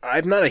 Dude.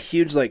 I'm not a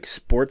huge like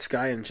sports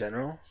guy in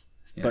general,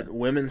 but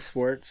women's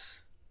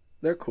sports,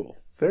 they're cool.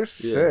 They're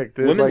sick,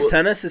 dude. Women's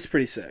tennis is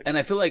pretty sick. And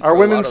I feel like our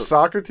women's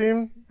soccer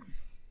team,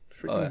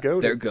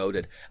 goated. They're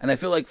goated. And I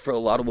feel like for a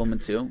lot of women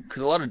too,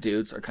 because a lot of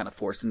dudes are kind of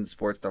forced into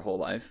sports their whole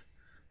life,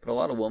 but a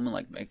lot of women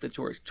like make the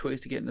choice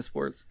to get into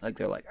sports. Like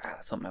they're like,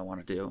 that's something I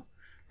want to do,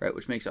 right?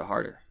 Which makes it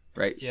harder,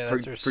 right? Yeah.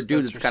 For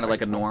dudes, it's kind of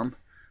like a norm.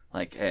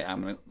 Like, hey, I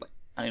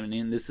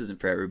mean, this isn't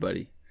for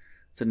everybody.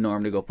 It's a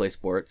norm to go play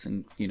sports,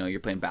 and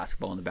you're playing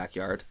basketball in the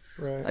backyard.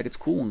 Right. Like it's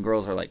cool when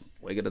girls are like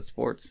way good at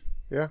sports.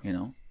 Yeah.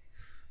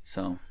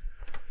 So.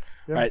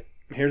 Yeah. All right.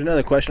 Here's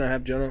another question I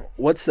have, Jonah.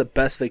 What's the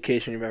best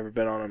vacation you've ever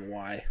been on, and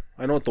why?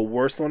 I know what the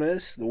worst one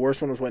is. The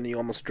worst one was when you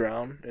almost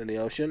drowned in the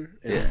ocean.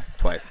 Yeah,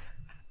 twice.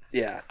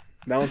 Yeah.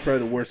 That one's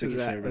probably the worst vacation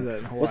you've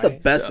ever been. What's the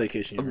best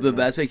vacation you've ever been? The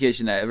best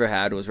vacation I ever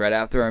had was right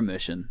after our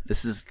mission.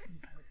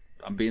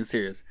 I'm being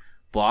serious.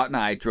 Blott and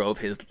I drove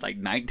his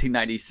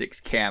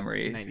 1996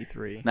 Camry,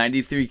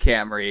 93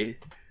 Camry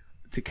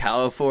to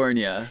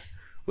California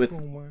with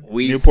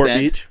Newport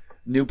Beach.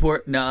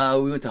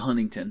 No, we went to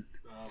Huntington.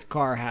 His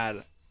car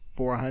had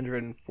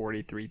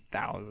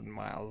 443,000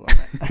 miles on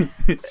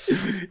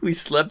it. We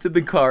slept in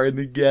the car in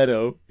the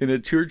ghetto in a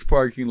church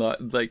parking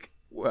lot, like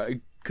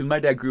because my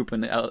dad grew up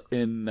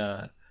in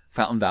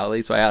Fountain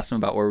Valley, so I asked him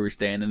about where we were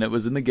staying, and it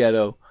was in the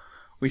ghetto.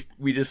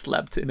 We just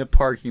slept in a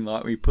parking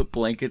lot. We put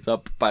blankets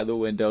up by the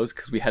windows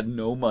because we had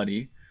no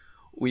money.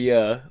 We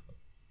went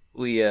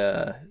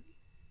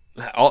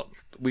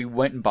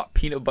and bought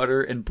peanut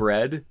butter and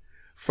bread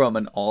from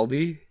an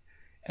Aldi,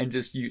 and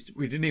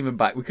we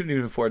couldn't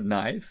even afford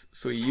knives,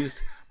 so we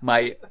used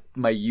my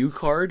U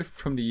card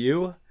from the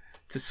U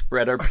to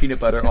spread our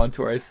peanut butter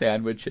onto our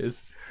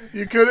sandwiches.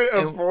 You couldn't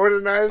afford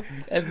a knife,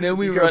 and then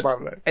we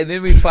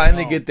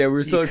finally get there.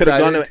 We're so excited. You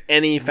could have gone to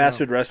any fast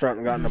food restaurant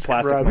and gotten a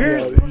plastic. We're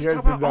supposed to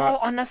talk about all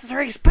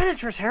unnecessary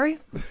expenditures, Harry.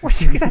 Where'd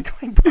you get that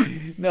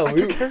 $20? No,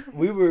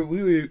 we were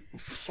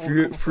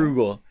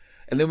frugal,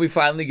 and then we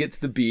finally get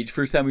to the beach.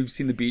 First time we've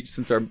seen the beach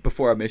since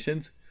before our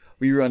missions.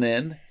 We run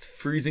in. It's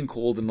freezing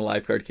cold, and the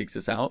lifeguard kicks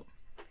us out.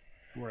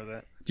 Worth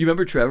it. Do you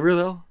remember Trevor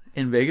though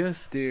in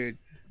Vegas? Dude.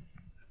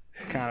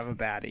 Kind of a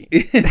baddie.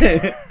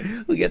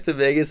 We get to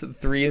Vegas at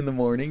 3 a.m.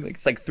 Like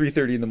it's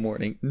 3:30 in the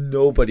morning.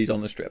 Nobody's on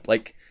the strip.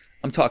 Like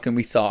I'm talking,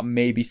 we saw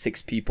maybe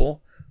 6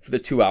 people for the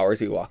 2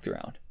 hours we walked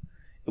around.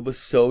 It was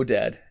so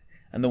dead.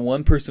 And the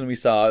one person we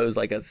saw, it was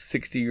like a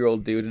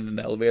 60-year-old dude in an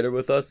elevator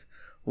with us,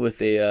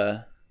 with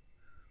a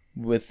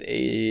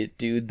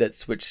dude that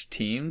switched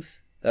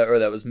teams, or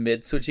that was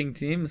mid-switching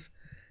teams.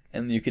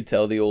 And you could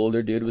tell the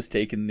older dude was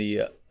taking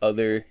the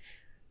other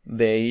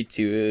they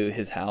to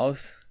his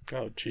house.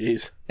 Oh,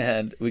 jeez.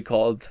 And we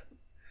called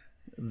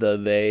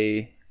them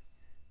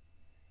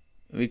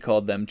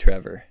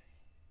Trevor.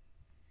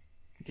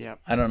 Yep.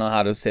 I don't know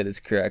how to say this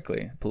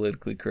correctly,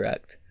 politically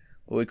correct,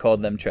 but we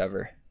called them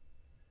Trevor.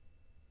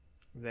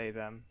 They,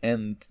 them.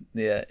 And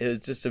yeah, it was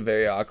just a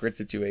very awkward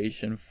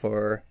situation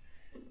for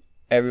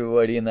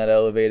everybody in that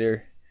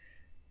elevator,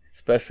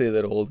 especially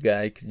that old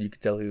guy, because you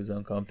could tell he was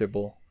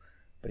uncomfortable.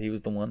 But he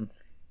was the one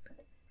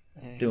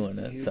doing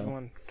it. He was the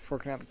one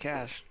forking out the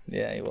cash.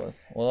 Yeah, he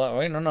was. Well,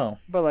 I don't know.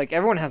 But like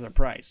everyone has a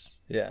price.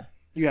 Yeah.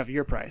 You have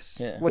your price.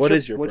 Yeah.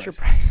 What's your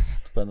price?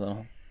 Depends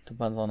on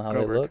how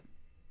they look.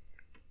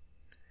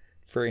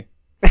 Free.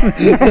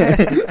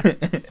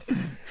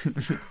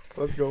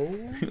 Let's go.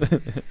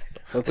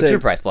 What's your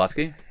price,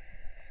 Blosky?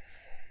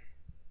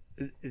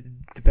 It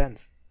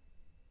depends.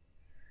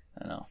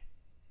 I know.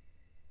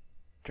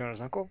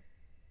 Jonah's uncle?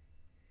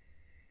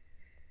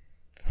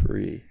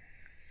 Free.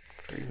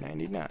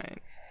 $3.99.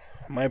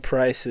 My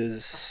price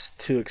is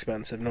too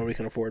expensive. Nobody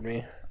can afford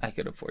me. I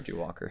could afford you,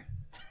 Walker.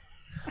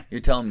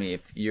 You're telling me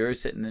if you're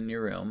sitting in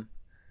your room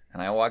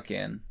and I walk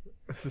in,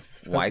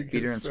 wife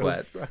beater and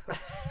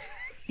sweats.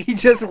 He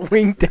just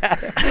winked at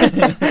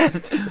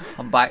it.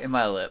 I'm biting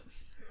my lip.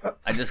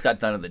 I just got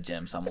done at the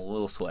gym, so I'm a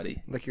little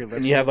sweaty. Lick your lips.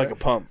 And you have like a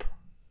pump.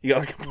 You got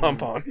like a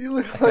pump on. You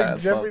look like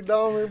Jeffrey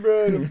Dahmer,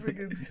 bro.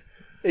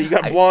 Hey, you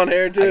got blonde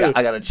hair too.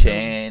 I got a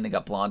chain. I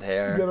got blonde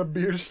hair. You got a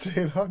beer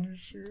stain on your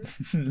shirt.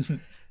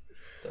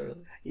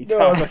 You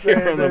talk like you're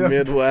from the I'm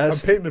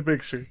Midwest. painting a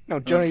picture. No,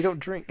 Jonah, you don't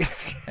drink.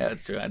 Yeah,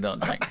 that's true. I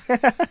don't drink.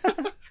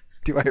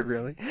 Do I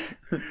really?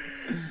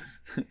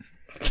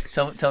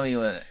 Tell me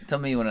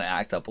you want to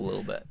act up a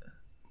little bit.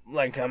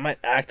 Like, I might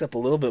act up a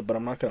little bit, but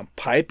I'm not going to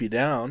pipe you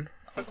down.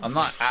 I'm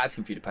not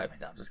asking for you to pipe me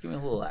down. Just give me a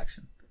little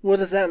action. What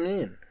does that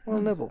mean? A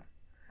little nibble.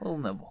 A little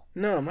nibble.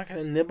 No, I'm not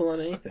going to nibble on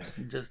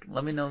anything. Just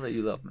let me know that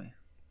you love me.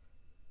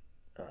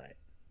 All right.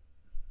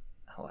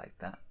 I like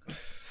that.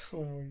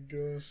 Oh my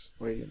gosh.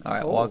 All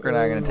right, Walker and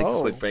I are going to take a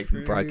quick break from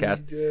the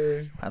broadcast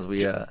as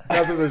we Not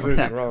that there's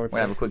anything wrong with we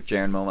have a quick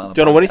Jaren moment.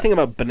 Jonah, what do you think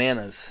about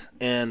bananas?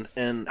 And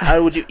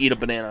how would you eat a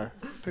banana?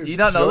 Do you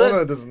not know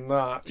Jonah this? does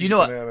not. Do you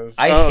know bananas.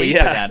 what? I hate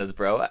bananas,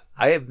 bro.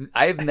 I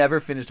have never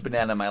finished a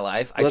banana in my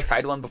life. I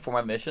tried one before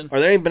my mission. Are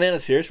there any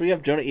bananas here? Should we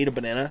have Jonah eat a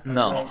banana?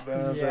 No.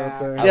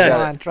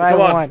 Yeah, try come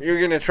one. on. You're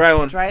going to try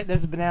one. Try it.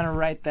 There's a banana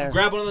right there.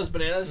 Grab one of those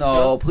bananas. No,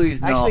 Jonah.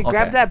 please, no. Actually,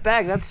 grab Okay. that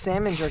bag. That's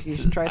salmon jerky. You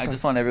should try some. I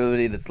just want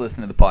everybody that's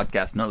listening to the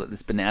podcast to know that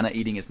this banana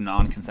eating is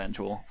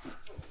non-consensual.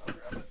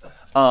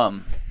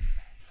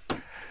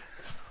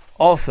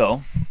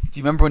 Also, do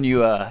you remember when you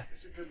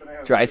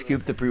dry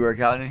scooped the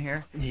pre-workout in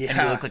here? Yeah. And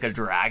you look like a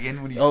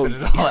dragon when you spit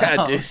it all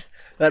out. Dude.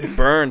 That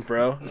burned,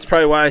 bro. That's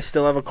probably why I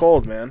still have a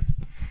cold, man.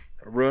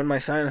 I ruined my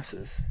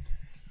sinuses.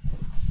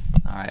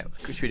 All right.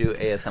 Should we do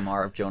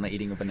ASMR of Jonah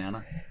eating a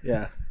banana?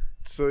 Yeah.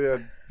 So yeah,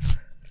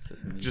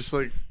 just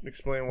like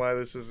explain why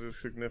this is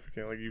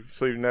significant. Like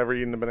you've never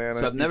eaten a banana.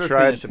 So I've never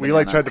tried, finished a We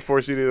like banana. tried to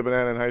force you to eat a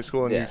banana in high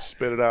school, and Yeah. you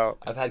spit it out.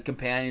 I've had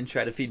companions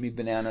try to feed me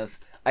bananas.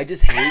 I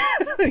just hate.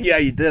 Yeah,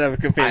 you did have a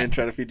companion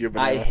try to feed you a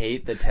banana. I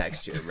hate the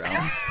texture, bro.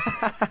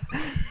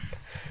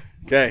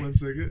 Okay. 1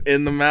 second.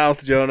 In the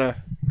mouth,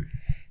 Jonah.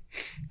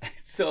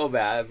 It's so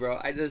bad, bro.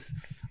 I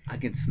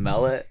can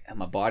smell it, and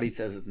my body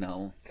says it's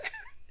no.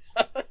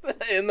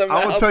 In the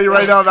mouth. I will tell you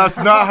right now, that's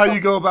not how you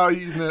go about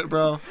eating it,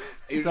 bro.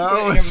 You That put it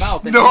in your was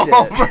mouth and no, eat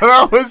it. bro.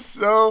 That was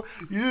so.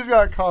 You just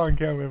got caught on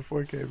camera in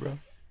 4K, bro.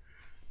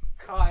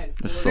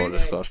 It's so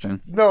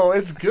disgusting. No,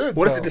 it's good.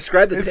 What if though. it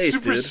described the it's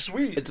taste, super dude?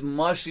 sweet. It's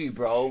mushy,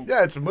 bro.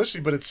 Yeah, it's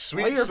mushy, but it's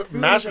sweet. All your So- food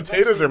mashed is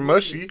potatoes are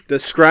mushy.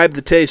 Describe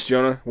the taste,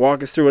 Jonah.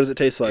 Walk us through. What does it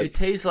taste It like?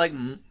 tastes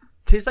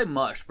like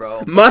mush,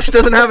 bro. Mush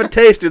doesn't have a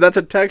taste, dude. That's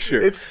a texture.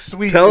 It's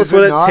sweet. Tell us Is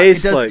what it not?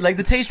 tastes It does, like. like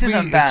the taste Sweet.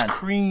 isn't bad. It's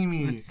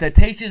creamy. The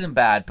taste isn't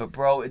bad, but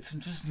bro, it's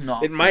just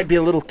not. It might be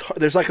a little.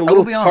 There's like a I little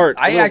will be tart. honest.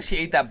 I a little- actually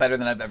ate that better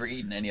than I've ever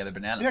eaten any other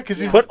banana. Yeah,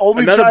 because you've Put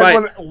only another tried bite.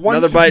 one once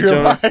Another bite, in your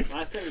Jonah.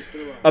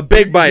 life. A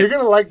big bite. You're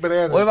gonna like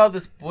bananas. What about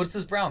this? What's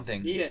this brown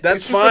thing? Eat it. That's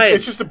It's just fine.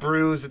 it's just a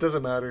bruise. It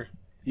doesn't matter.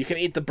 You can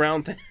eat the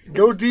brown thing.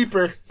 Go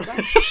deeper.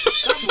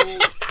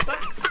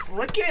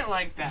 Look at it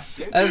like that,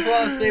 dude. I just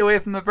want to stay away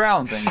from the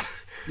brown thing.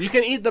 You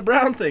can eat the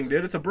brown thing,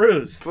 dude. It's a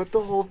bruise. Put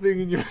the whole thing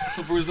in your.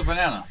 To bruise the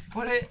banana.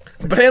 Put it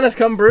Bananas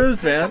come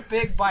bruised, man.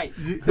 big bite.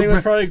 I think it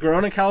was probably grown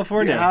in You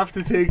California. have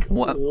to take.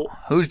 What?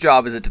 Whose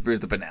job is it to bruise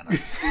the banana?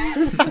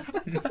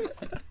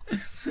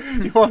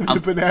 You want a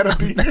banana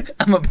beater?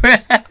 I'm a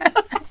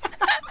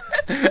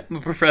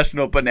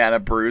professional banana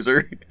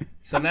bruiser.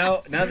 So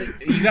now that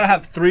you gotta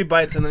have 3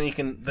 bites, and then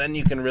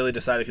you can really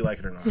decide if you like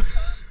it or not.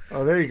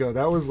 Oh, there you go.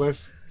 That was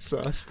less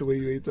sus the way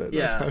you ate that.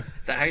 Yeah.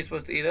 Is that how you're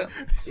supposed to eat it?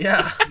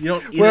 Yeah, you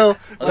don't eat Well,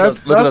 it. Look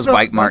at those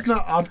bite marks.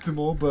 That's not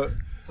optimal, but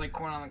It's like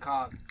corn on the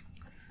cob.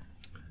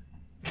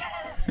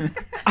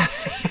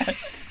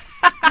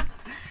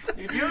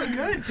 You're doing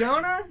good,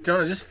 Jonah.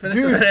 Jonah, just finish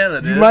the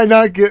banana, dude. You might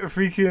not get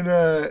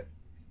freaking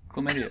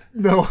chlamydia.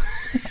 No.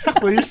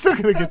 Well, you're still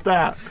gonna get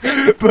that.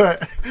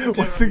 But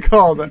what's it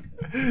called?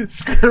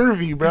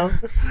 Scurvy, bro.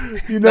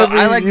 You never,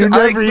 I like eat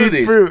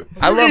smoothies. fruit.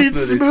 I love You eat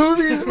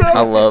smoothies. bro.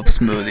 I love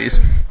smoothies.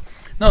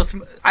 No,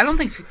 I don't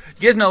think you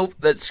guys know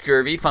that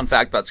scurvy. Fun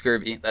fact about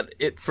scurvy: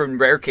 that from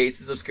rare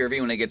cases of scurvy,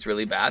 when it gets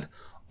really bad,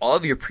 all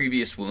of your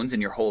previous wounds in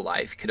your whole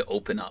life could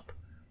open up.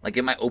 Like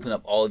it might open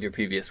up all of your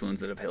previous wounds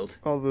that have healed.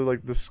 All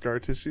the scar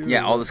tissue.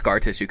 Yeah, all the scar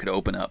tissue could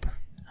open up.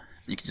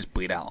 You could just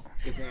bleed out.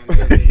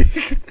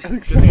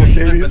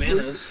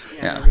 Simultaneously.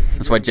 Yeah,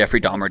 that's why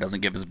Jeffrey Dahmer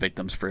doesn't give his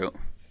victims fruit.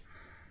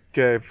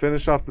 Okay,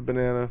 finish off the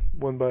banana.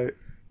 One bite.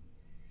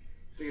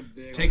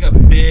 Take a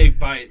big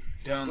bite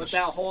down With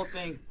that whole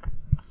thing.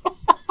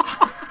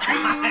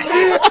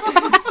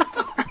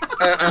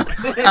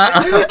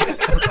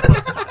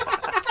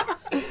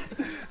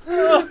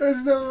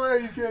 There's no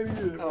way you can't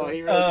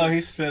eat it.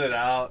 He spit it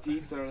out.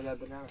 Deep throated that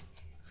banana.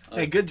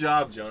 Hey, good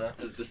job, Jonah.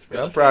 It's disgusting.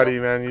 I'm proud of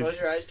you, man. Close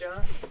your eyes,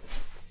 Jonah.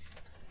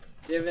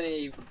 Do you have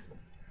any...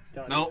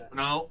 Don't do that.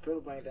 No. Put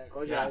a blanket down.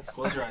 Close your eyes.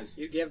 Close your eyes.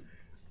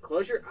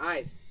 Close your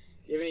eyes.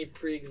 Do you have any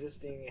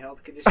pre-existing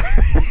health conditions?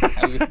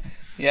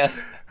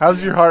 Yes.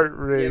 How's your heart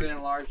Do you have rate? an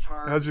enlarged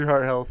heart? How's your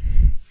heart health?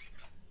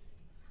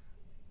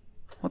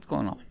 What's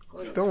going on?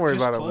 Don't worry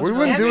Just about it. close We your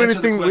wouldn't eyes. do Answer the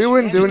anything. We question.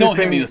 wouldn't do Just don't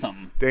hit me anything with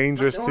something.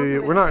 dangerous No to one's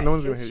you. gonna No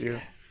one's gonna hit hit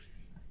you.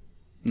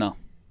 No.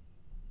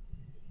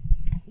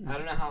 I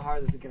don't know how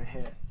hard this is going to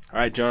hit. All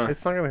right, Jonah.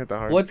 It's not gonna hit that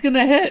hard. What's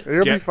gonna hit?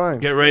 It'll be fine.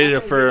 Get ready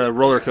for a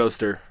roller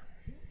coaster.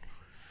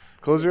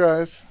 Close your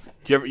eyes.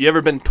 You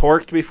ever been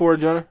torqued before,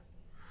 Jonah?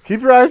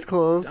 Keep your eyes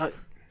closed.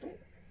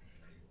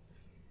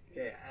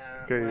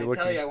 Okay, you're when I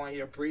looking. tell you, I want you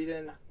to breathe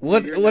in.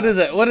 What through your is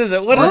nose. it? What is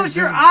it? What Close is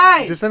your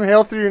eyes! Just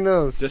inhale through your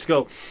nose. Just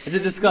go. Is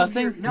it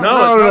disgusting?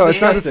 No,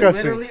 it's not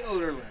disgusting. Literally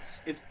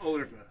odorless. It's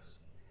odorless.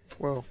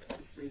 Well,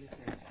 Breathe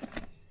in.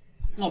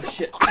 Oh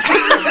shit.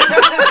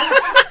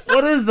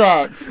 What is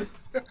that?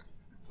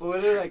 It's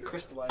literally like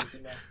crystallized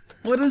in there.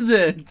 What is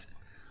it?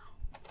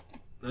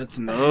 That's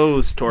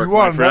nose torque, you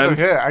want my another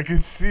friend. hit? I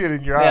can see it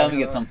in your eye. Yeah, let me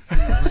get some.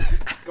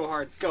 Go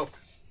hard. Go.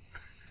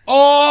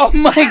 Oh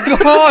my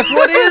gosh,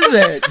 what is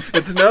it?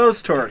 It's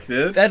nose torque,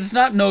 dude. That's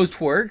not nose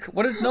twerk.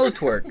 What is nose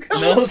twerk?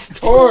 Nose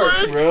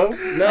torque, bro.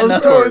 Nose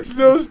torque. It's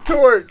nose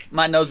torque.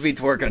 My nose be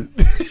twerking.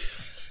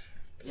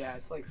 Yeah,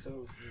 it's like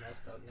so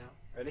messed up now.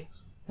 Ready?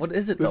 What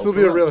is it? This though, will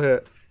be for a real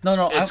hit.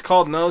 No, It's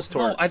called nose no,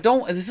 torque. I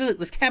don't.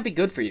 This can't be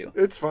good for you.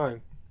 It's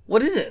fine.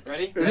 What is it?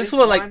 Ready? Is this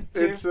what like? 1,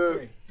 2, It's,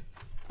 3.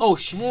 Oh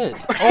shit!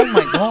 Oh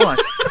my gosh!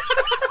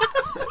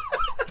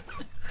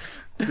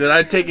 Dude,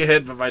 I'd take a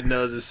hit, but my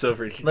nose is so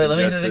freaking Let me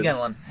hit congested. it again,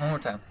 one more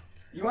time.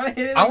 You want to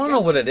hit it? I want to know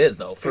what it is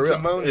though, for It's real.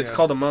 ammonia. It's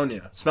called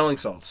ammonia. Smelling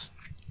salts.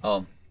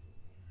 Oh,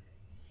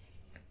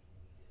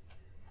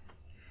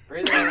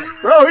 Breathe in.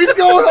 Bro, he's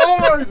going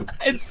hard.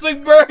 it's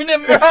like burning,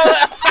 bro.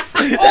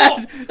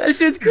 that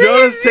shit's crazy.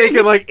 Jonah's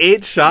taking like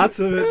 8 shots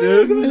of it,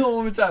 Let me dude. go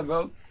one more time,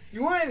 bro.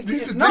 You want it?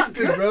 He's It's not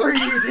addicted, good bro. for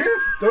you, dude.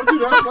 Don't do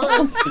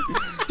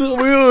that.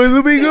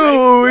 Let me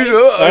go. Ready?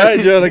 All right,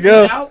 Jonah,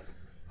 go. Out.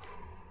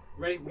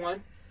 Ready?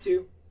 1,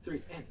 2,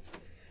 3, and.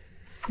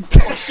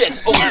 Oh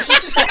shit! Oh shit!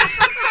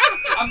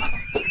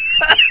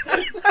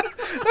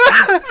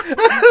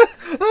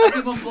 I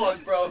keep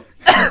unplugged, bro.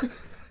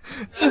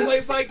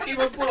 My mic keep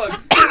unplugged.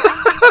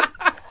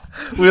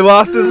 We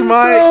lost his mic.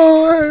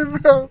 No way,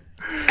 bro.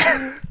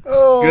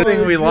 Oh, Good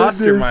thing my we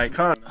lost your goodness. mic,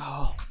 huh?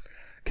 Oh,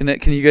 can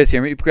you guys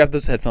hear me? Grab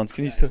those headphones.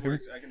 Can you still hear me?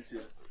 I can see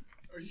it.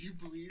 Are you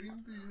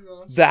bleeding?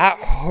 That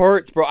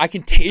hurts, bro. I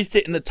can taste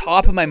it in the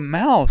top of my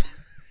mouth.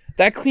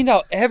 That cleaned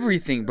out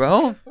everything,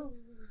 bro.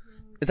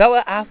 Is that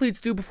what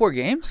athletes do before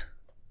games?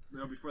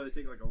 No, before they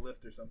take like a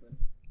lift or something.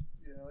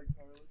 Yeah, like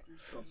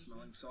powerlifters. Called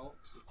smelling salt.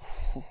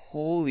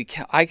 Holy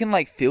cow! I can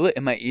like feel it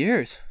in my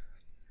ears.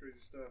 Crazy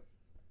stuff.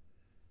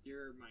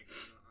 Your mic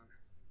is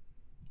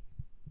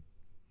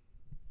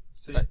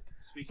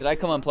Did I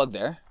come unplugged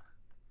there?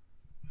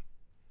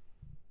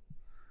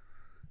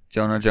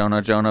 Jonah,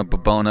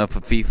 Babona,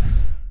 Fafif.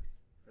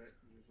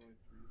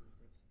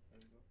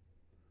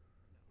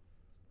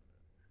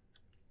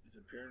 It's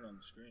appearing on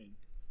the screen.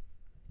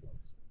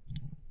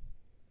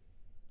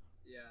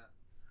 Yeah.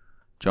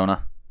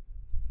 Jonah.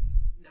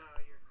 No,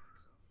 you're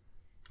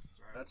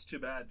not. That's too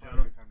bad,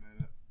 Jonah.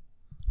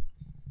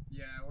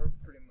 Yeah, we're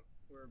pretty much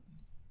done.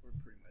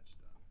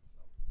 So.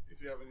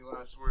 If you have any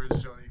last words,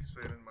 Johnny, you can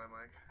say it in my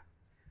mic.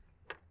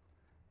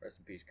 Rest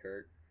in peace,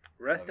 Kurt.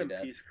 Rest Love in you,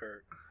 Dad. peace,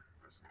 Kurt.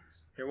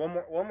 Here, one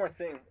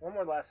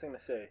more last thing to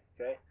say,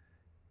 okay?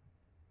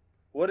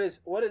 What is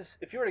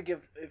if you were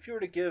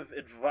to give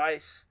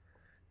advice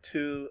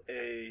to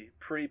a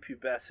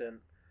prepubescent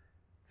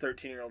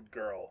 13-year-old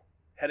girl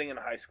heading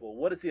into high school,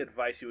 what is the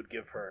advice you would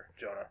give her,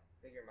 Jonah?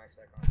 I think your mic's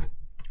back on. Are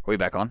we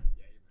back on?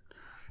 Yeah, you're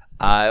back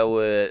I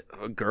would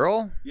a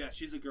girl. Yeah,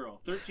 she's a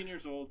girl, 13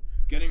 years old,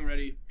 getting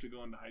ready to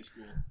go into high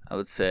school. I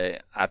would say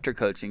after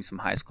coaching some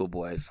high school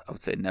boys, I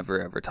would say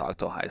never ever talk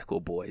to high school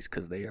boys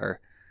because they're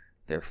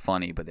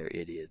funny but they're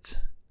idiots.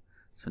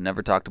 So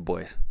never talk to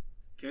boys.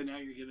 Okay, now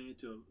you're giving it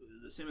to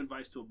the same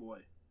advice to a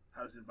boy.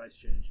 How does the advice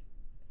change?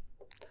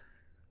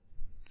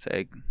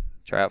 Say,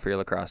 try out for your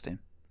lacrosse team.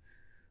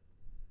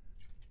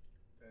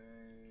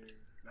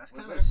 That's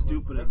kind of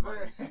stupid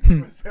advice.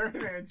 Was there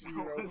an answer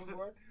you wrote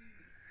before?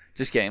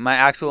 Just kidding. My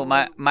actual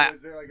my. Is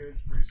there like an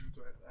inspiration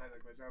to it? I had a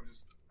question.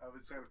 I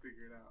was trying to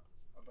figure it out,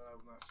 but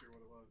I'm not sure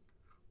what it was.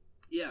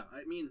 Yeah,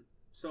 I mean,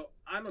 so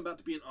I'm about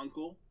to be an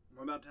uncle.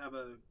 I'm about to have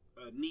a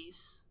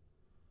niece,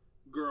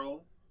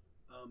 girl,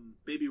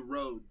 baby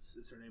Rhodes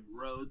is her name.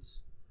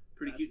 Rhodes,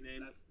 pretty cute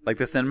name. Like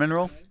the cinnamon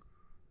roll?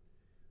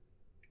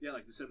 Yeah,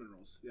 like the cinnamon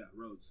rolls. Yeah,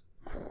 Rhodes.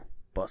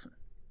 Bussin'.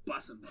 So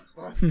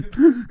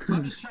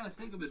I'm just trying to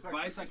think of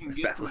advice I can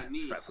give to my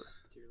niece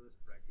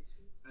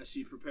as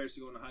she prepares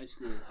to go into high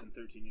school in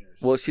 13 years.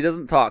 Well, she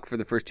doesn't talk for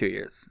the first 2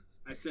 years.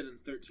 I said in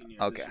 13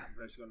 years. Okay. As she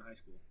prepares to go into high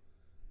school.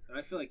 And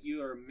I feel like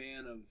you are a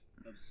man of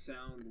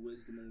sound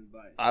wisdom and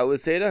advice. I would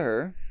say to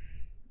her,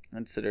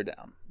 I'd sit her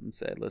down and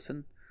say,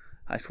 listen,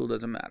 high school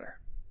doesn't matter.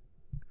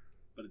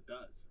 But it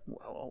does.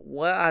 Well,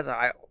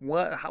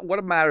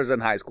 what matters in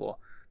high school?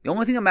 The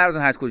only thing that matters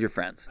in high school is your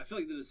friends. I feel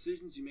like the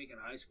decisions you make in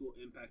high school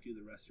impact you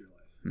the rest of your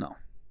life. No.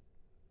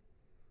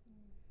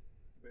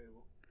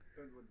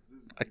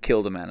 I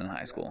killed a man in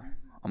high school.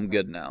 I'm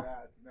good now.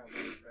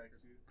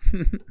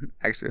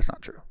 Actually, that's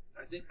not true.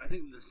 I think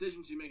the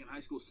decisions you make in high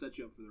school set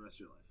you up for the rest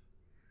of your life.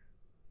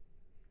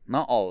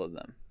 Not all of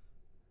them.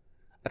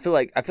 I feel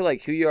like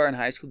who you are in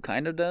high school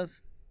kind of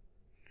does.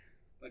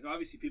 Like,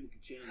 obviously people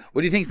can change.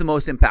 What do you think is the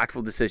most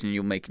impactful decision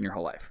you'll make in your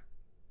whole life?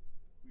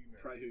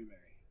 Probably who you marry.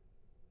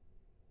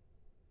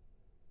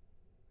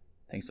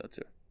 I think so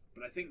too.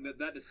 But I think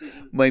that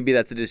decision. Maybe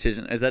that's a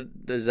decision. Is that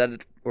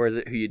or is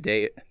it who you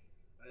date?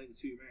 I think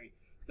it's who you marry.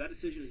 That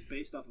decision is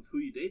based off of who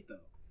you date,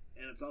 though,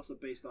 and it's also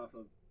based off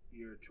of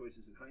your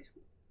choices in high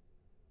school.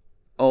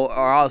 Oh,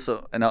 or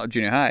also in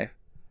junior high.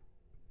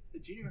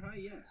 Junior high,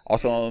 yes.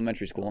 Also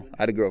elementary school.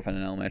 I had a girlfriend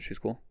in elementary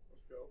school.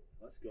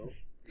 Let's go.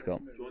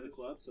 Join the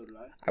club. So did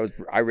I. I was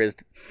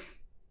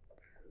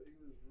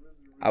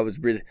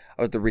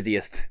the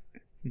rizziest.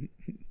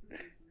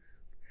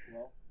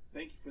 Well,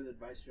 thank you for the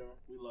advice, Jonah.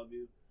 We love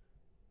you.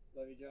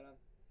 Love you, Jonah.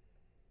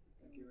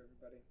 Thank you,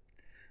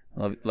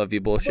 everybody. Love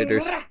you,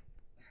 bullshitters. Give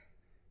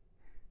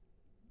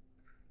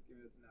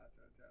us an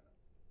outro,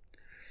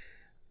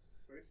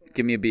 Jonah.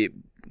 Give me a beat,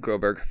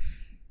 Groberg.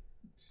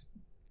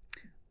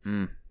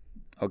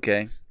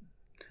 Okay.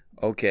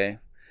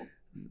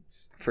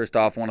 First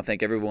off, I want to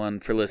thank everyone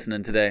for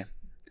listening today.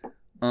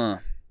 Gonna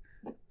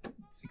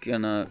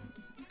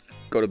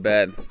go to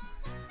bed.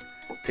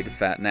 Take a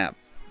fat nap.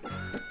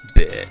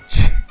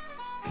 Bitch.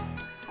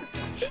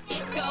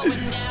 It's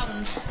going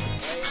down.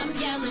 I'm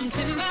yelling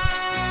timber.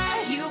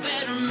 You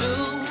better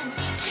move.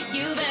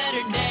 You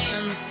better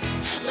dance.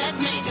 Let's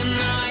make a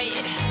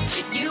night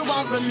you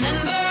won't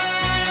remember.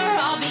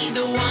 I'll be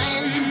the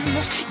one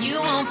you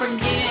won't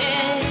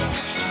forget.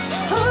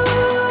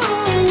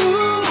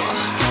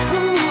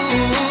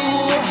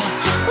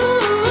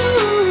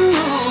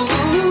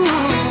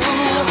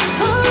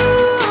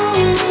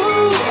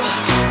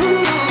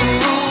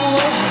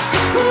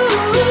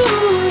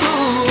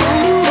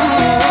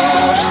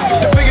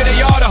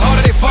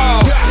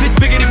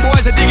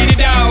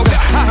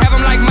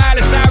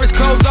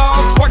 Clothes off,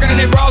 twerking in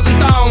their bras and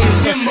thongs.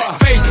 Timber.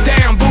 Face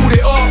down,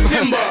 booty up.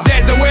 Timber.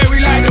 That's the way we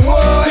like the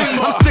wood.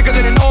 Timber. I'm sicker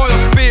than an oil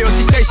spill.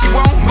 She say she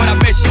won't, but I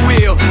bet she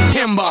will.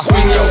 Timber.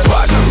 Swing your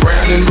partner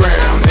round and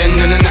round, and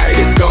then the night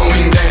is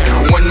going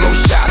down. One more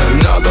shot,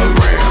 another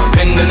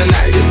round, and then the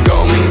night is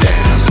going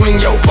down. Swing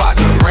your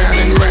partner round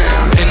and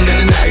round, and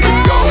then the night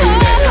is going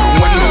down.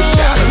 One more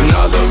shot,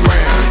 another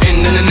round,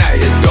 and then the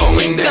night is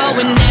going down. It's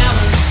going down.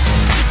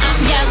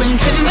 I'm yelling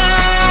timber.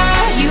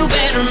 You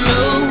better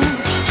move.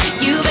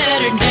 You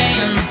better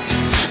dance.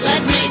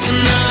 Let's make a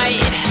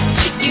night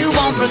you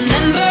won't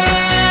remember.